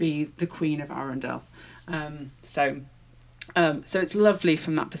is to be the Queen of Arendelle. So it's lovely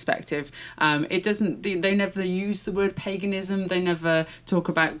from that perspective. It doesn't. They never use the word paganism. They never talk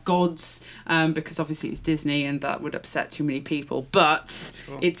about gods because obviously it's Disney and that would upset too many people. But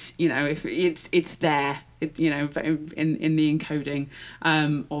Sure. it's if it's there. In the encoding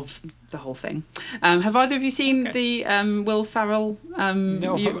of the whole thing. Have either of you seen the Will Ferrell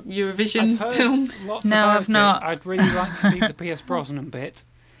No, Eurovision I've heard film? lots No, about I've not. it. I'd really like to see the Pierce Brosnan bit.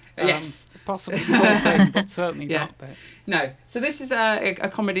 Yes. Possibly the whole thing, but certainly Yeah. that bit. No. So this is a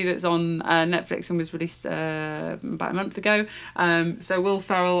comedy that's on Netflix and was released about a month ago. So Will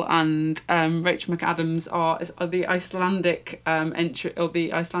Ferrell and Rachel McAdams are the Icelandic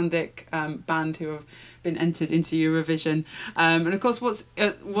the Icelandic band who have been entered into Eurovision. And of course,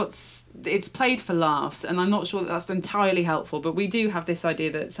 it's played for laughs, and I'm not sure that's entirely helpful. But we do have this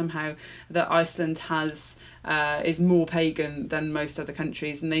idea that somehow that Iceland has. Is more pagan than most other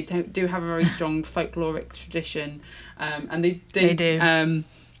countries, and they do have a very strong folkloric tradition, and they do.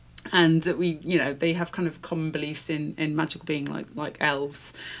 And that they have kind of common beliefs in magical being like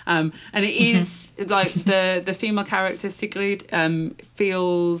elves, and it is like the female character Sigrid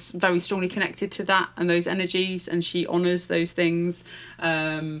feels very strongly connected to that and those energies, and she honours those things.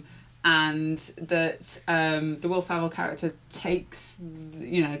 And that the Will Ferrell character takes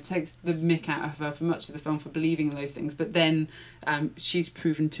the mick out of her for much of the film for believing in those things, but then she's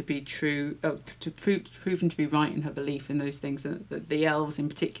proven to be proven to be right in her belief in those things, and the elves in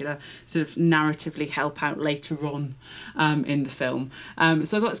particular sort of narratively help out later on in the film.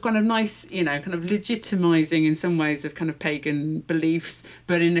 So I thought it's kind of nice, kind of legitimising in some ways of kind of pagan beliefs,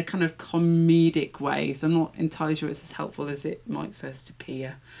 but in a kind of comedic way. So I'm not entirely sure it's as helpful as it might first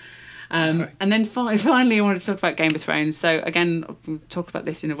appear. And then finally, I wanted to talk about Game of Thrones. So again, I'll talk about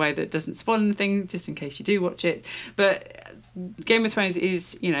this in a way that doesn't spoil anything, just in case you do watch it. But Game of Thrones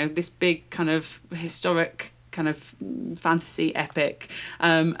is, this big kind of historic kind of fantasy epic,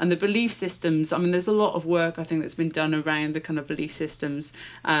 and the belief systems. I mean, there's a lot of work I think that's been done around the kind of belief systems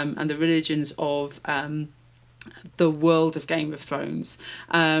and the religions of the world of Game of Thrones,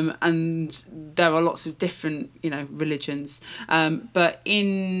 and there are lots of different religions, but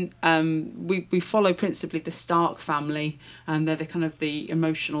in we follow principally the Stark family, and they're the kind of the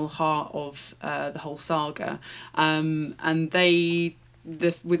emotional heart of the whole saga, and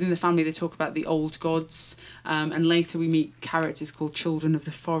within the family they talk about the old gods, and later we meet characters called children of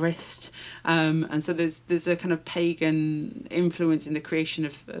the forest, and so there's a kind of pagan influence in the creation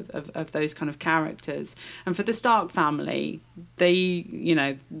of those kind of characters. And for the Stark family,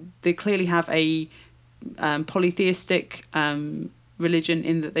 they clearly have a polytheistic religion,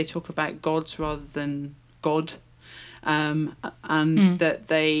 in that they talk about gods rather than God, and that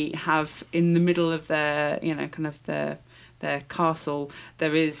they have in the middle of their their castle,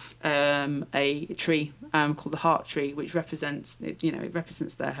 there is a tree called the Heart Tree, which represents it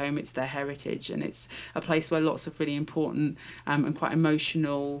represents their home, it's their heritage, and it's a place where lots of really important and quite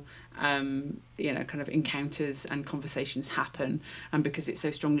emotional kind of encounters and conversations happen, and because it's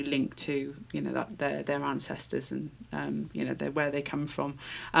so strongly linked to that their ancestors and where they come from.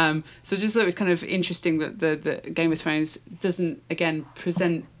 So just thought it was kind of interesting that the Game of Thrones doesn't again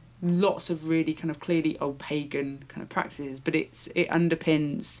present lots of really kind of clearly old pagan kind of practices, but it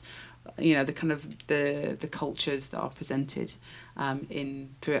underpins the kind of the cultures that are presented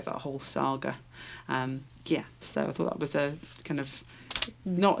throughout that whole saga. So I thought that was a kind of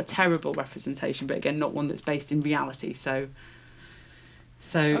not a terrible representation, but again not one that's based in reality, so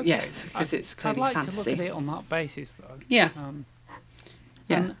okay. Yeah, because it's clearly I'd like fantasy. to look at it on that basis though.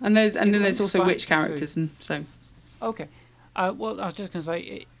 And there's also witch characters, and so okay. Well, I was just going to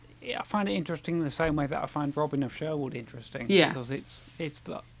say, I find it interesting in the same way that I find Robin of Sherwood interesting. Yeah. Because it's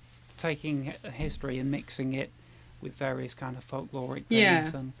taking history and mixing it with various kind of folkloric things.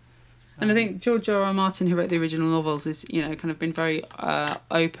 Yeah. And I think George R.R. Martin, who wrote the original novels, is kind of been very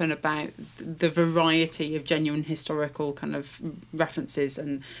open about the variety of genuine historical kind of references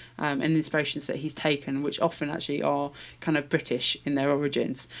and inspirations that he's taken, which often actually are kind of British in their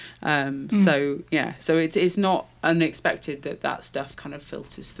origins. So it's not unexpected that stuff kind of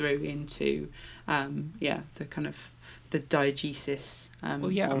filters through into the kind of the diegesis. I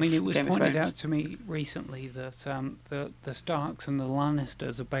mean, it was pointed out to me recently that the Starks and the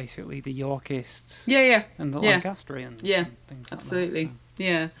Lannisters are basically the Yorkists, and the Lancastrians, and things like absolutely, that, so.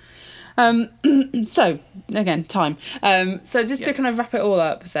 yeah. So again, time. So just to kind of wrap it all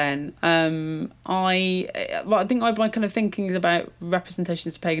up, then, I think my kind of thinking about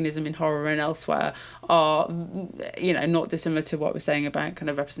representations of paganism in horror and elsewhere are, not dissimilar to what we're saying about kind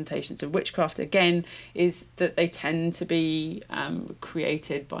of representations of witchcraft. Again, is that they tend to be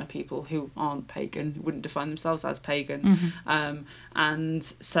created by people who aren't pagan, who wouldn't define themselves as pagan, and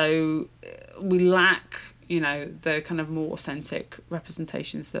so we lack the kind of more authentic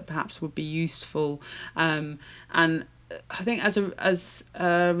representations that perhaps would be useful, and I think as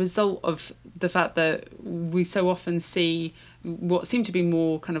a result of the fact that we so often see what seem to be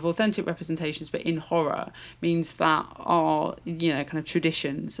more kind of authentic representations, but in horror, means that our kind of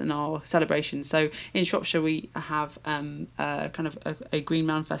traditions and our celebrations. So in Shropshire we have kind of a Green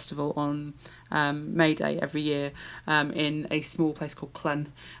Man festival on May Day every year, in a small place called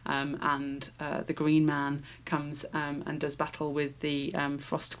Clun, and the Green Man comes and does battle with the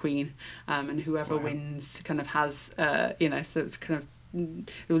Frost Queen, and whoever wins kind of has so it's kind of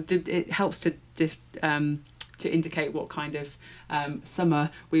it helps to indicate what kind of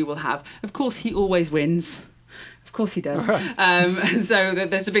summer we will have. Of course, he always wins. Of course he does. Right. So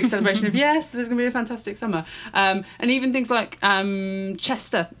there's a big celebration of, yes, there's going to be a fantastic summer. And even things like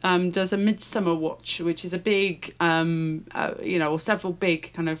Chester does a Midsummer Watch, which is a big, or several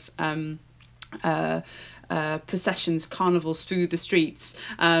big kind of processions, carnivals through the streets.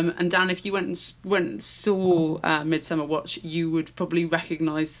 And Dan, if you went and saw Midsummer Watch, you would probably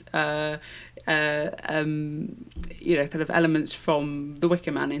recognise kind of elements from The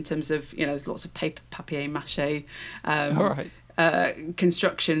Wicker Man in terms of there's lots of papier-mâché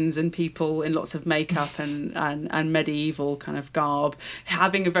constructions and people in lots of makeup and medieval kind of garb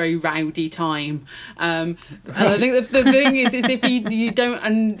having a very rowdy time. And I think the thing is if you don't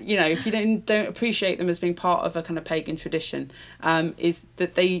appreciate them as being part of a kind of pagan tradition, is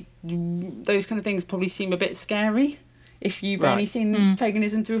that those kind of things probably seem a bit scary if you've Right. only seen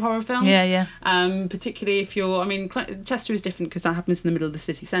paganism through horror films. Yeah. Particularly if you're, I mean, Chester is different because that happens in the middle of the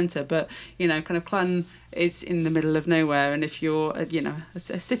city centre, but, you know, kind of Clun is in the middle of nowhere, and if you're,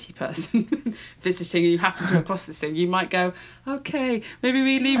 a city person visiting and you happen to across this thing, you might go, okay, maybe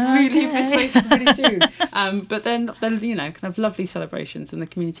we leave this place pretty soon. But then, kind of lovely celebrations, and the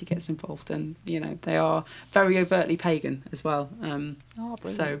community gets involved, and, they are very overtly pagan as well.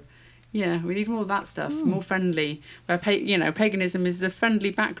 So, yeah, we need more of that stuff, more friendly, where, paganism is the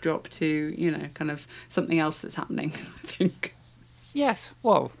friendly backdrop to, kind of something else that's happening, I think. Yes,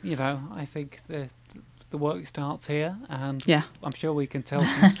 well, I think the work starts here, and Yeah. I'm sure we can tell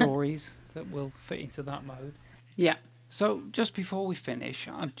some stories that will fit into that mode. Yeah. So, just before we finish,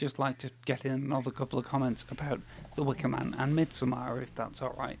 I'd just like to get in another couple of comments about The Wicker Man and Midsommar, if that's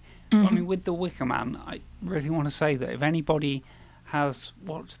all right. I mean, with The Wicker Man, I really want to say that if anybody has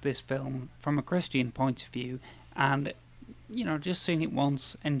watched this film from a Christian point of view and, just seen it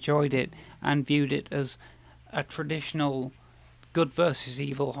once, enjoyed it, and viewed it as a traditional good versus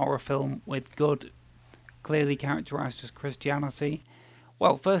evil horror film with good, clearly characterised as Christianity,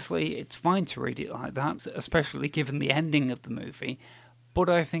 well, firstly, it's fine to read it like that, especially given the ending of the movie, but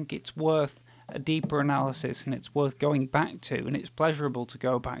I think it's worth a deeper analysis, and it's worth going back to, and it's pleasurable to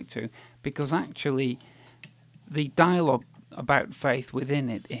go back to, because actually the dialogue about faith within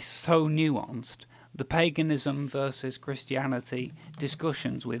it is so nuanced. The paganism versus Christianity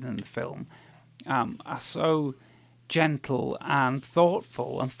discussions within the film are so gentle and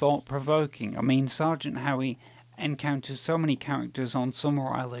thoughtful and thought-provoking. I mean, Sergeant Howie encounters so many characters on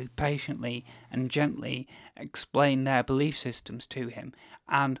Summer Isle who patiently and gently explain their belief systems to him,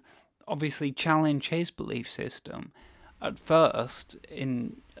 and obviously challenge his belief system at first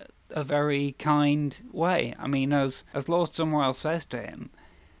in a very kind way. I mean, as Lord Summerisle says to him,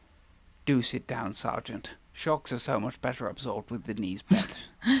 "Do sit down, Sergeant. Shocks are so much better absorbed with the knees bent."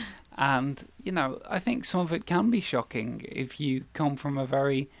 And, I think some of it can be shocking if you come from a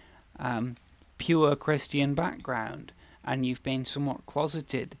very pure Christian background and you've been somewhat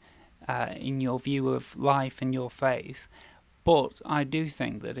closeted in your view of life and your faith. But I do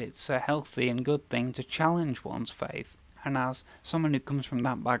think that it's a healthy and good thing to challenge one's faith. And as someone who comes from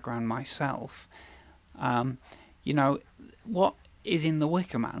that background myself, what is in The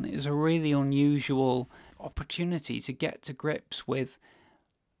Wicker Man is a really unusual opportunity to get to grips with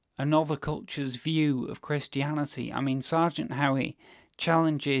another culture's view of Christianity. I mean, Sergeant Howie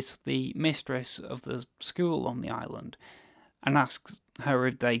challenges the mistress of the school on the island and asks her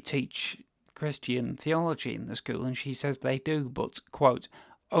if they teach Christian theology in the school, and she says they do, but, quote,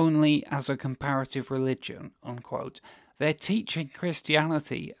 only as a comparative religion, unquote. They're teaching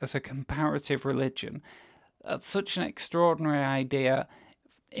Christianity as a comparative religion. That's such an extraordinary idea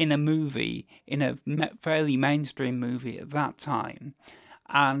in a movie, in a fairly mainstream movie at that time.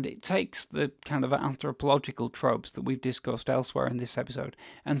 And it takes the kind of anthropological tropes that we've discussed elsewhere in this episode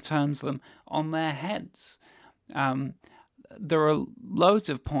and turns them on their heads. There are loads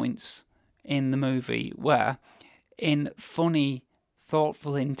of points in the movie where, in funny,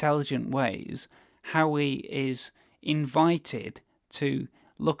 thoughtful, intelligent ways, Howie is invited to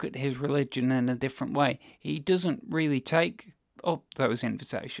look at his religion in a different way. He doesn't really take up those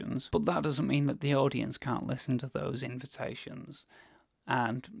invitations, but that doesn't mean that the audience can't listen to those invitations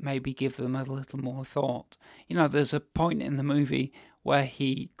and maybe give them a little more thought. There's a point in the movie where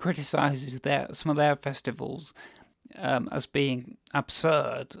he criticises some of their festivals as being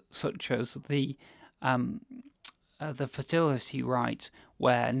absurd, such as the fertility rite,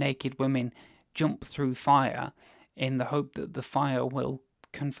 where naked women jump through fire in the hope that the fire will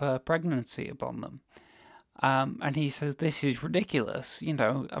confer pregnancy upon them. And he says, this is ridiculous.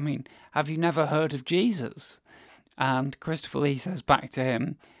 I mean, have you never heard of Jesus? And Christopher Lee says back to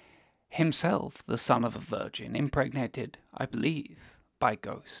him, himself, the son of a virgin, impregnated, I believe, by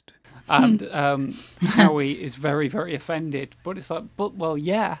ghost. And Howie is very, very offended. But it's like, well,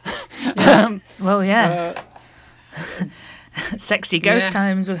 yeah. Well, yeah. Sexy ghost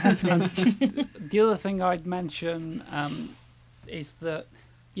times were happening. The other thing I'd mention is that,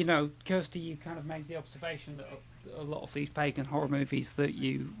 Kirsty, you kind of made the observation that a lot of these pagan horror movies that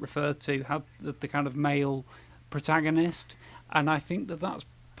you referred to have the kind of male protagonist, and I think that that's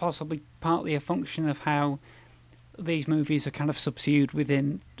possibly partly a function of how these movies are kind of subsumed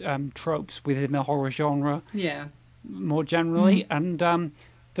within tropes within the horror genre. Yeah. More generally, and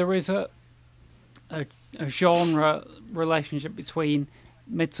there is a genre relationship between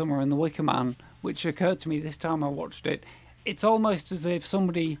Midsommar and The Wicker Man, which occurred to me this time I watched it. It's almost as if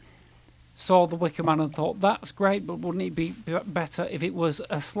somebody saw The Wicker Man and thought, that's great, but wouldn't it be better if it was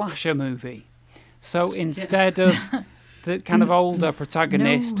a slasher movie? So instead of the kind of older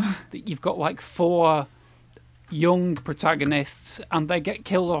protagonist. No. That you've got like 4 young protagonists, and they get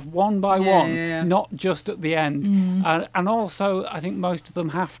killed off one by one, not just at the end. And also, I think most of them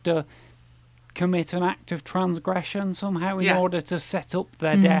have to commit an act of transgression somehow in order to set up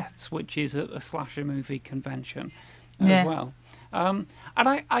their deaths, which is a slasher movie convention as well. And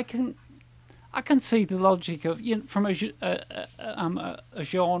I can see the logic of, from a genre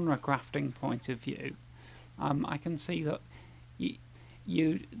crafting point of view. I can see that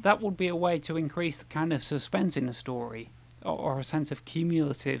that would be a way to increase the kind of suspense in a story, or a sense of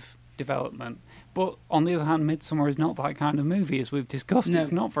cumulative development. But on the other hand, Midsommar is not that kind of movie, as we've discussed. No.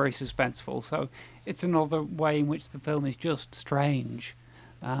 It's not very suspenseful, so it's another way in which the film is just strange,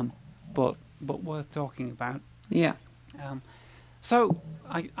 but worth talking about. Yeah. So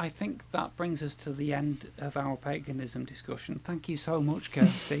I think that brings us to the end of our paganism discussion. Thank you so much,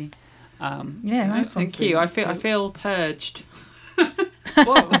 Kirsty. Nice one. Thank you. I feel purged.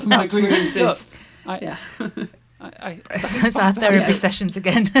 Well, of my grievances. That's our therapy sessions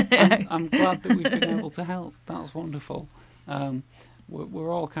again. I'm glad that we've been able to help. That's wonderful.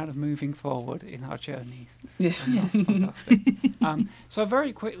 We're all kind of moving forward in our journeys. Yeah. That's fantastic. So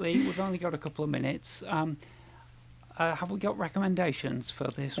very quickly, we've only got a couple of minutes. Have we got recommendations for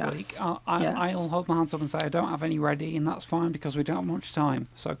this week? I'll hold my hands up and say I don't have any ready, and that's fine because we don't have much time.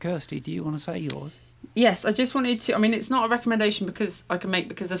 So, Kirsty, do you want to say yours? Yes, I just wanted to. I mean, it's not a recommendation because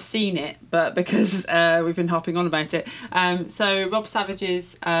I've seen it, but because we've been harping on about it. So Rob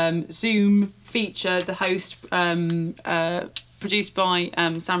Savage's Zoom feature, the host, produced by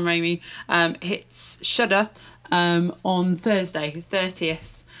Sam Raimi, hits Shudder on Thursday, the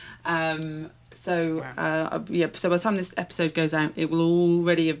 30th. So by the time this episode goes out, it will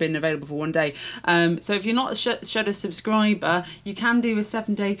already have been available for one day. So if you're not a Shudder subscriber, you can do a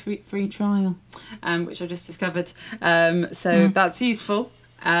 7-day free trial, which I just discovered. So that's useful.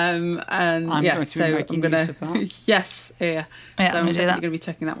 And I'm going to be making use of that. Yes, yeah. So I'm definitely going to be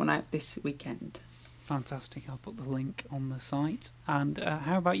checking that one out this weekend. Fantastic. I'll put the link on the site. And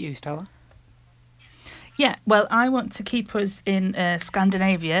how about you, Stella? Yeah, well, I want to keep us in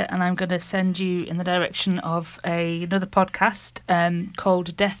Scandinavia, and I'm going to send you in the direction of another podcast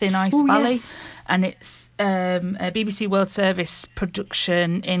called Death in Ice Valley. Yes. And it's a BBC World Service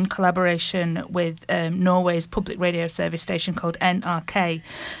production in collaboration with Norway's public radio service station called NRK.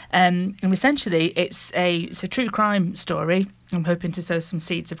 And essentially, it's a true crime story. I'm hoping to sow some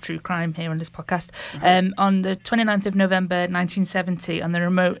seeds of true crime here on this podcast. On the 29th of November 1970, on the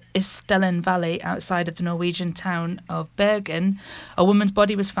remote Istelen Valley outside of the Norwegian town of Bergen, a woman's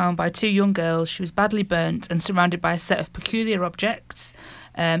body was found by 2 young girls. She was badly burnt and surrounded by a set of peculiar objects.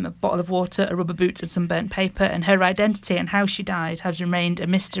 A bottle of water, a rubber boot and some burnt paper, and her identity and how she died has remained a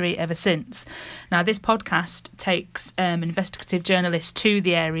mystery ever since. Now, this podcast takes investigative journalists to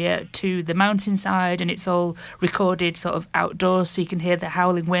the area, to the mountainside, and it's all recorded sort of outdoors, so you can hear the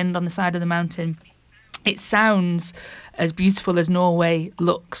howling wind on the side of the mountain. It sounds as beautiful as Norway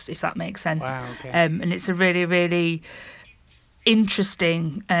looks, if that makes sense. Wow, okay. And it's a really, really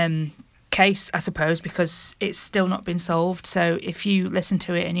interesting case, I suppose, because it's still not been solved. So if you listen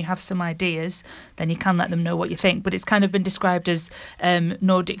to it and you have some ideas, then you can let them know what you think. But it's kind of been described as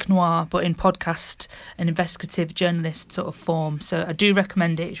Nordic noir, but in podcast and investigative journalist sort of form. So I do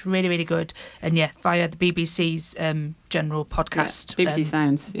recommend it. It's really, really good. And via the BBC's general podcast BBC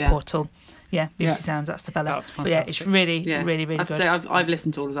Sounds portal. Yeah, BBC Sounds, that's the fella. That's fantastic. But yeah, it's really, really, really I'd good. say I've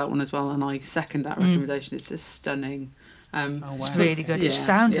listened to all of that one as well, and I second that recommendation. It's just stunning. Wow. It's really good. It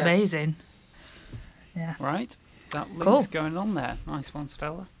sounds amazing. Yeah. Right. That link's Cool. going on there. Nice one,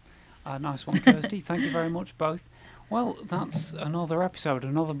 Stella. Nice one, Kirsty. Thank you very much, both. Well, that's another episode,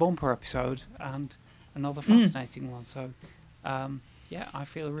 another bumper episode, and another fascinating one. So, I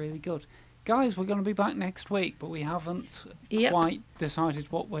feel really good. Guys, we're going to be back next week, but we haven't quite decided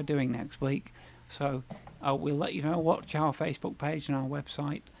what we're doing next week. So we'll let you know. Watch our Facebook page and our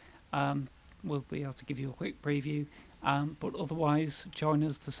website. We'll be able to give you a quick preview. But otherwise, join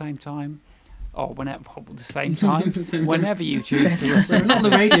us the same time, or whenever, the same time, whenever you choose to listen. Not the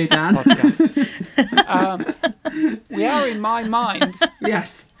radio, Dan. Podcast. We are in my mind.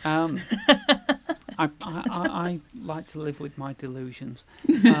 Yes. I like to live with my delusions.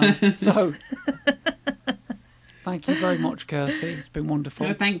 So, thank you very much, Kirsty. It's been wonderful.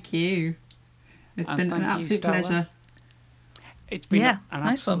 Oh, thank you. It's been an absolute pleasure. It's been an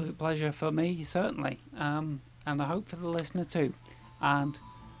nice absolute pleasure for me, certainly. And I hope for the listener too. And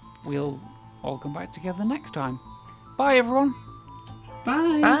we'll all come back together next time. Bye, everyone.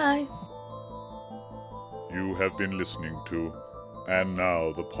 Bye. Bye. You have been listening to And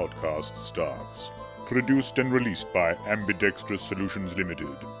Now the Podcast Starts. Produced and released by Ambidextrous Solutions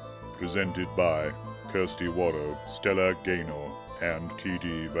Limited. Presented by Kirsty Warrow, Stella Gaynor, and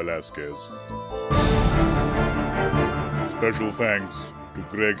T.D. Velasquez. Special thanks to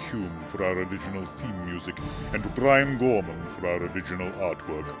Greg Hume for our original theme music, and to Brian Gorman for our original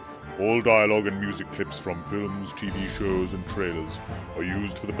artwork. All dialogue and music clips from films, TV shows, and trailers are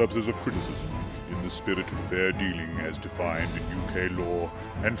used for the purposes of criticism, in the spirit of fair dealing as defined in UK law,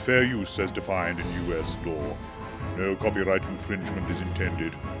 and fair use as defined in US law. No copyright infringement is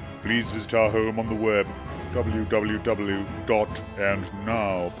intended. Please visit our home on the web,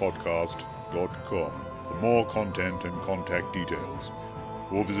 www.andnowpodcast.com, for more content and contact details.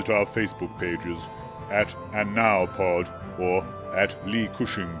 Or visit our Facebook pages, @AndNowPod or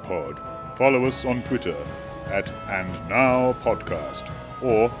 @LeeCushingPod. Follow us on Twitter, @AndNowPodcast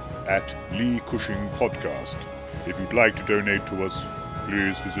or @LeeCushingPodcast. If you'd like to donate to us,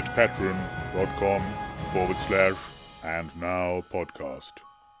 please visit patreon.com/AndNowPodcast.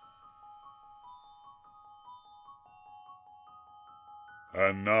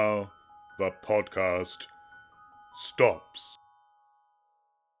 And now, the podcast stops.